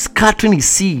scattering his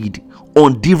seed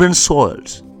on different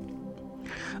soils.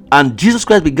 And Jesus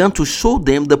Christ began to show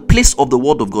them the place of the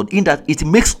word of God, in that it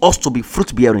makes us to be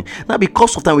fruit bearing. Now,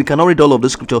 because of time, we cannot read all of the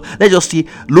scripture. Let's just see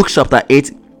Luke chapter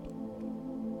 8,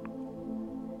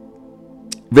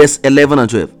 verse 11 and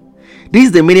 12. This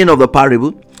is the meaning of the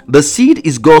parable. The seed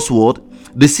is God's word.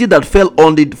 The seed that fell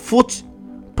on the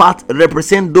footpath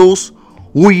represent those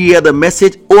who hear the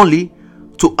message only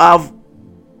to have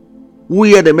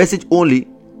the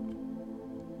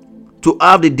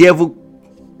devil.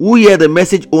 Who hear the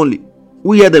message only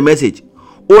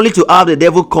to have the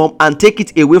devil come and take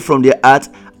it away from their heart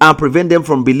and prevent them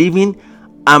from believing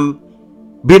and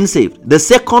being saved. The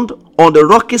second, on the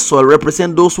rocky soil,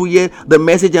 represent those who hear the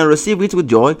message and receive it with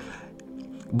joy,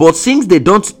 but since they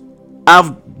don't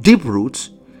have deep roots,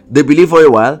 they believe for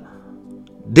a while,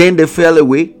 then they fell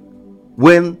away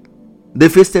when they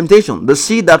face temptation. The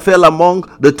seed that fell among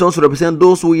the thorns represent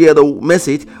those who hear the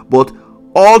message, but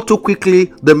all too quickly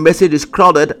the message is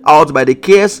crowded out by the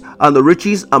cares and the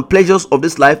riches and pleasures of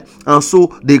this life, and so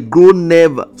they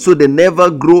never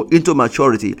grow into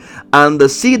maturity. And the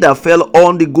seed that fell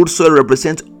on the good soil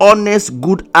represents honest,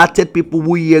 good-hearted people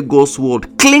who hear God's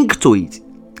word, cling to it,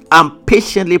 and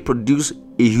patiently produce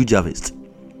a huge harvest.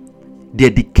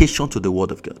 Dedication to the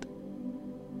word of God.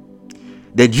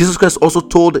 Then Jesus Christ also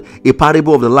told a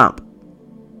parable of the lamp,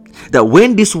 that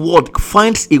when this word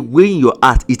finds a way in your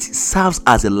heart, it serves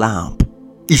as a lamp.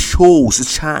 It shows, it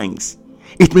shines,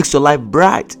 it makes your life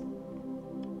bright.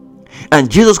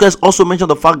 And Jesus Christ also mentioned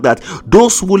the fact that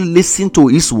those who listen to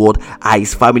his word are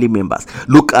his family members.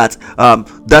 Look at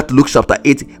that Luke chapter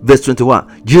 8 verse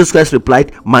 21. Jesus Christ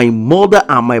replied, my mother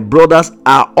and my brothers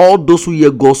are all those who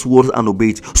hear God's words and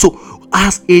obey it. So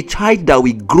as a child that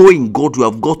we grow in God, you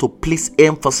have got to place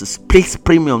emphasis, place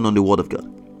premium on the word of God.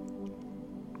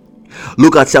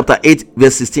 Look at chapter 8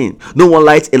 verse 16. No one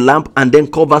lights a lamp and then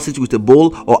covers it with a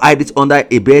bowl or hides it under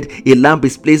a bed. A lamp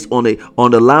is placed on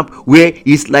the lamp where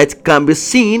its light can be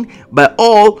seen by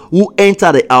all who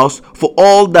enter the house. For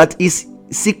all that is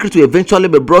secret will eventually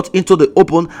be brought into the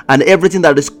open, and everything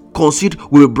that is concealed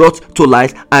will be brought to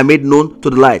light and made known to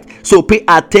the light. So pay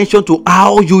attention to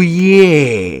how you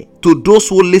hear. To those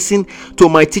who listen to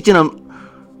my teaching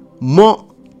more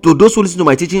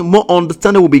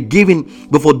understanding will be given,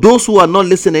 but for those who are not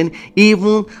listening,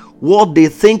 even what they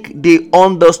think they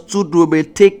understood will be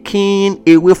taken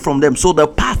away from them. So the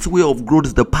pathway of growth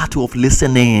is the pathway of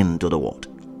listening to the word.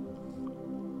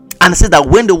 And it says that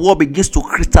when the word begins to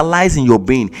crystallize in your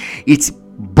being, it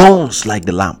burns like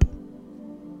the lamp.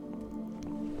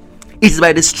 It's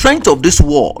by the strength of this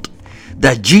word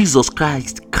that Jesus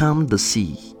Christ calmed the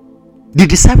sea. The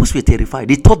disciples were terrified.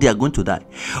 They thought they are going to die.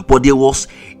 But there was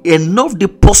enough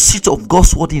deposit of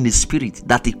God's word in his spirit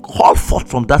that he called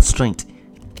forth from that strength,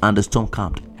 and the storm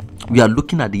calmed. We are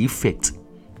looking at the effect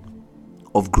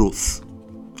of growth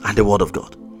and the word of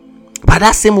God. By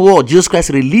that same word, Jesus Christ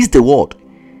released the word,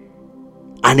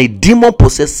 and a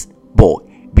demon-possessed boy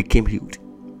became healed.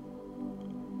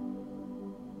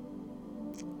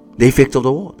 The effect of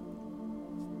the word.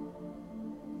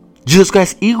 Jesus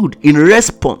Christ healed in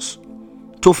response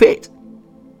to faith.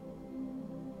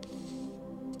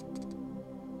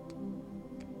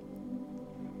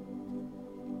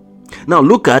 Now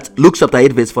look at Luke chapter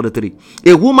 8 verse 43.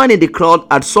 A woman in the crowd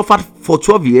had suffered for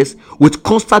 12 years with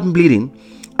constant bleeding,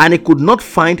 and he could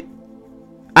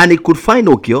find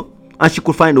no cure.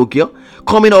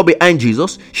 Coming up behind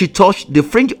Jesus, she touched the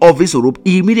fringe of his robe.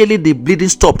 Immediately the bleeding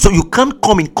stopped. So you can't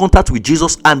come in contact with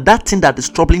Jesus, and that thing that is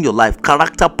troubling your life,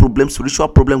 character problem, spiritual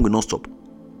problem, will not stop.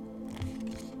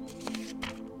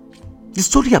 The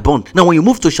story abounds. Now when you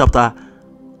move to chapter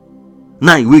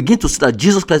 9, we begin to see that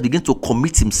Jesus Christ begins to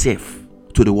commit himself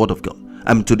to the word of God.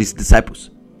 To his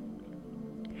disciples.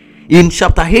 In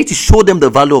chapter 8, he showed them the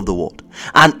value of the word.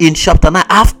 And in chapter 9,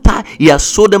 after he has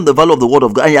showed them the value of the word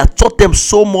of God, and he has taught them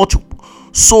so much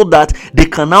so that they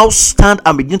can now stand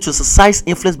and begin to exercise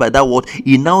influence by that word,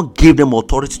 he now gave them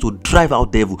authority to drive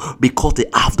out devil because they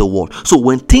have the word. So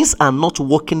when things are not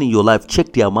working in your life,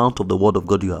 check the amount of the word of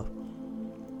God you have.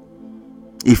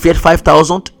 He fed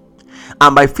 5,000,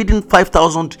 and by feeding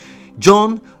 5,000,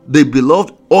 John the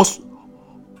beloved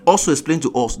also explained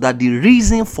to us that the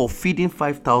reason for feeding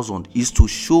 5,000 is to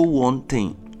show one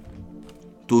thing,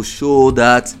 to show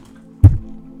that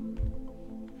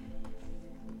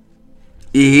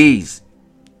he is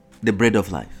the bread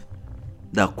of life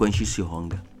that quenches your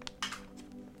hunger.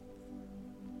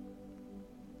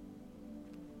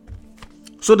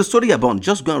 So the story abounds.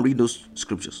 Just go and read those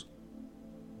scriptures.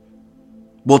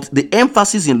 But the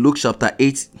emphasis in Luke chapter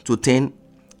 8 to 10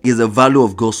 is the value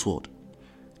of God's word.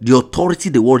 The authority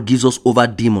the word gives us over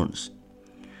demons.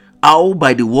 How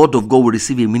by the word of God we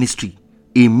receive a ministry,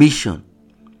 a mission.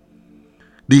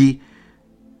 The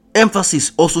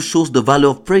emphasis also shows the value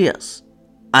of prayers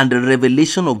and the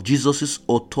revelation of Jesus'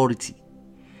 authority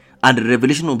and the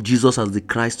revelation of Jesus as the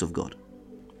Christ of God.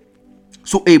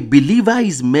 So a believer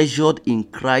is measured in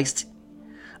Christ,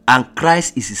 and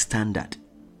Christ is his standard.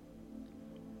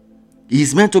 He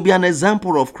is meant to be an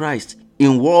example of Christ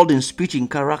in word, in speech, in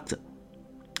character,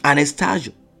 and a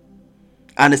stature.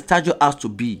 And a stature has to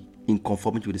be in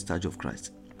conformity with the stature of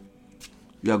Christ.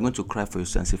 You are going to cry for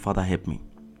yourself and say, Father, help me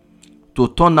to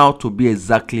turn out to be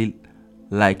exactly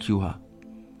like you are.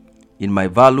 In my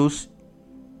values,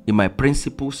 in my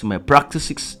principles, in my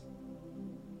practices.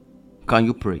 Can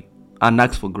you pray and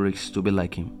ask for grace to be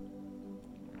like him?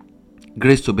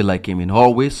 Grace to be like him in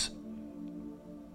all ways,